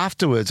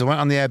afterwards, I went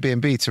on the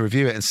Airbnb to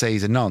review it and say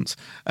he's a nonce.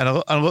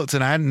 And I looked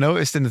and I hadn't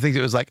noticed in the things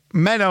it was like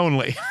men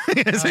only. So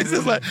it's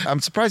just like, I'm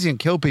surprised he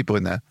didn't kill people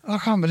in there. I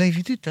can't believe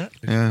you did that.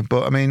 Yeah,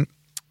 but I mean,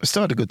 I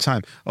still had a good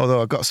time.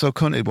 Although I got so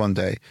cunted one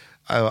day,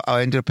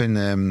 I ended up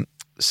in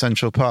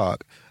Central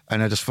Park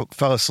and I just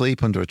fell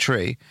asleep under a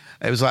tree.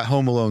 It was like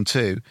Home Alone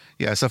 2.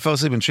 Yeah, so I fell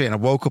asleep in a tree and I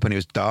woke up and it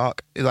was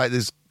dark. Like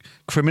there's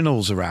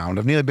criminals around.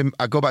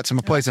 I go back to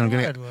my place and I'm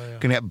going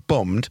to get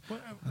bummed.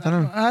 I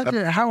don't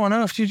know. How on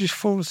earth do you just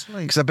fall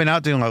asleep? Because I've been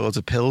out doing like loads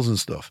of pills and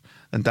stuff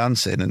and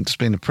dancing and just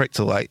being a prick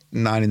till like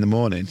 9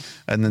 a.m.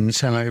 and then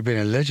sound like you've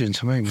been a legend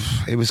to me.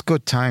 It was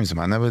good times,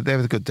 man. They were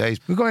the good days.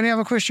 We got any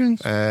other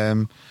questions? I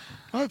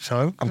hope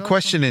so. I'm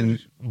questioning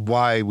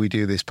why we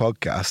do this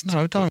podcast.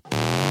 No, don't.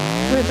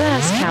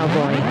 Reverse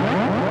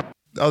Cowboy.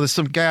 Oh, there's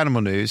some gay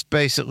animal news.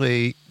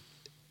 Basically,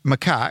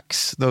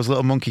 macaques, those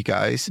little monkey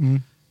guys,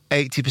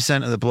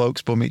 80% of the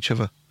blokes bum each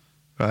other.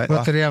 Right?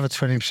 What do the other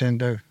 20%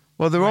 do?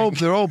 Well,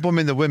 they're all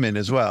bumming the women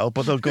as well,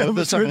 but they'll go.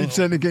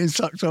 20% are getting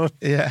sucked on.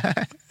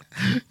 Yeah.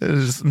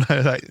 There's no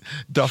like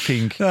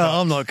docking. No,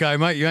 I'm not gay,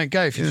 mate. You ain't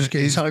gay if you're just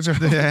getting sucked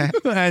on. Yeah.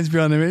 Hands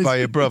behind the ears. By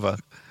your brother.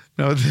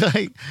 No,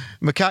 like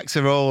macaques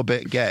are all a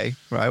bit gay,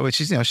 right?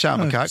 Which is, shout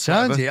macaques.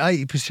 Sounds it,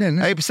 80%.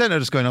 80% are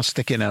just going off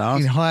sticking an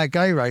arse. Higher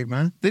gay rate,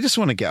 man. They just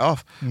want to get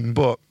off.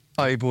 But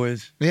party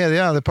boys. Yeah, they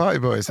are. They're party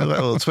boys. They're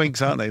little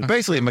twinks, aren't they?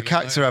 Basically,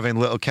 macaques are having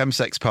little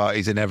chemsex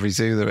parties in every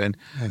zoo they're in.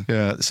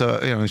 Yeah.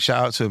 So,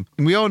 shout out to them.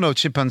 We all know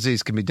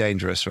chimpanzees can be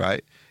dangerous,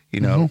 right?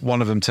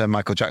 One of them turned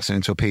Michael Jackson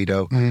into a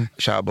pedo.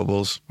 Shout out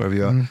Bubbles, wherever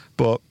you are.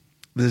 But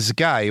there's a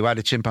guy who had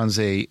a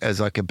chimpanzee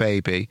as like a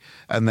baby,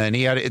 and then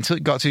he had it until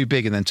it got too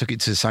big and then took it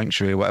to the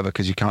sanctuary or whatever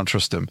because you can't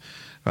trust them,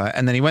 right?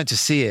 And then he went to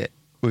see it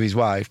with his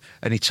wife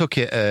and he took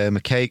it a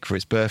cake for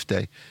its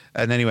birthday.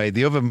 And anyway,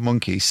 the other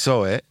monkeys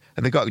saw it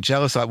and they got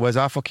jealous, like, where's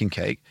our fucking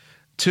cake?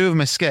 2 of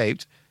them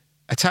escaped,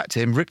 attacked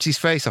him, ripped his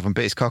face off and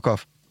bit his cock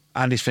off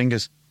and his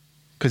fingers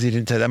because he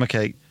didn't take them a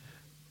cake.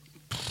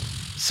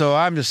 So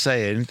I'm just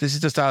saying, this is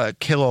just how to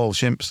kill all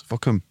chimps.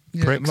 Fuck them,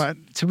 pricks.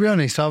 Mate, to be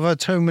honest, I've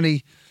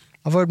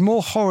heard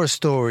more horror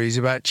stories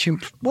about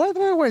chimps. Why do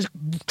they always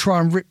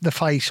try and rip the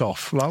face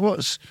off? Like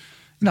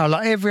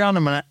like every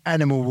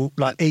animal will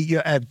like eat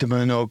your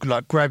abdomen or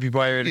like grab you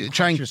by your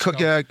try and cut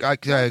your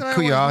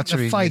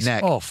artery in your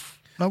neck off.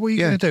 Like, what are you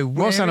going to do?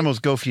 Most animals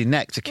go for your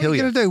neck to kill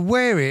you. What are you going to do?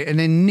 Wear it and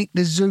then nick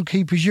the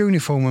zookeeper's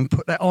uniform and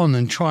put that on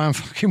and try and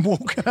fucking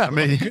walk out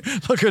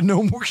like a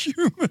normal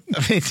human.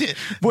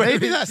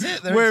 Maybe that's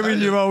it. Wearing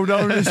your old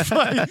owner's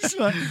face.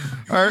 Like,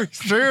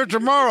 see you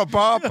tomorrow,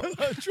 Bob.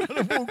 Trying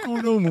to walk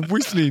all normal,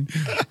 whistling.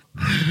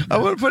 I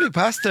wouldn't put it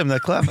past them. They're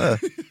clever.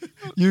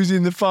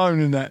 Using the phone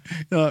and that.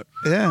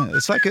 Yeah,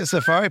 it's like at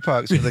safari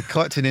parks where they're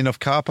collecting enough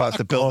car parts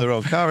to build their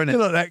own car, isn't it?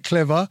 You're not that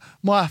clever.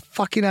 My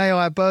fucking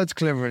AI bird's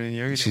cleverer than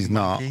you. She's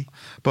not.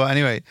 But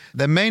anyway,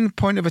 their main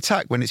point of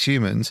attack when it's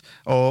humans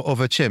or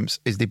other chimps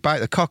is they bite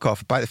the cock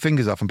off, bite the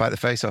fingers off and bite the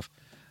face off.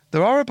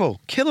 They're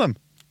horrible. Kill them.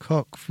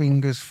 Cock,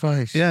 fingers,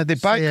 face. Yeah, they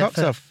bite cocks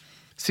off.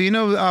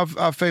 So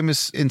our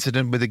famous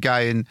incident with a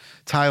guy in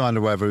Thailand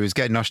or wherever who was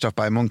getting noshed off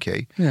by a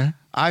monkey? Yeah.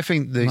 I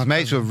think his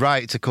mates were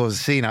right to cause a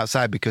scene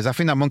outside because I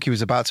think that monkey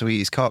was about to eat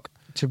his cock.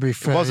 To be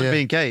fair, it wasn't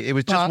being gay. It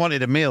was just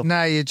wanted a meal.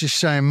 Now you're just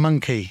saying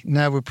monkey.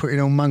 Now we're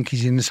putting all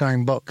monkeys in the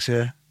same box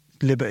here.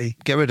 Liberty.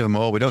 Get rid of them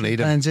all. We don't need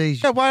them.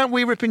 Chimpanzees. Yeah, why aren't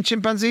we ripping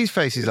chimpanzees'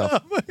 faces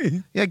off?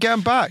 Yeah, get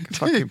them back.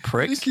 Fucking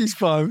pricks. Take his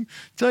phone,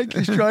 take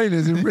his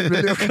trainers and rip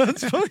the little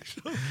cunt's face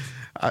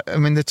off. I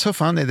mean, they're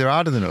tough, aren't they? They're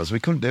harder than us. We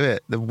couldn't do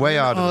it. They're way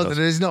harder than us.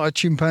 There's not a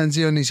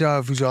chimpanzee on this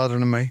earth who's harder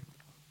than me.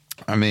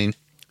 I mean,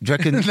 do you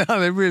reckon? No,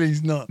 there really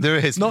is not. There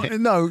is. Maybe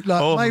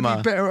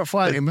better at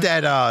fighting. They're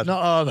dead hard.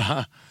 Not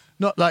harder.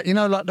 Not like,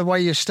 like the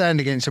way you stand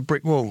against a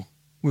brick wall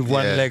with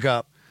one leg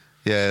up.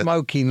 Yeah.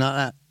 Smoking like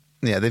that.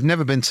 Yeah, they've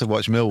never been to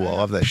watch Millwall,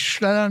 have they?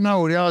 They don't know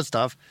all the hard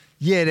stuff.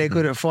 Yeah, they're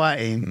good at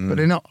fighting, but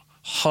they're not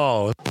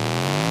hard.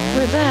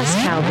 Reverse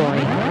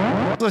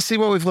Cowboy. Let's see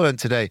what we've learned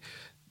today.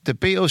 The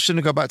Beatles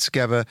shouldn't have got back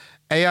together.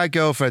 AI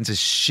girlfriends is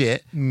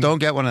shit. Don't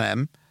get one of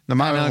them, no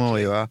matter how old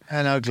you are.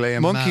 And ugly.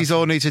 And monkeys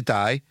all need to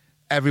die.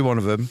 Every one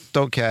of them.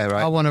 Don't care,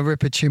 right? I want to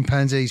rip a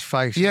chimpanzee's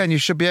face. Yeah, and you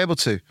should be able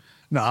to.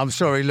 No, I'm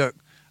sorry. Look,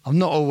 I'm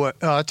not all work.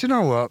 Do you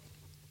know what?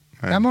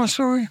 Right. Am I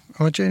sorry?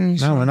 Am I genuinely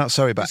sorry? No, we're not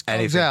sorry about It goes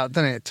anything. out,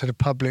 doesn't it, to the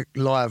public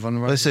live on the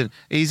radio. Listen,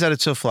 he's had a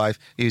tough life.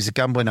 He was a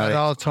gambling addict.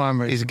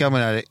 Hard-time He's a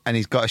gambling addict, and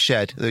he's got a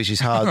shed, which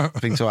is a hard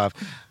thing to have.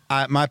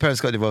 My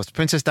parents got divorced.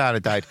 Princess Diana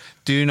died.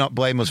 Do not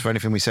blame us for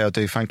anything we say or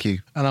do. Thank you.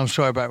 And I'm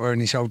sorry about wearing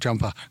this old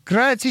jumper.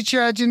 Grazie,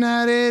 Ciao.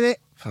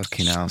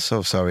 Fucking hell.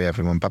 So sorry,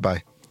 everyone.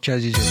 Bye-bye. Ciao.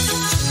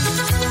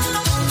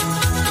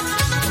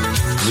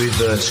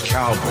 Reverse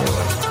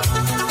Cowboy.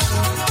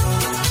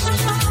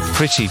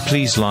 Pretty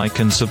please like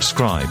and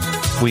subscribe.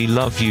 We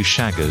love you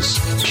shaggers.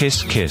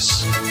 Kiss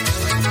kiss.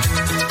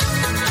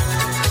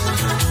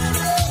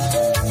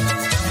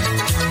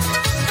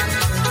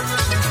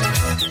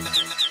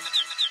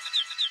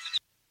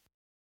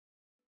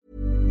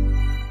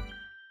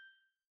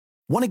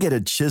 Want to get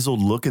a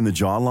chiseled look in the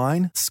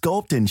jawline?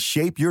 Sculpt and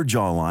shape your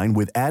jawline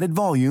with added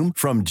volume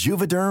from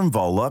Juvederm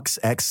Volux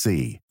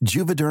XC.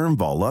 Juvederm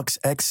Volux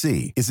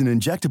XC is an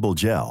injectable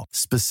gel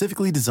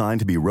specifically designed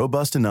to be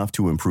robust enough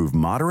to improve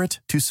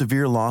moderate to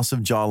severe loss of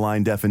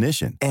jawline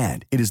definition.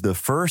 And it is the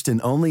first and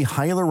only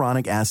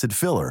hyaluronic acid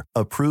filler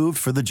approved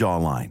for the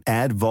jawline.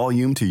 Add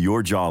volume to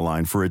your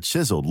jawline for a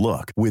chiseled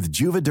look with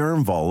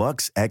Juvederm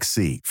Volux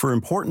XC. For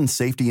important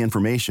safety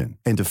information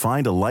and to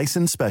find a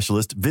licensed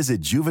specialist, visit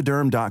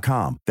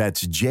Juvederm.com.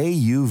 That's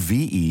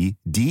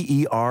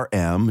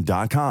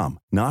Juvederm.com.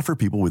 Not for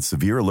people with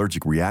severe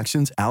allergic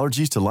reactions,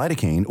 allergies to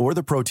lidocaine, or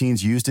the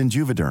proteins used in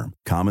Juvederm.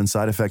 Common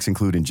side effects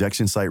include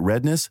injection site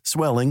redness,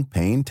 swelling,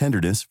 pain,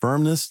 tenderness,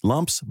 firmness,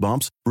 lumps,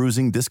 bumps,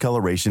 bruising,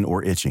 discoloration,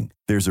 or itching.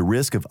 There's a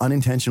risk of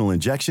unintentional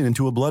injection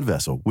into a blood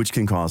vessel, which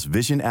can cause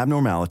vision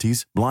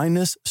abnormalities,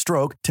 blindness,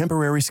 stroke,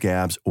 temporary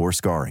scabs, or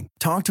scarring.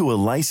 Talk to a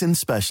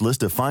licensed specialist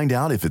to find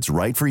out if it's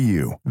right for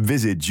you.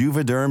 Visit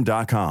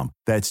Juvederm.com.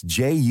 That's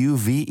Juvederm.com.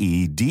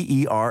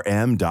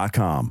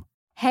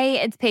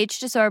 Hey, it's Paige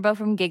DeSorbo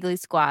from Giggly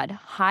Squad.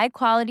 High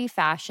quality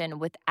fashion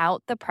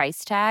without the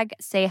price tag.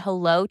 Say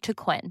hello to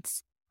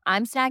Quince.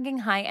 I'm snagging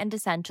high-end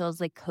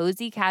essentials like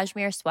cozy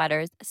cashmere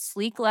sweaters,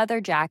 sleek leather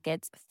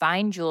jackets,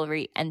 fine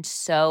jewelry, and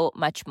so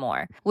much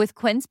more. With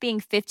Quince being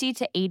 50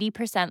 to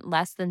 80%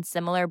 less than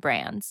similar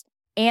brands.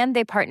 And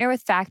they partner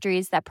with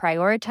factories that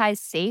prioritize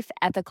safe,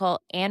 ethical,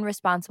 and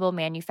responsible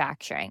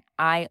manufacturing.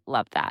 I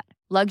love that.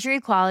 Luxury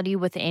quality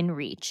within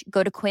reach.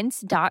 Go to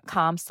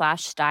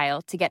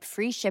quince.com/style to get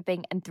free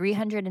shipping and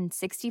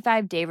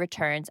 365-day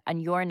returns on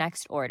your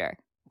next order.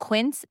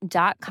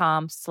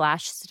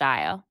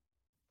 Quince.com/style.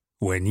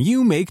 When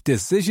you make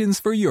decisions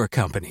for your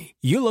company,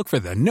 you look for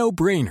the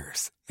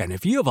no-brainers. And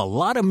if you have a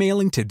lot of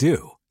mailing to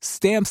do,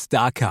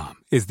 Stamps.com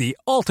is the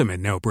ultimate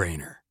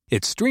no-brainer.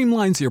 It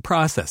streamlines your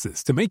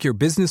processes to make your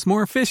business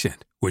more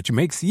efficient, which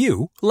makes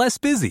you less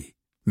busy.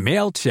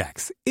 Mail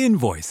checks,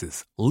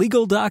 invoices,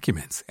 legal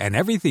documents, and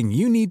everything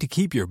you need to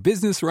keep your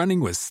business running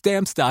with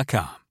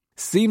Stamps.com.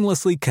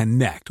 Seamlessly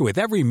connect with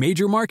every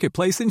major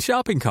marketplace and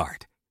shopping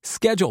cart.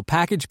 Schedule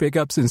package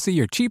pickups and see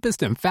your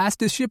cheapest and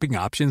fastest shipping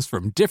options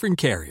from different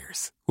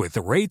carriers. With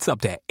rates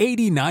up to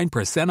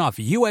 89% off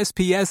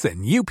USPS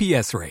and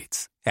UPS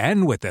rates.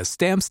 And with the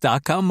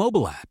Stamps.com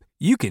mobile app,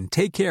 you can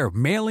take care of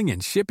mailing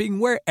and shipping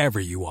wherever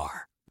you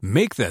are.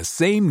 Make the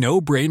same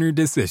no-brainer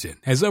decision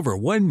as over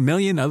 1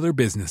 million other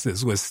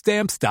businesses with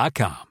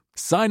Stamps.com.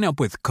 Sign up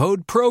with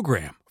code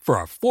PROGRAM for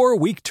a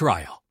 4-week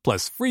trial,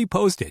 plus free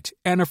postage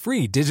and a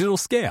free digital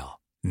scale.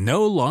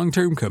 No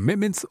long-term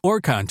commitments or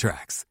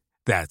contracts.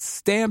 That's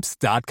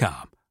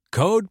Stamps.com.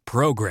 Code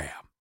PROGRAM.